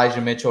do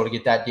Elijah Mitchell to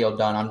get that deal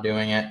done, I'm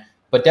doing it.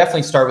 But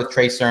definitely start with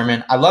Trey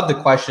Sermon. I love the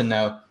question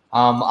though.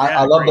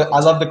 I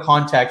love the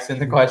context in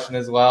the question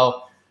as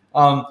well.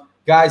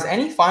 Guys,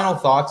 any final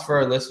thoughts for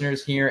our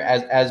listeners here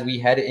as we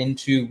head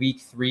into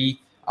week 3?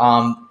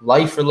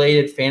 Life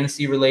related,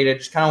 fantasy related.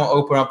 Just kind of want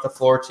to open up the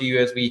floor to you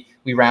as we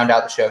round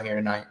out the show here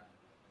tonight.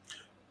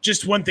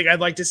 Just one thing I'd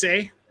like to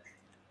say.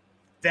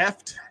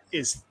 Theft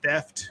is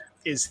theft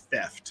is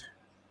theft.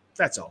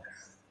 That's all.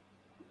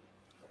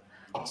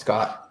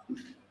 Scott.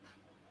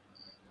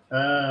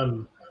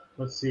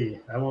 Let's see.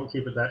 I won't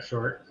keep it that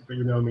short, but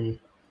you know me.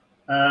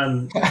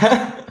 No,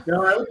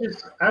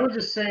 I would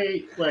just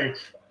say, like,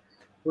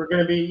 we're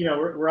going to be,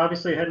 we're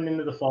obviously heading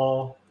into the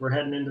fall. We're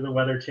heading into the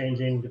weather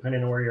changing,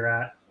 depending on where you're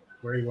at,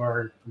 where you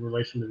are in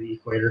relation to the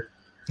equator.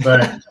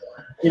 But,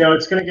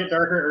 it's going to get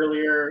darker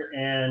earlier,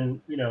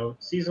 and,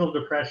 seasonal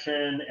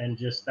depression and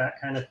just that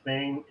kind of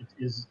thing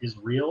is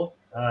real.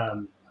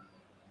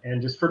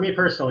 And just for me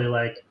personally,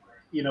 like,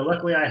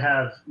 luckily I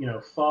have,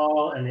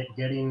 fall and it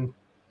getting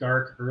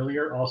dark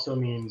earlier also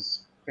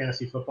means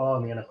fantasy football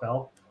in the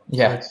NFL.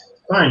 Yeah. So it's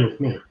fine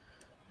with me.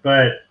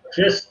 But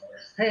just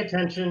pay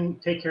attention,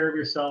 take care of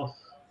yourself,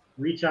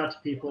 reach out to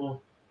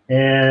people,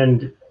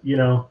 and,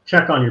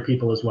 check on your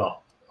people as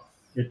well.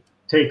 It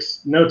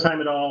takes no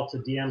time at all to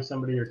DM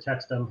somebody or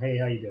text them, hey,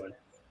 how you doing?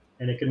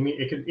 And it can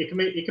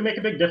make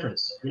a big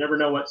difference. You never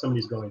know what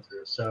somebody's going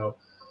through. So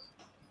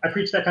I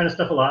preach that kind of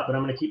stuff a lot, but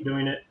I'm going to keep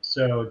doing it.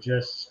 So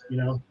just,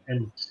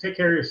 and just take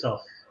care of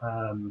yourself.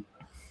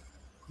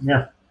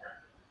 Yeah.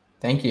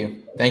 Thank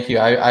you.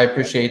 I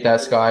appreciate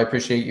that, Scott. I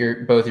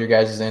appreciate both your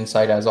guys'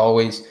 insight as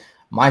always.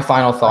 My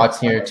final thoughts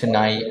here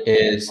tonight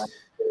is,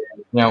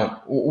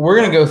 we're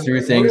going to go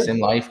through things in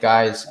life,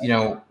 guys.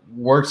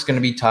 Work's going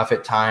to be tough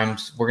at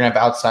times. We're going to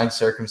have outside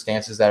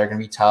circumstances that are going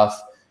to be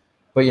tough.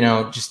 But,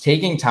 just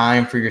taking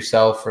time for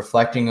yourself,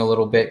 reflecting a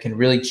little bit can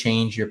really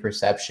change your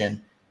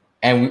perception.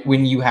 And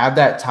when you have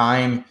that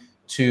time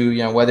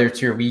to, whether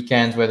it's your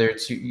weekends, whether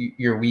it's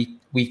your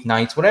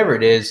weeknights, whatever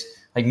it is,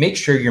 like, make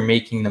sure you're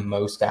making the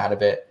most out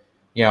of it.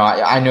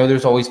 I know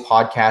there's always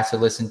podcasts to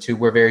listen to.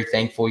 We're very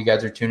thankful you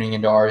guys are tuning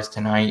into ours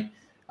tonight.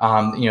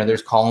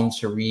 There's columns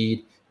to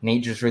read.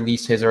 Nate just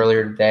released his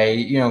earlier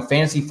today.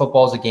 Fantasy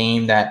football is a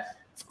game that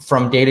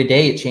from day to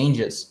day it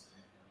changes,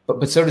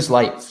 but so does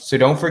life. So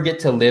don't forget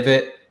to live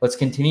it. Let's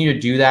continue to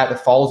do that. The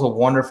fall is a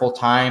wonderful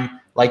time.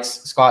 Like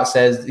Scott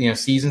says,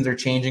 seasons are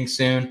changing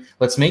soon.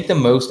 Let's make the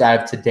most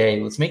out of today.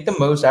 Let's make the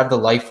most out of the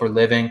life we're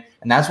living.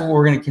 And that's what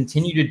we're going to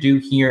continue to do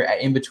here at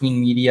In Between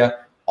Media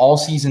all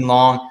season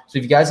long. So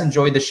if you guys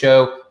enjoyed the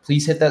show,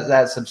 please hit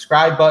that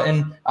subscribe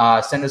button.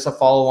 Send us a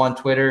follow on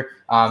Twitter.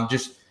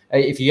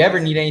 If you ever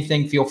need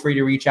anything, feel free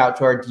to reach out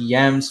to our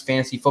DMs,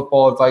 fantasy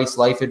football advice,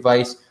 life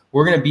advice.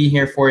 We're going to be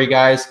here for you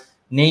guys.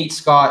 Nate,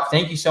 Scott,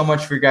 thank you so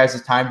much for your guys'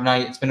 time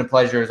tonight. It's been a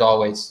pleasure as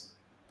always.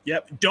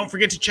 Yep. Don't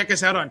forget to check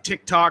us out on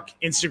TikTok,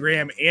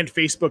 Instagram, and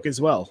Facebook as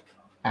well.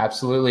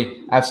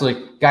 Absolutely.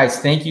 Guys,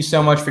 thank you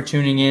so much for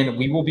tuning in.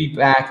 We will be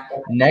back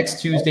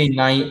next Tuesday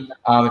night.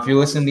 If you're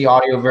listening to the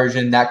audio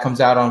version, that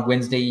comes out on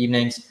Wednesday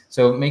evenings.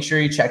 So make sure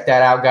you check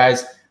that out,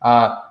 guys.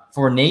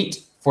 For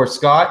Nate, for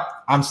Scott,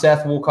 I'm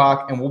Seth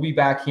Woolcock, and we'll be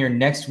back here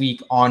next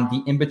week on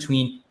the In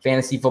Between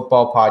Fantasy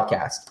Football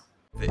Podcast.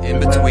 The In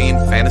Between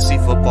Fantasy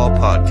Football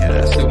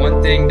Podcast. The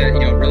one thing that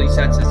really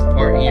sets us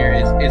apart here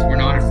is we're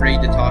not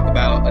afraid to talk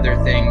about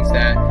other things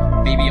that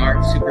maybe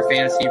aren't super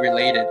fantasy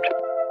related.